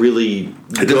doesn't really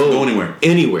It doesn't go anywhere.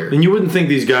 Anywhere. And you wouldn't think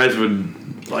these guys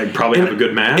would like probably have a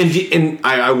good match. And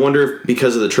I wonder if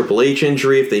because of the Triple H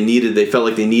injury, if they felt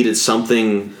like they needed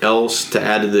something else to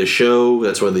add to the show.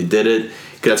 That's why they did it.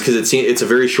 That's because it's a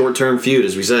very short term feud,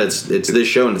 as we said. It's this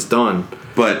show and it's done.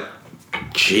 But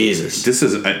Jesus,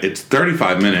 it's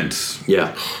 35 minutes.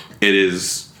 Yeah, it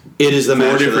is. It is the match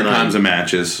 4 of the different night. kinds of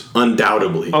matches.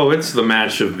 Undoubtedly. Oh, it's the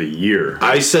match of the year.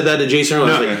 I said that to Jason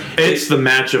earlier. No, it's the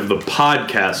match of the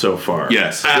podcast so far.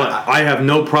 Yes. I have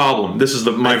no problem. This is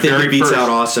my I think very it beats first. out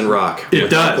Austin Rock. It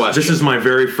does. This is my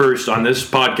very first on this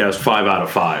podcast. 5 out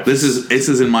of 5. This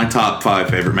is in my top 5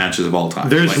 favorite matches of all time.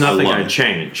 There's nothing I love I'd it.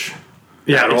 change.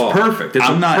 Yeah, At it's all. perfect. It's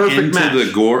I'm a not perfect into match.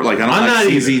 the gore. Like I don't I'm like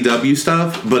not either. CZW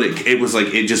stuff, but it was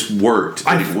like it just worked.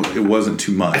 It wasn't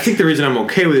too much. I think the reason I'm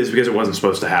okay with it is because it wasn't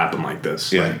supposed to happen like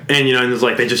this. Yeah. And and it's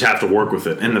like they just have to work with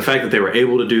it. And the fact that they were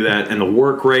able to do that and the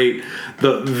work rate,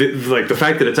 the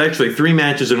fact that it's actually 3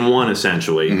 matches in one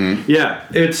essentially. Mm-hmm. Yeah,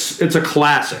 it's a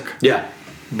classic. Yeah.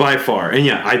 By far. And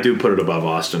yeah, I do put it above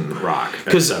Austin Rock.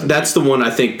 Because that's the one I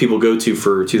think people go to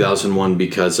for 2001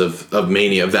 because of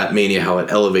Mania, of that Mania, how it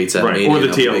elevates that Mania. Or the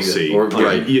and how big TLC.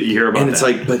 right. You hear about and it's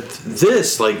that. like, but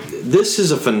this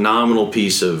is a phenomenal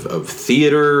piece of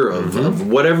theater, of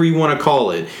whatever you want to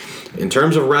call it. In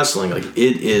terms of wrestling, like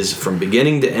it is from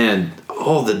beginning to end,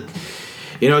 all the...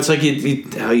 it's like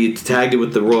how you tagged it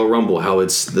with the Royal Rumble, how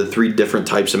it's the 3 different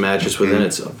types of matches within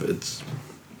itself.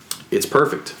 It's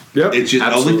perfect. Yep. It's just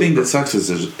the only thing that sucks is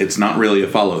it's not really a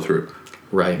follow through.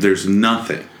 Right. There's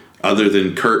nothing other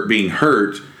than Kurt being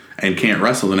hurt and can't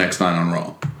wrestle the next night on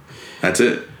Raw. That's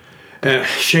it.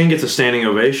 Shane gets a standing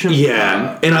ovation.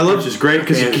 Yeah, and I love which is great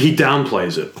because he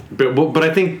downplays it. But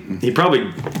I think he probably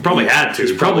had to.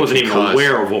 He probably wasn't even concussed.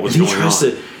 aware of what was going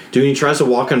on. He tries to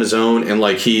walk on his own, and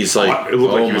like he's like, It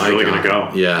looked like he was my really God. going to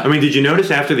go. Yeah. I mean, did you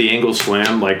notice after the angle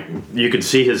slam, like you could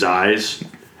see his eyes?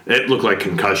 It looked like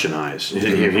concussion eyes.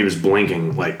 He was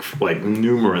blinking like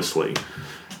numerously.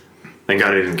 Thank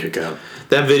God he didn't kick out.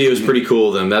 That video is pretty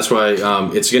cool. Then that's why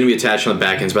it's going to be attached on the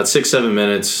back end. It's about 6-7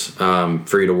 minutes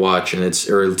for you to watch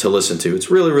or to listen to. It's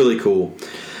really really cool.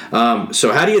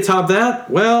 So how do you top that?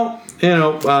 Well,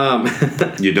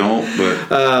 you don't,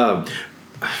 but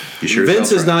you sure Vince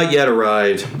has not yet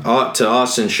arrived. To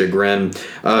Austin's chagrin,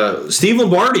 Steve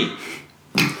Lombardi.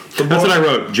 That's what I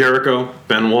wrote. Jericho,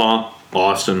 Benoit,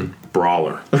 Austin,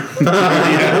 Brawler.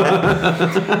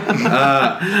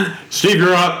 Steve,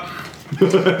 you're up.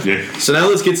 So now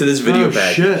let's get to this video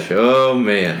package. Shit. Oh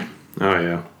man. Oh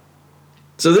yeah.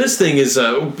 So this thing is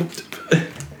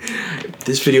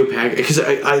this video package, because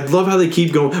I love how they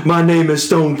keep going. My name is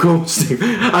Stone Cold Steve.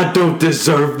 I don't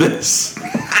deserve this.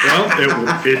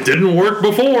 Well, it didn't work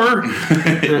before.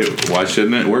 Why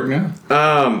shouldn't it work now?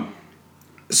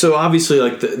 So obviously,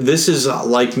 like this is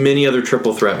like many other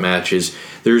triple threat matches.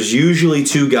 There's usually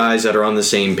 2 guys that are on the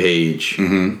same page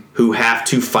who have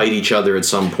to fight each other at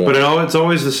some point. But it's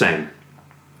always the same.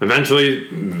 Eventually,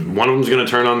 one of them's going to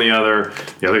turn on the other.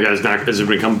 The other guy's not. It's going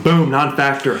to become boom,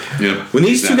 non-factor. Yeah. When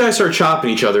these 2 guys start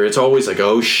chopping each other, it's always like,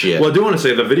 oh shit. Well, I do want to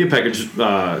say the video package.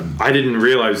 I didn't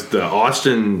realize the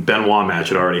Austin Benoit match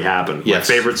had already happened. Yes.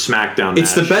 My favorite SmackDown.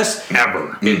 It's match the best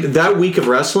ever. That week of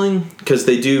wrestling, because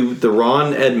they do the Raw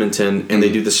in Edmonton and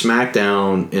they do the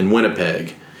SmackDown in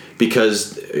Winnipeg.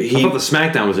 Because I thought the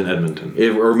SmackDown was in Edmonton.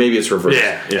 Or maybe it's reversed.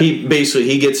 Yeah.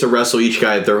 He gets to wrestle each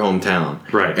guy at their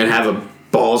hometown, Right. and have a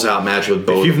balls out match with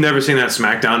both. If you've never seen that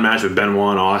SmackDown match with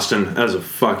Benoit and Austin, that was a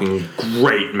fucking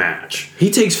great match.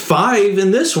 He takes 5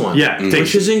 in this one, Yeah,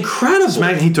 which is incredible.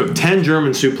 He took 10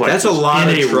 German suplexes. That's a lot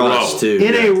in of a trust, row. too.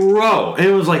 In Yeah. a row, and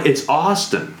it was like it's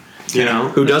Austin,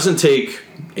 who doesn't take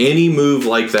any move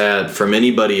like that from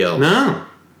anybody else. No.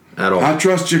 At all. I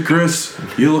trust you, Chris.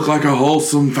 You look like a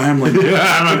wholesome family. Yeah,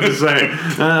 I'm just saying.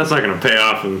 That's not going to pay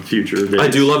off in the future. Days. I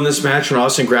do love this match when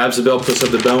Austin grabs the belt, puts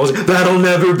up the belt, and goes, that'll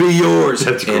never be yours.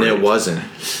 That's and great. it wasn't.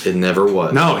 It never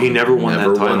was. No, he never won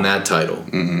Never that title. won that title.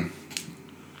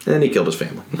 And he killed his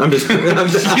family. I'm just.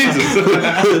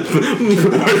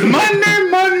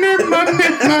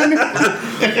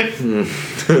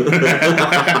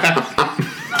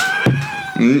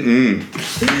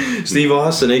 Steve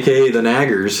Austin, aka the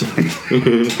Naggers.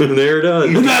 They're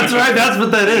done. That's right. That's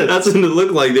what that is. That's what it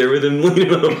looked like there. Don't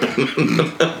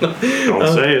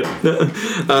say it.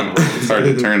 It's hard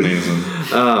to turn these and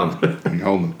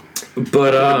hold them.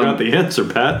 But I got the answer,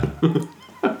 Pat.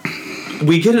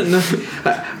 we get it.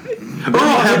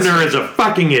 Earl Hebner is a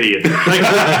fucking idiot.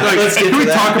 Let's get can to we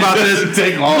that. talk about It this? doesn't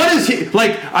take long. What is he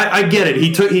like? I get it.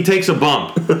 He takes a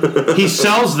bump. He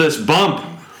sells this bump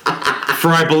for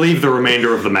I believe the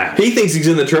remainder of the match. He thinks he's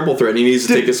in the triple threat and he needs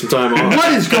to take some time off.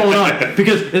 What is going on?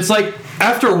 Because it's like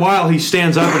after a while he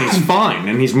stands up and he's fine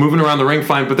and he's moving around the ring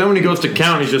fine, but then when he goes to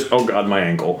count, he's just, oh god, my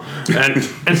ankle,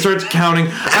 and starts counting.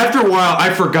 After a while,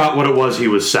 I forgot what it was he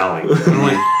was selling. I'm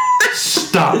like,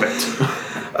 stop it.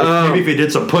 Maybe if he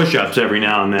did some push-ups every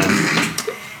now and then.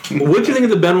 What do you think of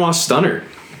the Benoit stunner?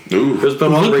 Ooh. It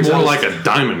looked more like a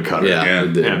diamond cutter. Yeah.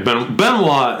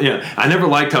 Benoit. Yeah, I never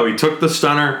liked how he took the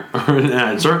stunner.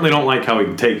 I certainly don't like how he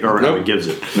how he gives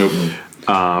it. Nope.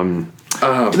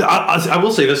 I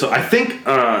will say this. I think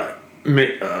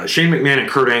Shane McMahon and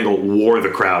Kurt Angle wore the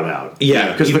crowd out.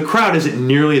 Yeah, because the crowd isn't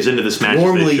nearly as into this match.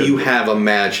 Normally, as they should you be. have a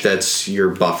match that's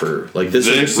your buffer. Like this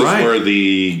This is is right. where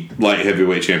the light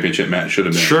heavyweight championship match should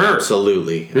have been. Sure.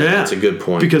 absolutely. Yeah, That's a good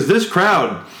point. Because this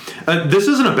crowd, this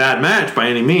isn't a bad match by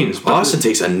any means. But Austin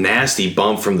takes a nasty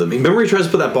bump from the. Remember, he tries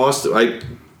to put that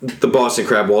the Boston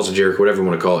Crab, Walls of Jericho, whatever you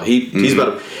want to call it. He's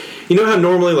about to. You know how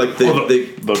normally like he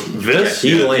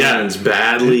lands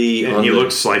badly. And on he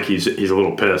looks like he's a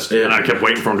little pissed. Yeah. And I kept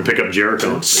waiting for him to pick up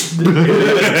Jericho.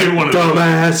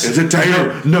 Dumbass. Is it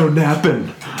Taylor? No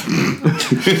napping.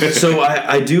 So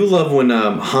I do love when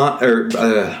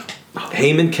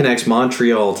Heyman connects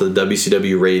Montreal to the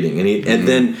WCW rating, and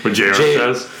then What JR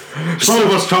says. Some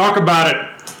of us talk about it.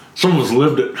 Some of us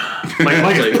lived it.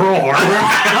 Like it's Pearl Harbor.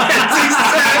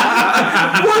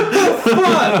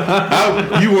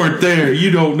 You weren't there.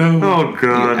 You don't know. Oh,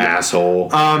 God.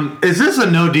 asshole. Is this a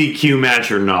no DQ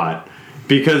match or not?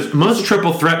 Because most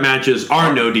triple threat matches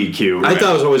are no DQ. I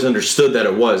thought it was always understood that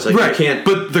it was. Like, Right. you can't.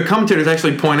 But the commentators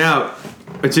actually point out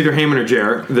it's either Heyman or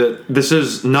Jer that this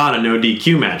is not a no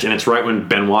DQ match, and it's right when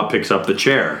Benoit picks up the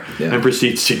chair and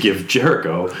proceeds to give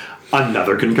Jericho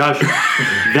another concussion.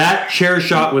 That chair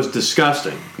shot was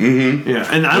disgusting. Mm-hmm. Yeah,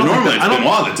 and I don't Normally think it's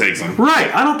Benoit that takes him.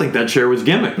 Right, I don't think that chair was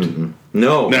gimmicked. Mm-hmm.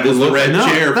 No, That was the red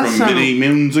chair that's from not- many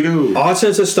moons ago.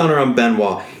 Austin's a stunner on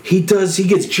Benoit. He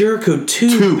gets Jericho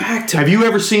two back to. Have you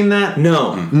ever seen that?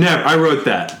 No, Never. I wrote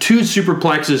that. 2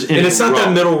 superplexes in and it's a not row.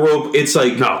 that middle rope. It's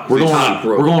like No, we're the going top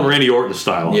rope. We're going Randy Orton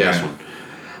style on Yeah. this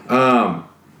one.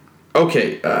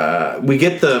 Okay, we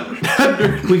get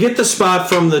the spot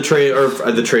from the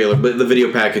trailer, but the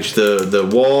video package, the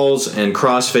walls and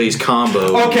crossface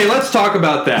combo. Okay, let's talk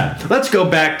about that. Let's go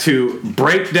back to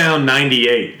Breakdown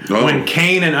 '98 when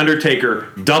Kane and Undertaker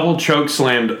double choke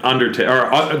slammed Austin,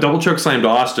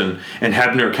 and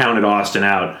Hebner counted Austin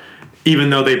out, even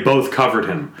though they both covered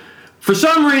him. For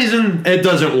some reason, it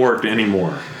doesn't work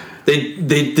anymore. They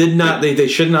did not. They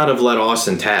should not have let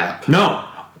Austin tap. No.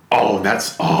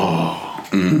 That's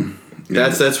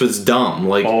what's dumb.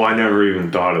 Like I never even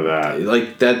thought of that.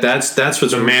 like that's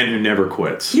what's The man who never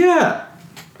quits. Yeah.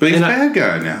 But he's a And bad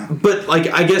guy now. But like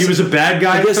I guess He was a bad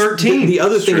guy I at guess 13. The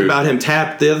other thing true. about him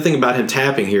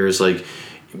tapping here is like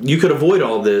you could avoid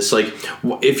all this. Like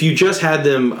if you just had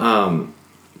them.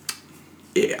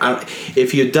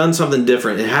 If you had done something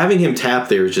different, and having him tap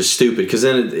there is just stupid because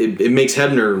then it makes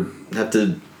Hebner have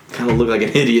to kind of look like an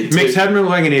idiot. It makes Hebner look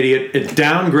like an idiot. It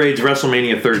downgrades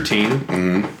WrestleMania 13.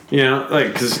 Mm-hmm. You know,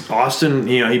 like because Austin,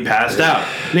 he passed out.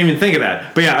 Didn't even think of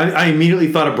that. But yeah, I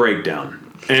immediately thought of Breakdown.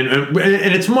 And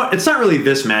it's more. It's not really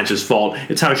this match's fault.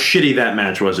 It's how shitty that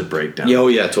match was at Breakdown. Oh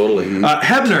yeah, totally.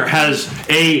 Hebner has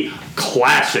a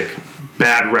classic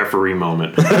bad referee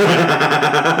moment.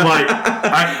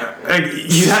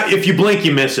 If you blink,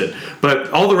 you miss it. But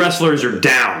all the wrestlers are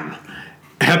down.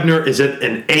 Hebner is at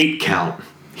an 8 count.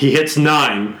 He hits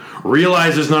 9,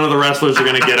 realizes none of the wrestlers are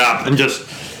going to get up, and just.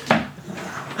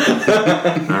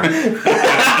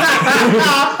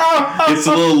 It's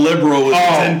a little liberal with the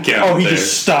 10 count. He there.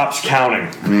 just stops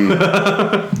counting.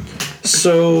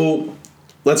 So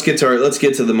let's get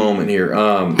to the moment here.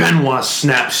 Benoit's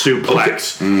snap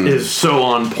suplex is so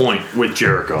on point with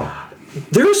Jericho.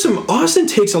 There's some Austin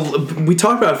takes we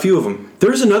talked about a few of them.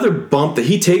 There's another bump that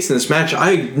he takes in this match.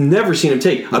 I've never seen him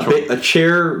take a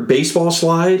chair baseball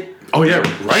slide. Oh yeah,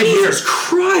 right Jesus here.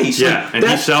 Christ! Yeah, like, and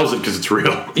he sells it because it's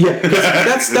real. Yeah, 'cause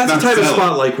that's the not type of selling.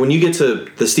 spot like when you get to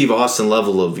the Steve Austin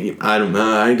level of I ain't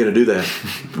gonna do that.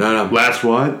 No. Last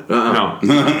what? No.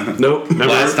 Nope.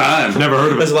 Last time. Never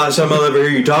heard of That's it. the last time I'll ever hear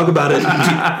you talk about it.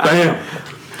 Bam.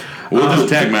 We'll do a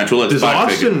tag match. We'll let Does Spike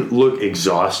pick it. Austin look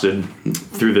exhausted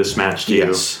through this match to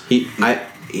Yes.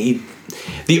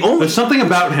 The only There's something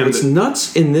about him What's that,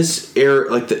 nuts in this era,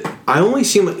 like it only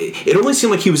seemed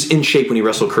like he was in shape when he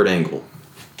wrestled Kurt Angle.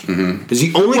 Mm-hmm. It's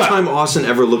the only time Austin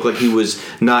ever looked like he was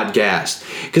not gassed.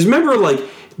 Because remember,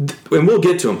 and we'll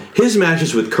get to him. His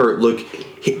matches with Kurt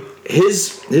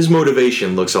his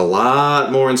motivation looks a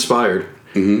lot more inspired.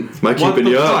 Mm-hmm. Am I keeping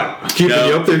you up? Keeping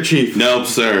you up there, Chief? Nope,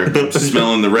 sir. I'm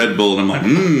smelling the Red Bull, and I'm like,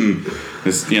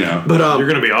 It's, you know. But You're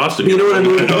going to be Austin. you know what I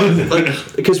mean?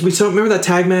 Like, because we saw, remember that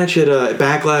tag match at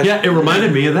Backlash? Yeah, it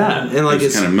reminded me of that. And like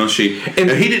It's kind of mushy. and-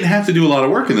 And he didn't have to do a lot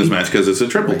of work in this match because it's a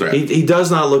triple threat. he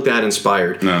does not look that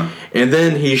inspired. No. And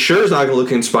then he sure is not going to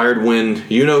look inspired when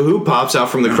you know who pops out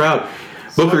from the crowd.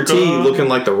 Booker T looking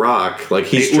like The Rock. Like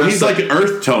he's dressed like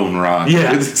Earth Tone Rock.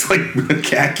 Yeah. It's like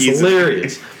khakis. It's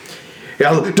hilarious.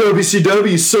 Yeah,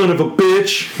 WCW, son of a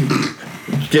bitch.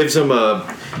 Gives him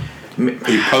a.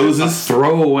 He poses.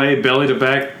 Throwaway belly to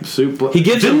back suplex.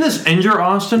 Didn't this injure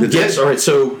Austin? Yes, all right,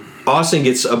 so Austin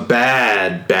gets a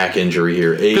bad back injury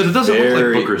here. Because it doesn't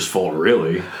look like Booker's fault,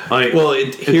 really. Like, Well,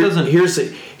 doesn't.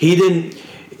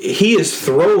 he is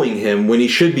throwing him when he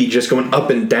should be just going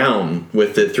up and down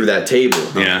with it through that table.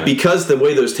 Yeah. Because the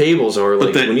way those tables are,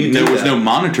 like But when you do there was that, no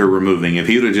monitor removing. If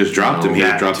he would have just dropped him, he would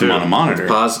have dropped him on a monitor.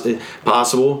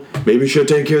 Possible. Maybe you should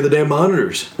take care of the damn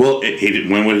monitors. Well,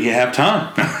 when would he have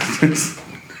time?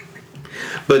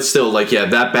 But still, like, yeah,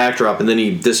 that backdrop, and then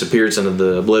he disappears into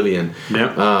the oblivion.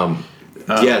 Yep.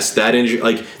 Yes, that injury.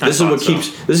 Like, this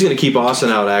is going to keep Austin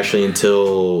out actually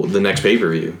until the next pay per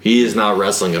view. He is not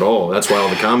wrestling at all. That's why all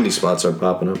the comedy spots are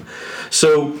popping up.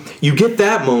 So you get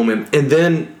that moment, and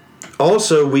then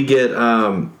also we get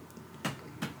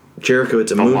Jericho.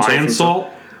 It's a moonsault. Lion salt.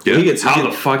 Yeah. How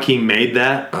the fuck he made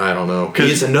that? I don't know. He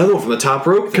gets another one from the top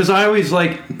rope. Because I always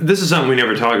like, this is something we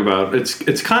never talk about.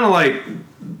 It's kind of like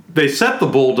they set the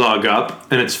bulldog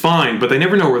up and it's fine, but they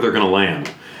never know where they're going to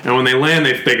land. And when they land,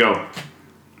 they go,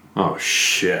 oh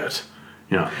shit.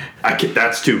 You know,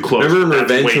 that's too close. Remember in That's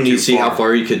Revenge way when you too see far. how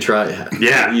far you could try?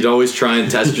 Yeah. You'd always try and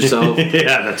test yourself.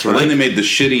 Yeah, that's right. Then they made the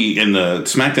shitty in the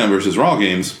SmackDown versus Raw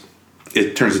games.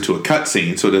 It turns into a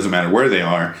cutscene, so it doesn't matter where they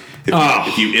are.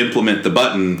 If you implement the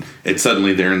button, it's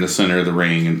suddenly they're in the center of the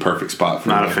ring in perfect spot for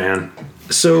Not a them. fan.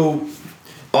 So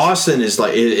Austin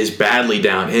is badly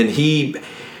down, and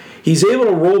he's able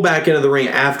to roll back into the ring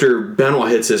after Benoit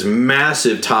hits this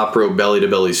massive top rope belly to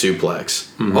belly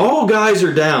suplex. Mm-hmm. All guys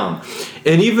are down,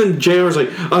 and even JR's like,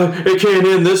 it can't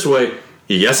end this way.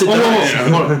 Yes, it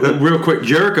does. Real quick,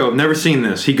 Jericho, I've never seen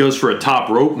this. He goes for a top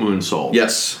rope moonsault.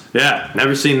 Yes. Yeah,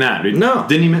 never seen that. No.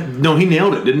 Didn't he? No, he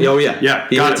nailed it, didn't he? Oh, yeah. Yeah,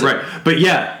 He got it hits it. right. But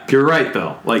yeah, you're right,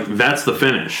 though. Like, that's the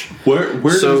finish. Where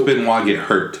So- does Benoit get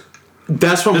hurt?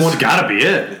 That's what I'm This has wondering. got to be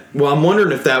it. Well, I'm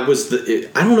wondering if that was I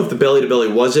don't know if the belly to belly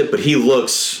was it, but he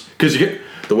looks. Because you get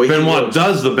The way he Benoit looks.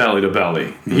 does the belly to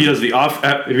belly. He does the off.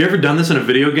 Have you ever done this in a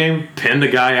video game? Pinned a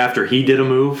guy after he did a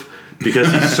move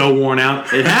because he's so worn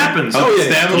out. It happens. Oh, yeah.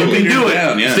 Stab him You can fingers do it.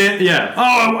 down, yeah. Yeah.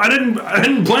 Oh, I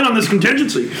didn't plan on this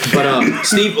contingency. But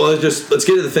Steve, let's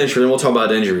get to the finish, and then we'll talk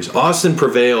about injuries. Austin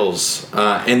prevails,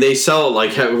 and they sell it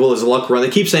like, will his luck run? They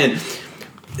keep saying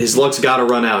his luck's got to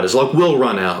run out. His luck will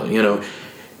run out. You know,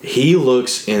 he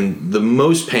looks in the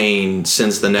most pain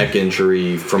since the neck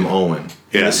injury from Owen.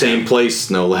 In Yeah. the same place,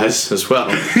 no less, as well.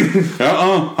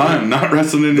 I'm not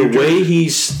wrestling in The New way Jersey.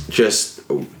 he's just,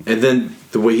 and then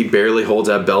the way he barely holds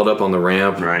that belt up on the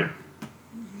ramp. Right.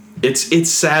 It's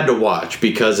sad to watch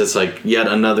because it's like yet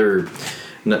another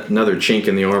chink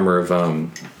in the armor of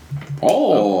I'm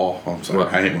sorry.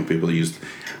 What? I hate when people use.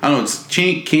 I don't know. It's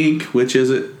chink, kink. Which is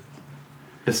it?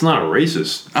 It's not a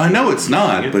racist. I know it's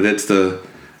not, but it's the.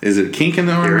 Is it kink in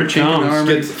the armor? Here it Chink in the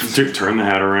armor? comes. Turn the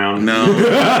hat around. No.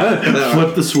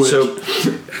 Flip the switch. So,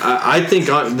 I think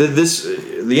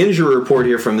the injury report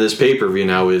here from this pay per view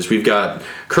now is we've got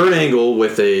Kurt Angle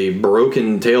with a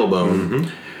broken tailbone. Mm-hmm.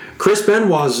 Chris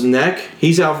Benoit's neck,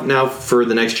 he's out now for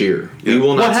the next year. We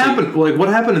will not what see- happened? Like, what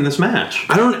happened in this match?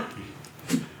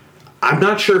 I'm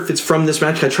not sure if it's from this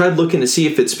match. I tried looking to see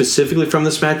if it's specifically from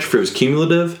this match, if it was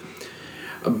cumulative.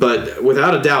 But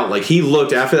without a doubt, like he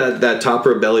looked after that top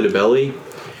row belly to belly.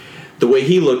 The way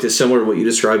he looked is similar to what you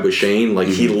described with Shane. Like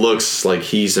he looks like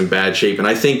he's in bad shape, and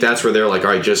I think that's where they're like,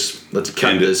 all right, just let's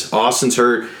cut End it. this. Austin's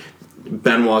hurt,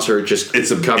 Benoit's hurt. Just It's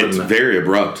cover it's them. very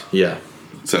abrupt. Yeah,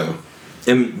 So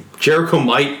and Jericho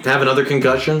might have another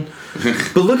concussion.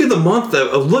 But look at the month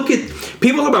though. Look at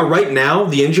people talk about right now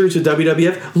the injuries to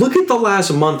WWF. Look at the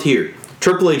last month here.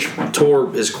 Triple H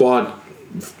tore his quad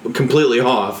completely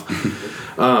off.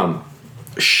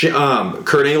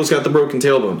 Kurt Angle's got the broken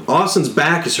tailbone. Austin's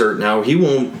back is hurt now.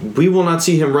 We will not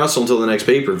see him wrestle until the next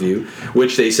pay-per-view,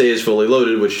 which they say is fully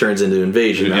loaded, which turns into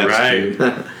Invasion. Yeah,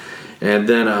 right. And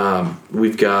then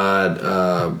we've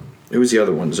got who's the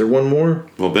other one? Is there one more?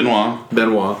 well, Benoit,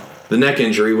 Benoit. The neck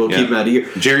injury. We'll keep him out of here.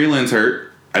 Jerry Lynn's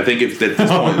hurt. I think if at this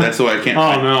point that's why I can't.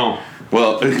 Oh no.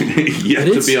 Well, you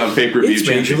have to be on pay per view. It's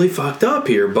majorly fucked up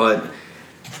here, but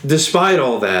despite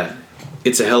all that,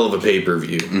 it's a hell of a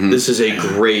pay-per-view. This is a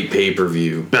great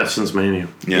pay-per-view. Best since Mania.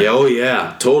 Yeah. Oh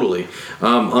yeah, totally.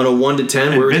 On a 1 to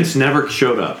 10, And Vince never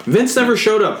showed up. Vince never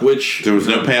showed up, which There was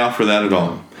no payoff for that at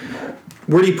all.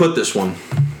 where do you put this one?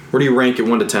 Where do you rank it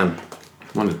 1 to 10?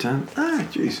 1 to 10?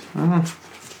 Jeez. I don't know.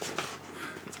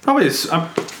 Probably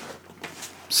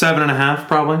 7.5,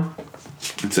 probably.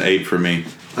 It's an 8 for me.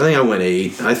 I think I went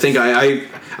 8. I think I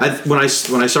when I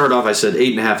started off, I said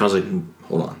 8.5. And I was like,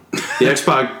 hold on.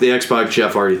 The X-Pac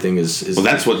Jeff Hardy thing is Well,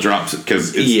 that's what drops it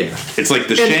because it's like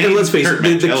the Shane. And let's face it, Kurt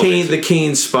match elevates the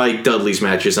Kane Spike Dudley's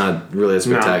match is not really that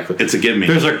spectacular. It's a give me.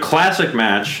 There's a classic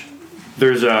match.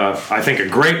 There's I think a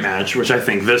great match, which I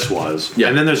think this was. Yeah.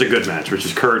 And then there's a good match, which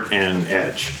is Kurt and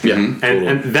Edge. Yeah.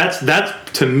 And that's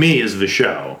to me is the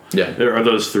show. Yeah. There are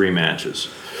those 3 matches.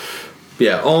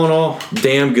 Yeah, all in all,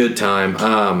 damn good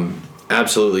time.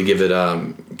 Absolutely give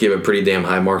it pretty damn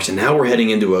high marks. And now we're heading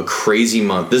into a crazy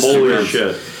month. This Holy is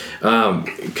shit.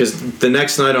 because the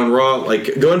next night on Raw,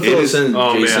 like go and fill us in,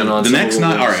 Jason. On the some next of what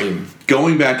night. All we've right. seen.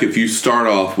 Going back, if you start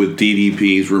off with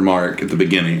DDP's remark at the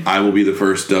beginning, I will be the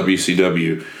first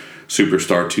WCW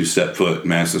superstar to set foot in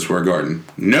Madison Square Garden.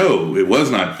 No, it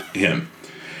was not him.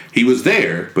 He was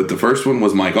there, but the first one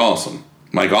was Mike Awesome.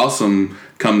 Mike Awesome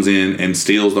comes in and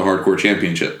steals the Hardcore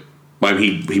Championship. Like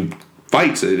he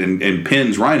fights it and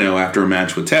pins Rhino after a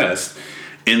match with Test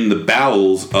in the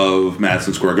bowels of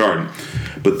Madison Square Garden.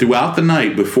 But throughout the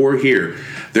night before here,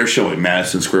 they're showing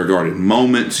Madison Square Garden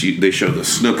moments. They show the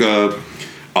Snuka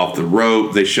off the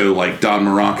rope. They show like Don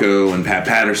Morocco and Pat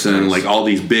Patterson, like all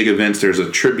these big events. There's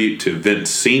a tribute to Vince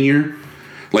Sr.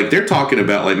 Like they're talking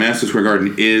about like Madison Square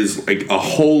Garden is like a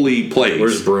holy place.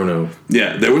 Where's Bruno?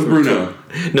 Yeah, there was Bruno.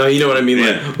 No, you know what I mean.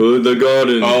 Yeah. Like the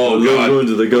Garden. Oh I love God! going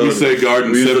to the Garden. We say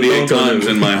Garden We used to 78 dunk on times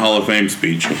him. in my Hall of Fame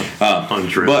speech.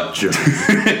 Andre Jones.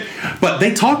 But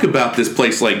they talk about this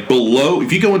place like below.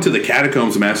 If you go into the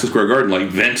catacombs of Madison Square Garden, like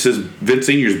Vince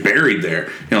Senior's buried there.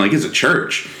 You know, like it's a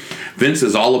church. Vince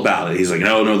is all about it. He's like,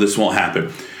 no, this won't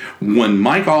happen. When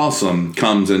Mike Awesome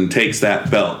comes and takes that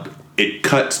belt, it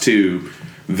cuts to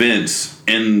Vince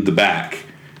in the back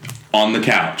on the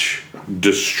couch,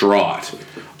 distraught.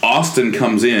 Austin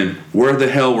comes in. Where the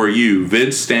hell were you?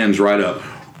 Vince stands right up.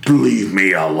 Leave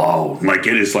me alone. Like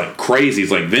it is like crazy.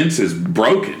 It's like Vince is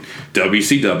broken.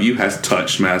 WCW has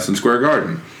touched Madison Square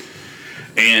Garden.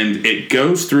 And it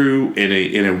goes through in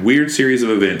a weird series of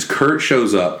events. Kurt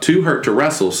shows up, too hurt to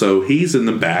wrestle, so he's in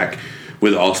the back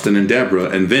with Austin and Deborah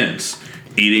and Vince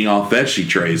eating off veggie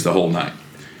trays the whole night.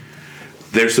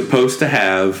 They're supposed to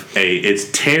have it's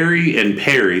Terry and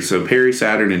Perry, so Perry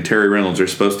Saturn and Terry Reynolds are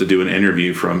supposed to do an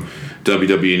interview from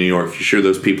WWE New York. You're sure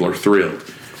those people are thrilled.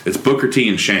 It's Booker T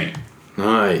and Shane.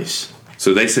 Nice.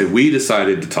 So they said, we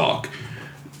decided to talk.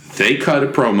 They cut a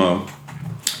promo.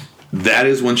 That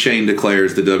is when Shane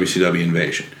declares the WCW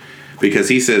invasion. Because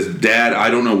he says, Dad, I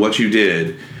don't know what you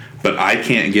did, but I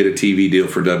can't get a TV deal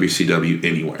for WCW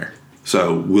anywhere.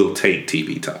 So we'll take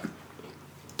TV time.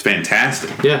 It's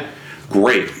fantastic. Yeah.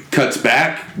 Great. Cuts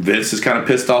back. Vince is kind of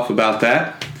pissed off about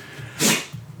that.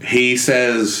 He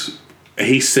says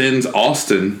he sends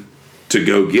Austin to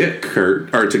go get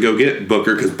Kurt, or to go get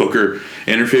Booker, because Booker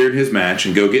interfered in his match,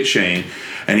 and go get Shane.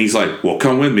 And he's like, well,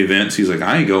 come with me, Vince. He's like,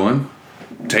 I ain't going.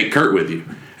 Take Kurt with you.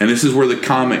 And this is where the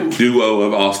comic duo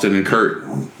of Austin and Kurt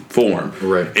form.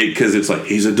 Right. Because it's like,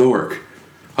 he's a dork.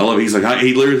 I love it. He's like,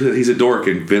 he literally says he's a dork.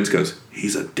 And Vince goes,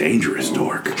 he's a dangerous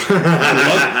dork.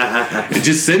 I love it. It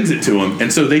just sends it to him.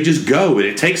 And so they just go. And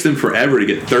it takes them forever to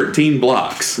get 13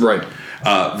 blocks. Right.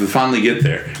 To finally get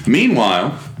there.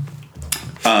 Meanwhile,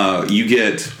 you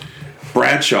get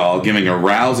Bradshaw giving a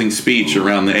rousing speech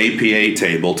around the APA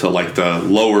table to like the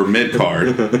lower mid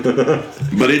card,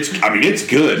 but it's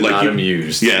good. Like Not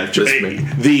amused. Yeah,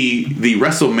 the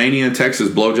WrestleMania Texas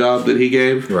blowjob that he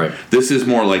gave. Right. This is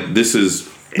more like this is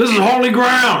holy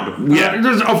ground.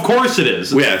 Yeah. Of course it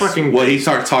is. It's yes. fucking. Well, he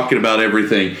starts talking about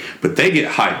everything, but they get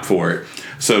hyped for it,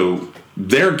 so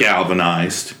they're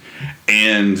galvanized,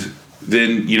 and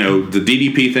then the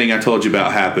DDP thing I told you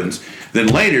about happens. Then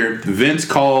later, Vince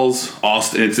calls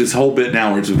Austin. It's this whole bit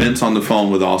now where it's Vince on the phone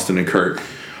with Austin and Kurt.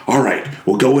 All right,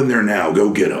 well, go in there now.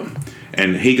 Go get him.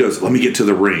 And he goes, let me get to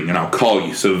the ring, and I'll call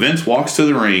you. So Vince walks to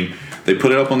the ring. They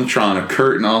put it up on the Tron of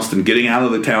Kurt and Austin getting out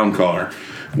of the town car,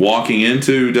 walking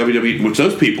into WWE, which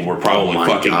those people were probably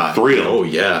fucking thrilled. Oh,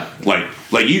 yeah. Like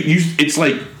it's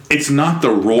like, it's not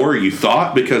the roar you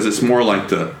thought, because it's more like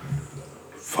the,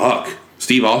 fuck,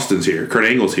 Steve Austin's here. Kurt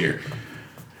Angle's here.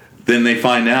 Then they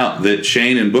find out that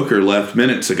Shane and Booker left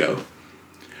minutes ago.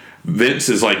 Vince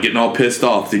is like getting all pissed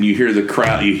off. Then you hear the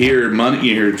crowd, you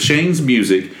hear Shane's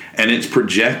music, and it's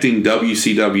projecting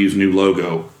WCW's new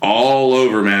logo all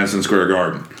over Madison Square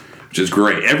Garden, which is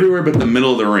great. Everywhere but the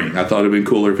middle of the ring. I thought it'd been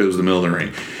cooler if it was the middle of the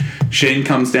ring. Shane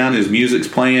comes down, his music's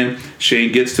playing.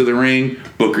 Shane gets to the ring.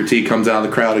 Booker T comes out of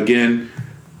the crowd again.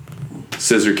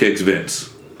 Scissor kicks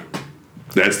Vince.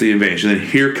 That's the invasion. Then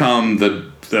here come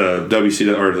the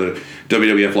WCW or the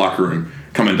WWF locker room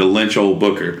coming to lynch old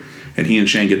Booker, and he and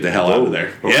Shane get the hell out of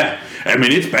there. Yeah, I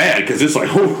mean it's bad because it's like,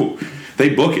 they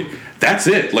book it. That's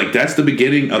it. Like that's the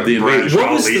beginning of the invasion.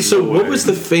 What was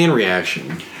the fan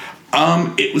reaction?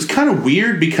 It was kind of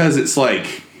weird because it's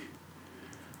like,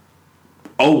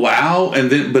 oh wow, and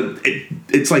then but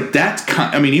it's like that's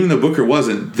I mean even though Booker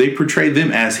wasn't, they portrayed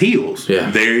them as heels.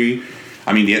 Yeah, they're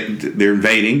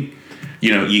invading.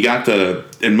 You know, you got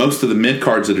and most of the mid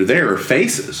cards that are there are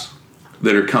faces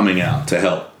that are coming out to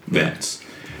help Vince,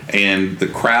 and the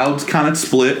crowd's kind of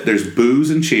split. There's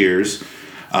boos and cheers,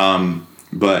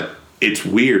 but it's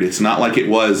weird. It's not like it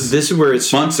was. This is where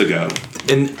it's months ago,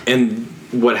 and.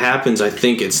 What happens? I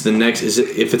think it's the next.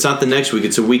 If it's not the next week,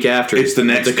 it's a week after. It's the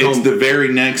next. It's the very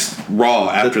next Raw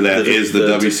after that is the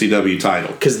WCW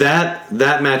title. Because that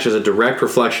match is a direct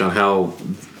reflection on how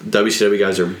WCW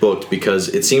guys are booked. Because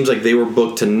it seems like they were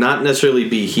booked to not necessarily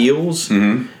be heels.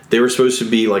 Mm-hmm. They were supposed to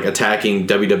be like attacking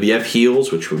WWF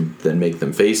heels, which would then make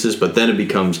them faces. But then it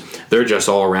becomes they're just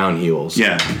all around heels.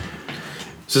 Yeah.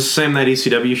 Is this the same that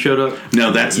ECW showed up?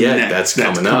 No, that's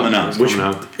coming up.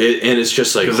 And it's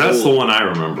just like because that's the one I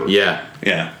remember. Yeah,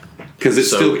 because it's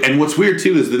still. And what's weird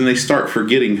too is then they start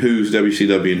forgetting who's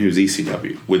WCW and who's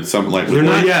ECW with something like they're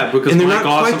not. Because and they're Mike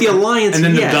not quite the alliance. And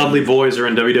then the Dudley Boys are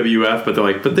in WWF, but they're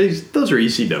like, those are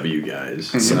ECW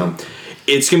guys. Mm-hmm. So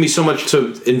it's gonna be so much.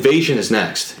 So Invasion is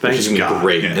next, which is gonna be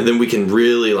great, and then we can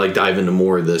really like dive into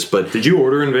more of this. But did you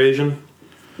order Invasion?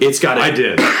 It's got. I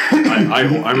did.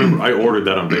 I remember I ordered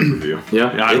that on pay-per-view. Yeah,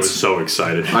 I was so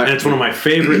excited, and it's one of my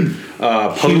favorite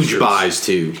posters. Huge buys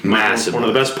too, massive. One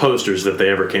of the best posters that they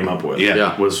ever came up with.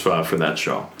 Was for that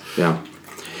show. Yeah,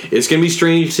 it's gonna be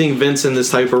strange seeing Vince in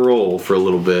this type of role for a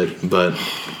little bit, but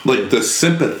like the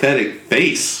sympathetic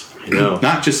face.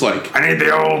 Not just like I need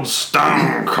the old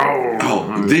Stone Cold.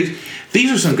 Oh,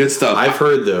 these are some good stuff. I've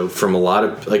heard though from a lot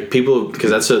of like people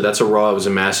because that's a Raw. It was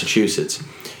in Massachusetts.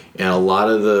 And a lot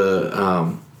of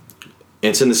the,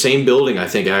 it's in the same building, I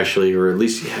think, actually, or at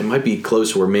least it might be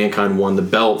close to where Mankind won the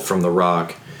belt from The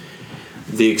Rock.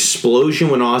 The explosion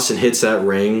when Austin hits that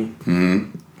ring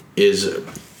is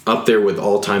up there with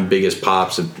all-time biggest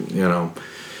pops,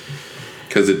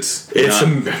 because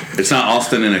it's not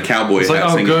Austin in a cowboy hat. It's like,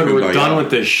 oh, good, we're done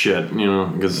with this shit,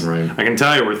 because right. I can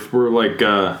tell you, we're like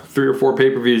 3 or 4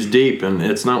 pay-per-views deep, and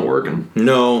it's not working.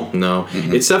 No.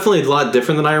 Mm-hmm. It's definitely a lot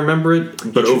different than I remember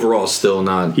it, but overall still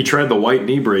not. He tried the white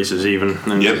knee braces even,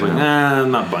 and was like,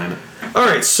 I'm not buying it. All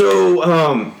right,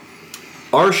 so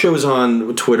our show is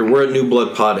on Twitter. We're at New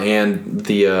Blood Pod and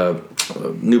the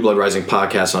New Blood Rising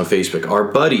podcast on Facebook. Our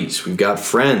buddies, we've got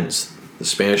friends. The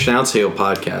Spanish Announce Table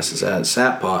podcast is at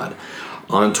SatPod.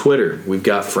 On Twitter, we've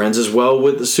got friends as well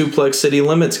with the Suplex City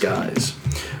Limits guys.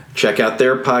 Check out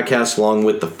their podcast along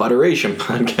with the Federation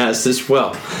podcast as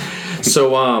well.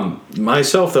 So,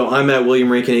 myself, though, I'm at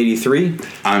William Rankin 83.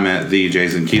 I'm at the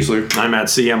Jason Kiesler. I'm at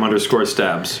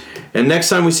CM_Stabs. And next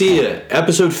time we see you,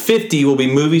 episode 50 will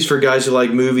be Movies for Guys Who Like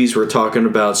Movies. We're talking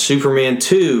about Superman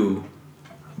 2,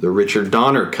 the Richard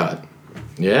Donner cut.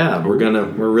 Yeah, we're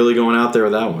really going out there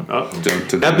with that one.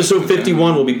 Episode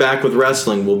 51 will be back with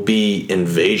wrestling. Will be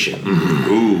Invasion.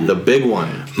 Ooh. The big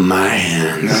one. My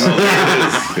hands.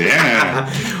 Yeah.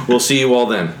 We'll see you all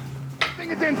then. I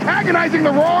think it's antagonizing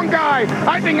the wrong guy.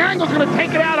 I think Angle's going to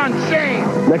take it out on Shane.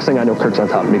 Next thing I know, Kurt's on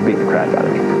top of me, beating the crap out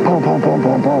of me. Boom, boom, boom,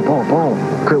 boom, boom, boom, boom.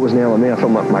 Kurt was nailing me. I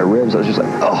felt my ribs. I was just like,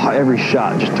 oh, every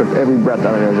shot. Just took every breath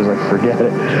out of me. I was just like, forget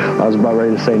it. I was about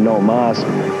ready to say no mas.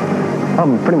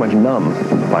 I'm pretty much numb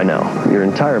by now. Your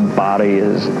entire body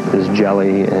is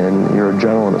jelly, and your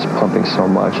adrenaline is pumping so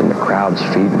much, and the crowd's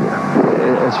feeding you.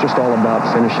 It's just all about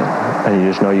finishing, and you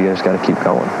just know you just got to keep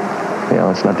going.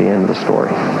 It's not the end of the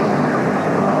story.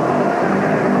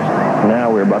 Now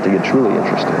we're about to get truly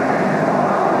interesting.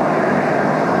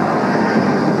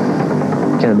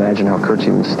 Can't imagine how Kurt's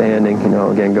even standing,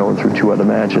 again, going through 2 other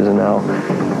matches, and now,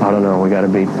 I don't know, we got to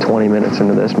be 20 minutes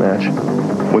into this match.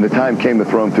 When the time came to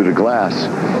throw him through the glass,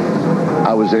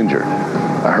 I was injured.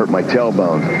 I hurt my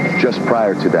tailbone. Just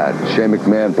prior to that, Shane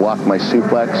McMahon blocked my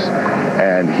suplex,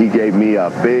 and he gave me a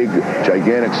big,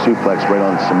 gigantic suplex right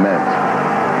on cement.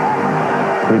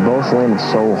 We both landed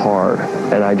so hard,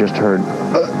 and I just heard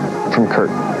from Kurt.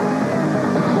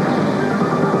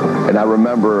 And I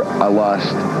remember I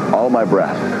lost all my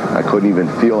breath. I couldn't even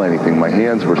feel anything. My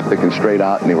hands were sticking straight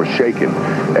out and they were shaking.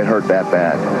 It hurt that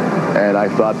bad. And I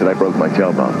thought that I broke my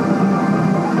tailbone.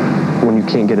 When you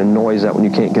can't get a noise out, when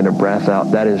you can't get a breath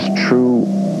out, that is true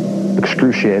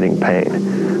excruciating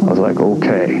pain. I was like,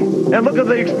 okay. And look at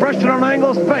the expression on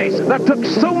Angle's face. That took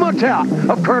so much out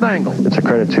of Kurt Angle. It's a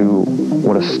credit to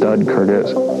what a stud Kurt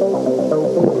is.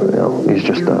 You know, he's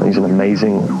just he's an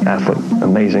amazing athlete,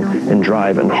 amazing, and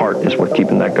drive and heart is what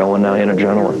keeping that going now, and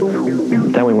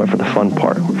adrenaline. Then we went for the fun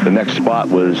part. The next spot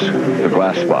was the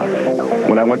glass spot.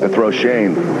 When I went to throw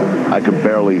Shane, I could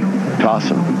barely toss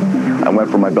him. I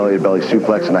went for my belly-to-belly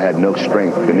suplex, and I had no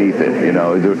strength beneath it. You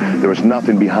know, there was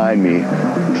nothing behind me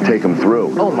to take him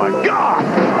through. Oh, my God!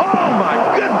 Oh,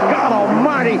 my good God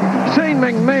almighty! Shane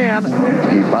McMahon!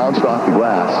 He bounced off the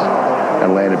glass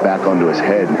and landed back onto his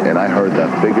head, and I heard the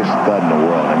biggest thud in the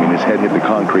world. I mean, his head hit the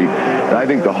concrete, and I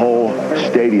think the whole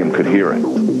stadium could hear it.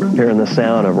 Hearing the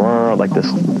sound of like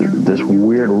this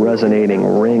weird resonating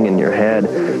ring in your head,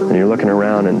 and you're looking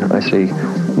around, and I see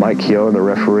Mike Chioda, the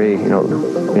referee, you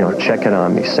know, checking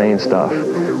on me, saying stuff.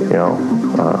 You know,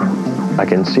 I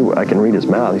can read his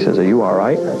mouth. He says, "Are you all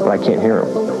right?" But I can't hear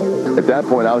him. At that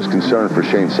point, I was concerned for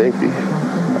Shane's safety.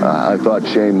 I thought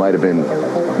Shane might have been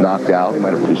knocked out.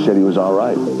 He said he was all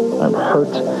right. I'm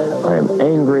hurt. I am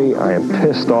angry. I am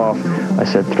pissed off. I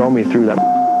said, "Throw me through that."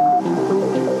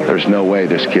 There's no way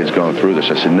this kid's going through this.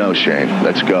 I said, "No, Shane,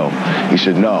 let's go." He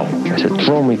said, "No." I said,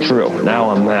 "Throw me through." Now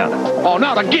I'm mad. Oh,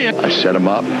 not again! I set him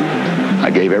up.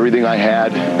 I gave everything I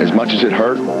had, as much as it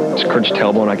hurt. It's Kurt's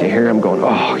tailbone. I can hear him going,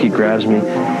 oh, he grabs me.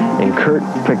 And Kurt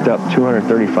picked up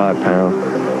 235 pounds,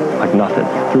 like nothing.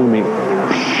 Threw me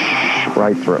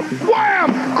right through.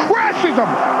 Wham! Crashes him!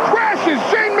 Crashes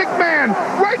Shane McMahon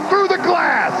right through the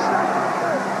glass!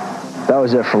 That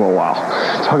was it for a while.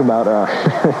 Talk about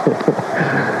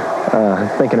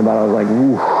thinking about it, I was like,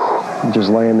 woo. Just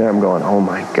laying there, I'm going, oh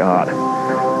my God.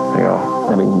 You know,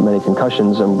 having many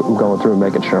concussions, I'm going through and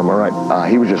making sure I'm all right.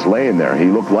 He was just laying there. He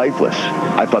looked lifeless.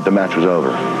 I thought the match was over.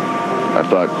 I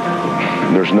thought,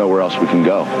 there's nowhere else we can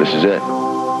go. This is it.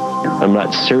 I'm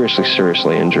not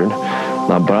seriously injured,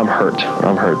 but I'm hurt.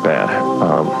 I'm hurt bad.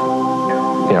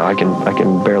 You know, I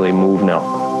can barely move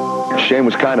now. Shane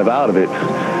was kind of out of it,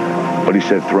 but he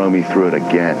said, "Throw me through it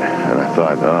again." And I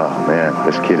thought, oh man,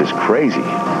 this kid is crazy.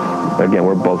 Again,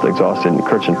 we're both exhausted.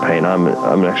 Kurt's in pain. I'm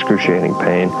in excruciating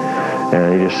pain.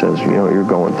 And he just says, you know, you're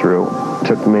going through.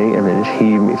 Took me and then just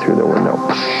heaved me through the window.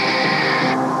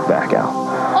 Back out.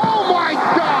 Oh my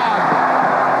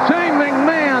God! Shane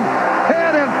McMahon,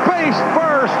 head and face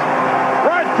first,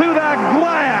 right through that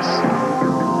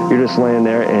glass. You're just laying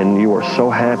there and you are so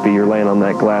happy you're laying on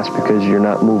that glass because you're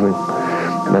not moving.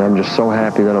 And I'm just so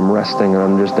happy that I'm resting and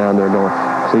I'm just down there going,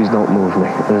 please don't move me.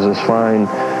 This is fine.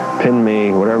 Pin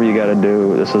me, whatever you got to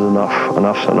do. This is enough.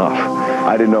 Enough's enough.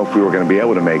 I didn't know if we were going to be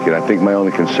able to make it. I think my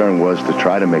only concern was to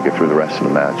try to make it through the rest of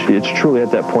the match. It's truly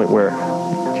at that point where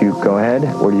do you go ahead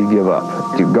or do you give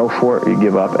up? Do you go for it or you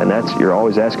give up? And you're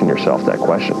always asking yourself that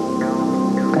question.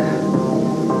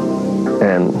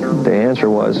 And the answer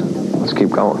was, let's keep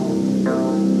going.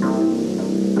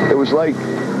 It was like,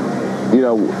 you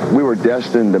know, we were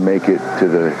destined to make it to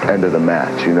the end of the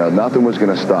match. You know, nothing was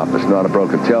going to stop us. Not a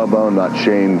broken tailbone, not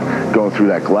Shane going through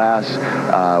that glass.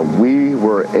 We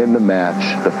were in the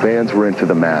match. The fans were into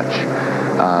the match.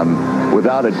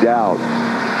 Without a doubt,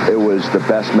 it was the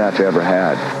best match I ever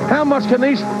had. How much can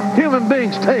these human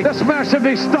beings take? This match should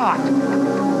be stopped.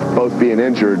 Both being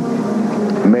injured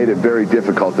made it very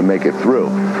difficult to make it through.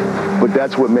 But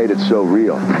that's what made it so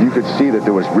real. You could see that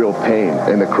there was real pain,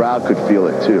 and the crowd could feel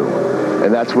it too.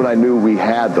 And that's when I knew we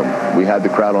had them. We had the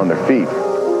crowd on their feet.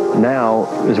 Now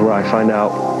is where I find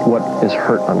out what is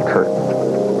hurt on Kurt.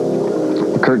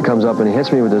 Kurt comes up and he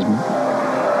hits me with this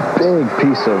big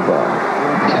piece of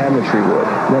cabinetry wood.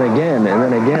 Then again, and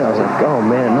then again. I was like, oh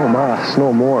man, no mas,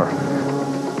 no more.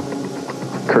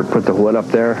 Kurt put the wood up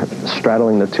there,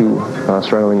 straddling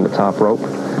the top rope.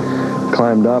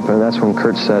 Climbed up, and that's when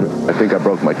Kurt said, I think I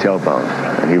broke my tailbone.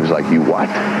 And he was like, you what?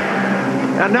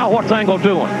 And now what's Angle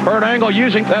doing? Kurt Angle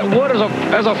using that wood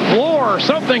as a floor or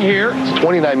something here. It's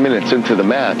 29 minutes into the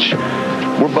match.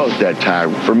 We're both dead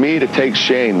tired. For me to take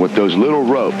Shane with those little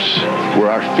ropes where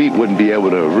our feet wouldn't be able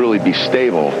to really be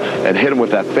stable and hit him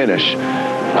with that finish,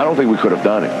 I don't think we could have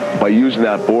done it. By using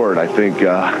that board, I think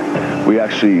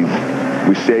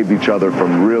we saved each other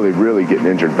from really getting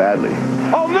injured badly.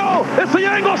 Oh no! It's the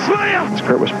Angle Slam! As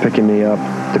Kurt was picking me up,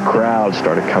 the crowd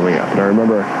started coming up. And I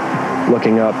remember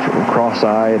looking up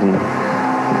cross-eyed and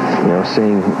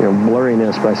seeing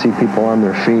blurriness, but I see people on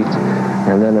their feet.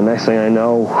 And then the next thing I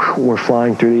know, we're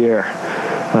flying through the air.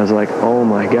 I was like, oh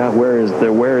my God, where is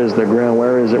the ground?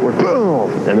 Where is it?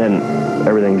 Boom! And then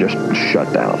everything just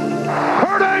shut down.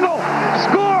 Kurt Angle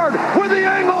scored with the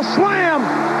Angle Slam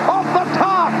off the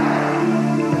top.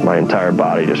 My entire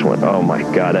body just went, oh my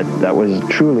God, that was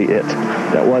truly it.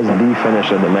 That was the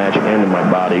finish of the match and of my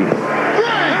body.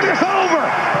 And it's over!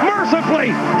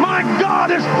 Mercifully, my God,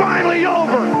 it's finally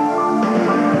over!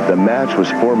 The match was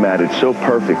formatted so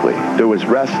perfectly. There was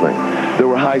wrestling. There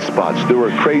were high spots. There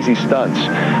were crazy stunts.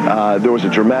 There was a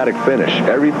dramatic finish.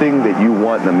 Everything that you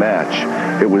want in a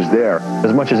match, it was there.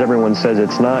 As much as everyone says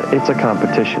it's not, it's a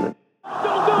competition.